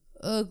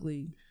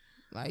ugly.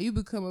 Like you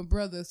become a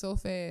brother so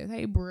fast.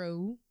 Hey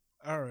bro.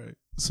 All right.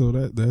 So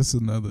that's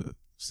another.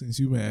 Since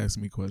you've been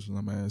asking me questions,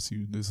 I'm gonna ask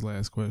you this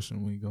last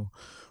question. We go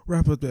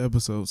wrap up the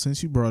episode.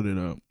 Since you brought it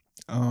up,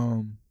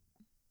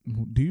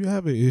 do you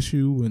have an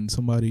issue when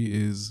somebody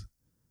is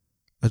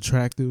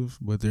attractive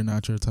but they're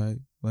not your type?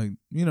 Like,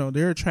 you know,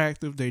 they're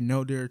attractive, they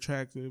know they're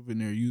attractive, and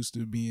they're used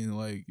to being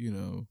like, you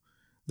know,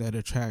 that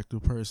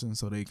attractive person,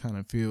 so they kind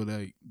of feel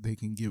like they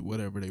can get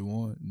whatever they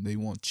want, and they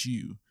want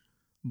you,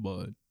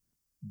 but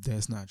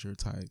that's not your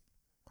type.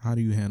 How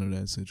do you handle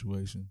that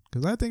situation?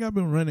 Because I think I've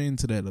been running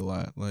into that a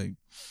lot. Like,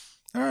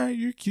 all right,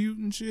 you're cute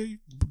and shit,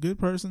 good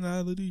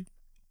personality.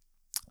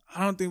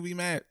 I don't think we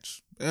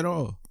match at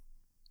all.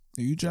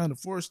 You trying to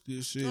force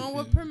this shit? On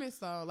what premise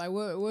though? Like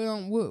what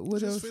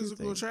just else?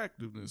 Physical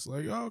attractiveness.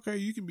 Like, okay,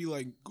 you can be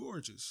like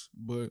gorgeous,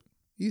 but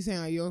you saying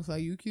like you don't feel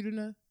like you cute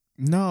enough?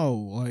 No,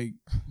 like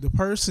the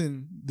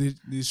person that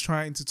is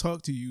trying to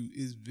talk to you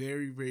is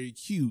very, very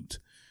cute.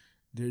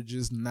 They're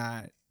just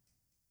not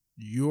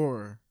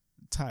your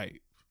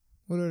type.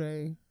 What are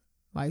they?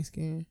 Light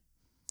skin,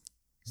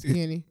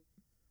 skinny,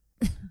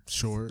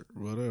 short,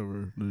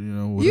 whatever. You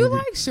know, whatever, you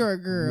like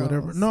short girls.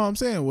 Whatever. No, I'm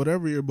saying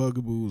whatever your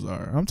bugaboos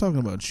are. I'm talking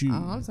about you.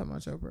 Oh, I'm talking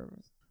about your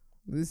preference.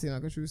 This seems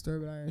like a true story,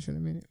 but I'll ask you in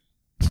a minute.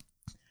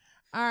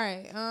 All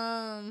right.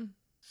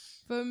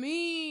 For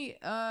me,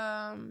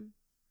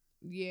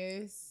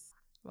 yes.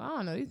 Well, I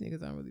don't know. These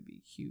niggas don't really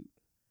be cute.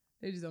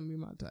 They just don't be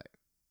my type.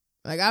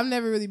 Like I've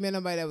never really met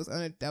nobody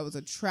that was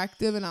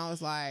attractive, and I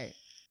was like,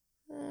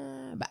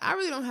 but I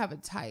really don't have a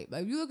type.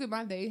 Like if you look at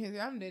my dating history,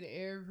 I'm dating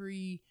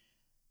every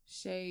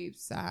shape,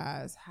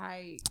 size,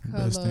 height,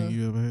 color. Best thing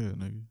you ever had,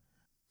 nigga.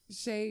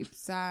 Shape,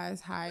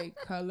 size, height,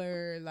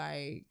 color.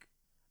 Like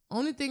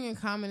only thing in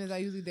common is I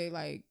usually date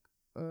like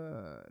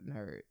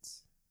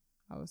nerds.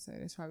 I would say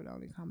that's probably the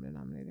only common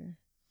denominator.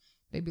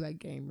 They be like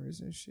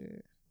gamers and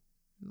shit,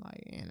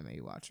 like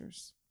anime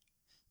watchers.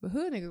 But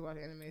hood niggas watch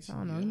anime, so I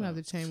don't know. You might have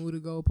to change Woo to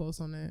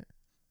goalpost on that.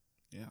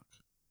 Yeah.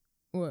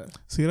 What?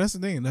 See, that's the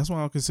thing. That's why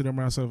I don't consider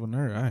myself a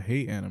nerd. I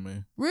hate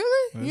anime.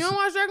 Really? You don't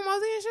watch Dragon Ball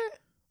Z and shit?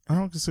 I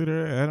don't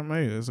consider it anime.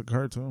 It's a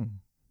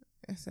cartoon.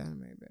 It's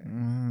anime, babe.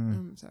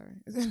 I'm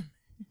sorry. It's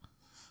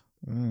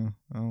anime.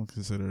 I don't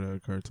consider that a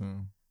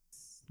cartoon.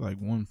 Like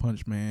One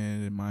Punch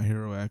Man and My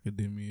Hero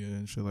Academia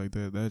and shit like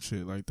that. That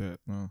shit like that.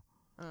 No.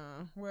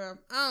 Well,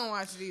 I don't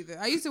watch it either.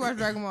 I used to watch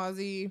Dragon Ball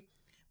Z,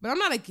 But I'm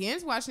not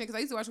against watching it because I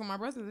used to watch it with my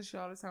brothers and shit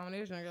all the time when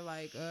they was younger.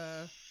 Like,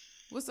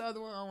 what's the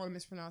other one? I don't want to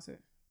mispronounce it.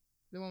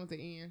 The one with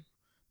the N.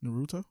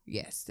 Naruto?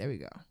 Yes, there we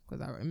go.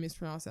 Because I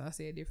mispronounce it. I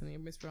say it differently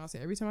and mispronounce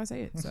it every time I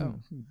say it. So,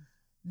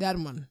 that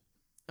one.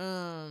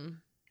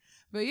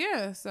 But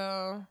yeah,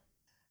 so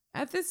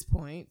at this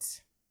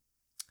point,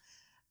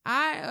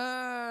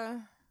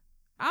 I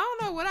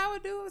don't know what I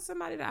would do with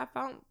somebody that I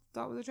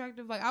thought was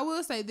attractive. Like, I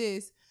will say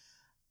this.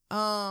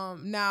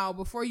 Now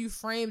before you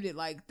framed it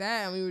like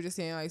that, and we were just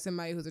saying like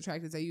somebody who's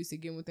attracted, they used to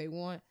get what they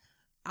want.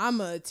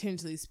 I'ma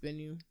intentionally spin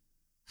you.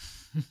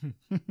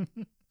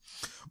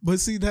 But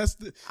see,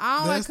 I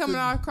don't like coming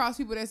across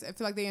people that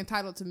feel like they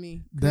entitled to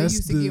me. They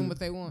used to get what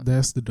they want.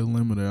 That's the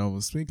dilemma that I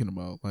was speaking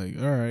about. Like,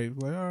 all right,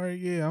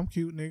 yeah, I'm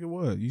cute, nigga.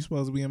 What? You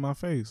supposed to be in my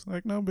face?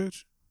 Like, no,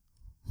 bitch.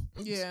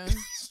 Yeah.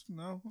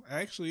 No,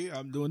 actually,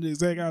 I'm doing the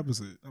exact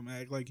opposite. I'm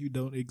acting like you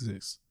don't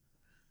exist.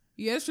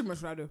 Yeah, that's pretty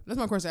much what I do. That's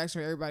my course of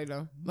action for everybody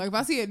though. Like if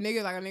I see a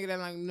nigga that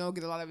like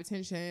get a lot of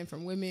attention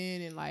from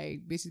women and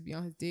like bitches be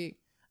on his dick,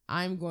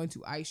 I'm going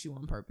to ice you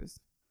on purpose.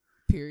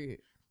 Period.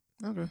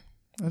 Okay.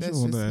 I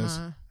just want to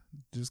ask.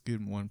 Just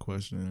getting one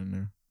question in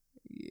there.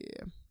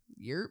 Yeah.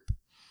 Yerp.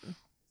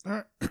 All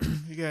right.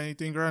 You got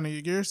anything grinding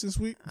your gears this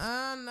week?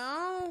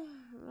 No,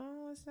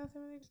 it's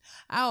nothing.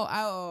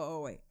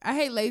 Oh, wait. I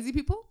hate lazy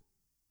people.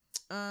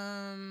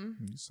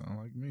 You sound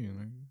like me,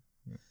 nigga.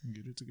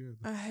 Get it together.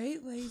 I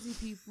hate lazy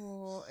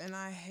people, and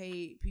I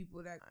hate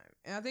people that.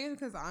 And I think it's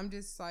because I'm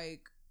just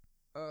like,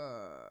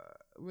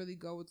 really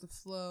go with the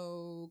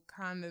flow,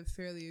 kind of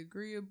fairly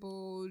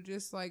agreeable.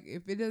 Just like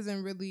if it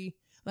doesn't really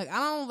like,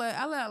 I let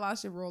a lot of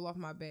shit roll off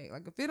my back.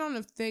 Like if it don't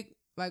affect,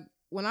 like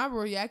when I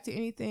react to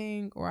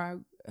anything or I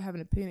have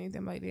an opinion,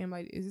 anything like damn,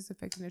 like is this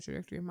affecting the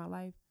trajectory of my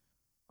life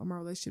or my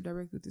relationship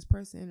directly with this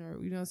person,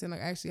 or you know what I'm saying,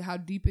 like actually how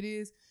deep it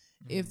is.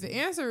 If the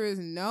answer is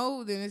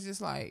no, then it's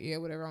just like, yeah,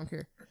 whatever, I don't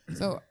care.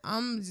 So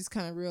I'm just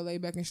kind of real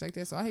laid back and shit like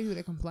that. So I hate people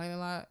that complain a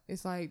lot.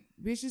 It's like,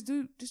 bitch, just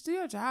do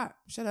your job.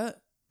 Shut up.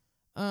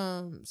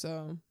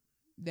 So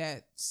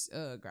that's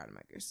grinding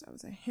my gears, I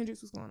would say.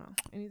 Hendrix, what's going on?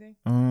 Anything?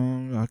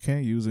 I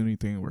can't use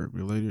anything work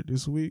related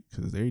this week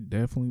because they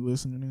definitely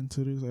listening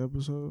into this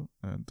episode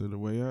and to the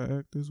way I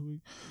act this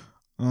week.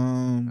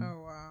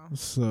 Oh wow.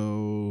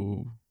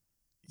 So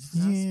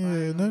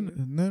yeah,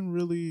 nothing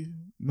really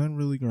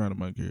grinding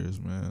my gears,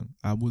 man.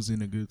 I was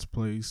in a good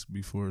place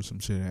before some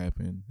shit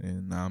happened,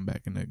 and now I'm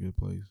back in that good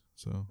place.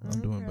 So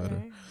I'm doing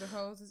better. The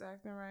hoes is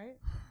acting right.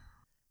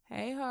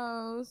 Hey,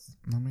 hoes.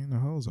 I mean, the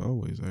hoes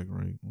always act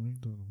right. What are you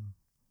talking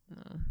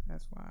about?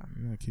 That's why.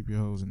 You gotta keep your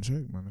hoes in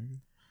check, my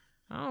nigga.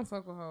 I don't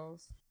fuck with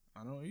hoes.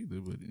 I don't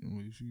either, but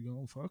if you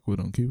don't fuck with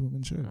them, keep them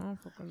in check. I don't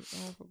fuck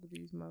with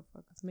these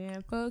motherfuckers.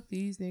 Man, fuck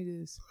these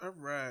niggas. All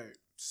right.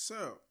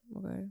 So.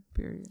 Okay,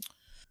 period.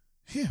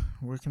 Yeah,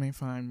 where can they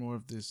find more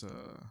of this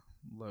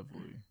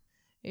lovely?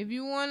 If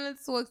you want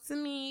to talk to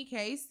me,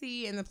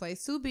 KC, and the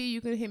place to be,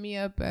 you can hit me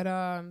up at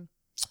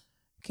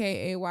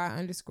KAY_INREEL.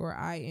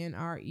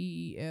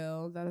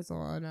 That is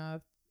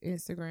on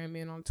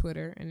Instagram and on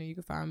Twitter. And then you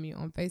can find me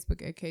on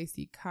Facebook at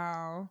KC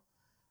Kyle.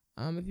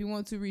 If you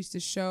want to reach the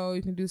show,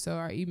 you can do so.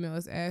 Our email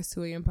is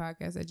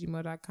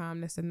ask2ampodcast@gmail.com.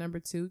 That's the number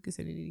 2. You can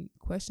send any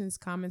questions,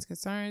 comments,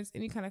 concerns,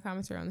 any kind of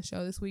commentary on the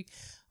show this week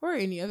or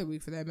any other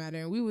week for that matter.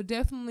 And we will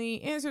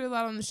definitely answer a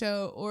lot on the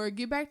show or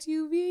get back to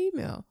you via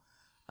email.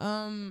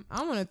 I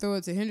want to throw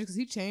it to Hendrix because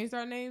he changed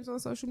our names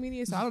on social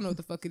media, so I don't know what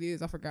the fuck it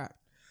is. I forgot.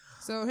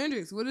 So,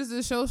 Hendrix, what is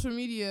the social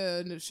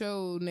media, the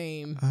show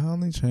name? I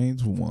only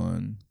changed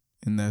one,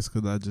 and that's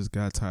because I just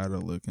got tired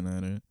of looking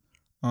at it.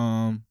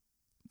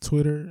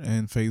 Twitter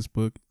and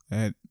Facebook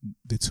at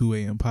the 2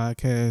 a.m.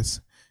 podcast.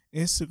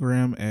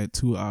 Instagram at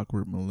 2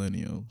 awkward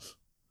millennials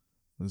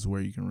is where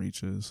you can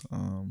reach us.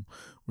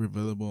 We're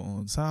available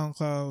on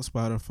SoundCloud,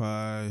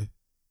 Spotify,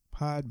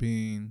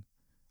 Podbean,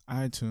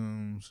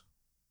 iTunes,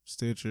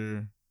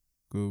 Stitcher,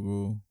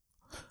 Google,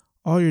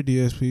 all your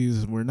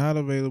DSPs. If we're not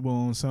available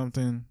on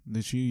something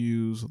that you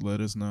use,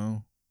 let us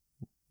know.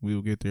 We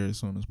will get there as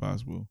soon as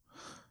possible.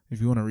 If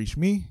you want to reach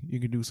me,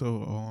 you can do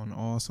so on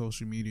all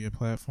social media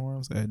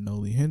platforms at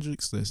Nolly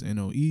Hendrix. That's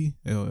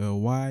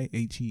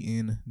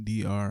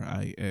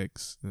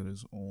NOELLYHENDRIX. That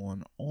is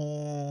on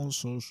all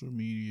social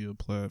media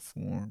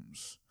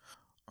platforms.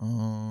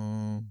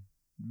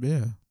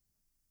 Yeah.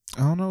 I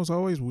don't know. It's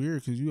always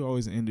weird because you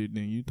always end it,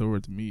 then you throw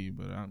it to me.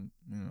 But I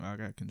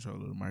got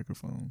control of the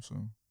microphone,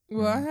 so.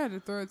 Well, I had to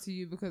throw it to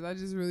you because I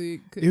just really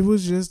couldn't. It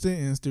was just the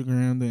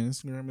Instagram. The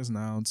Instagram is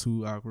now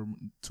 2 awkward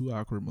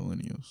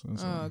millennials.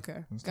 That's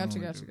okay.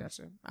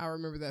 Gotcha. I'll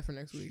remember that for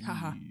next week.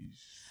 Haha.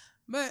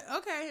 But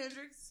okay,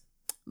 Hendrix.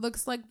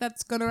 Looks like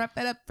that's gonna wrap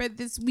it up for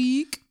this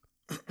week.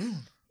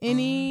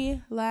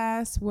 Any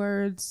last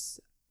words,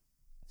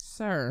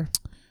 sir?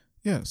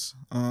 Yes.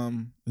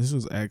 This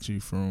was actually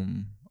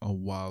from a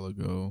while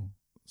ago,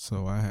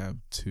 so I have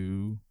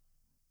 2.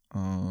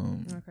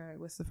 Okay.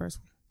 What's the first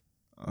one?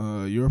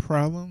 Your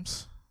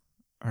problems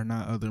are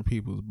not other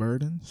people's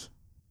burdens.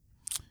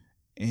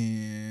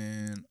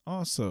 And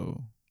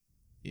also,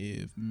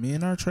 if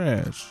men are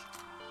trash,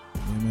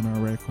 women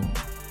are raccoon.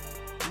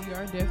 We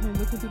are definitely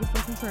looking through the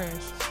fucking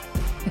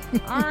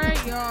trash. All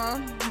right,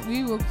 y'all.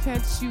 We will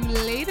catch you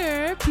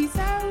later. Peace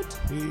out.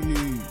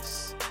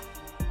 Peace.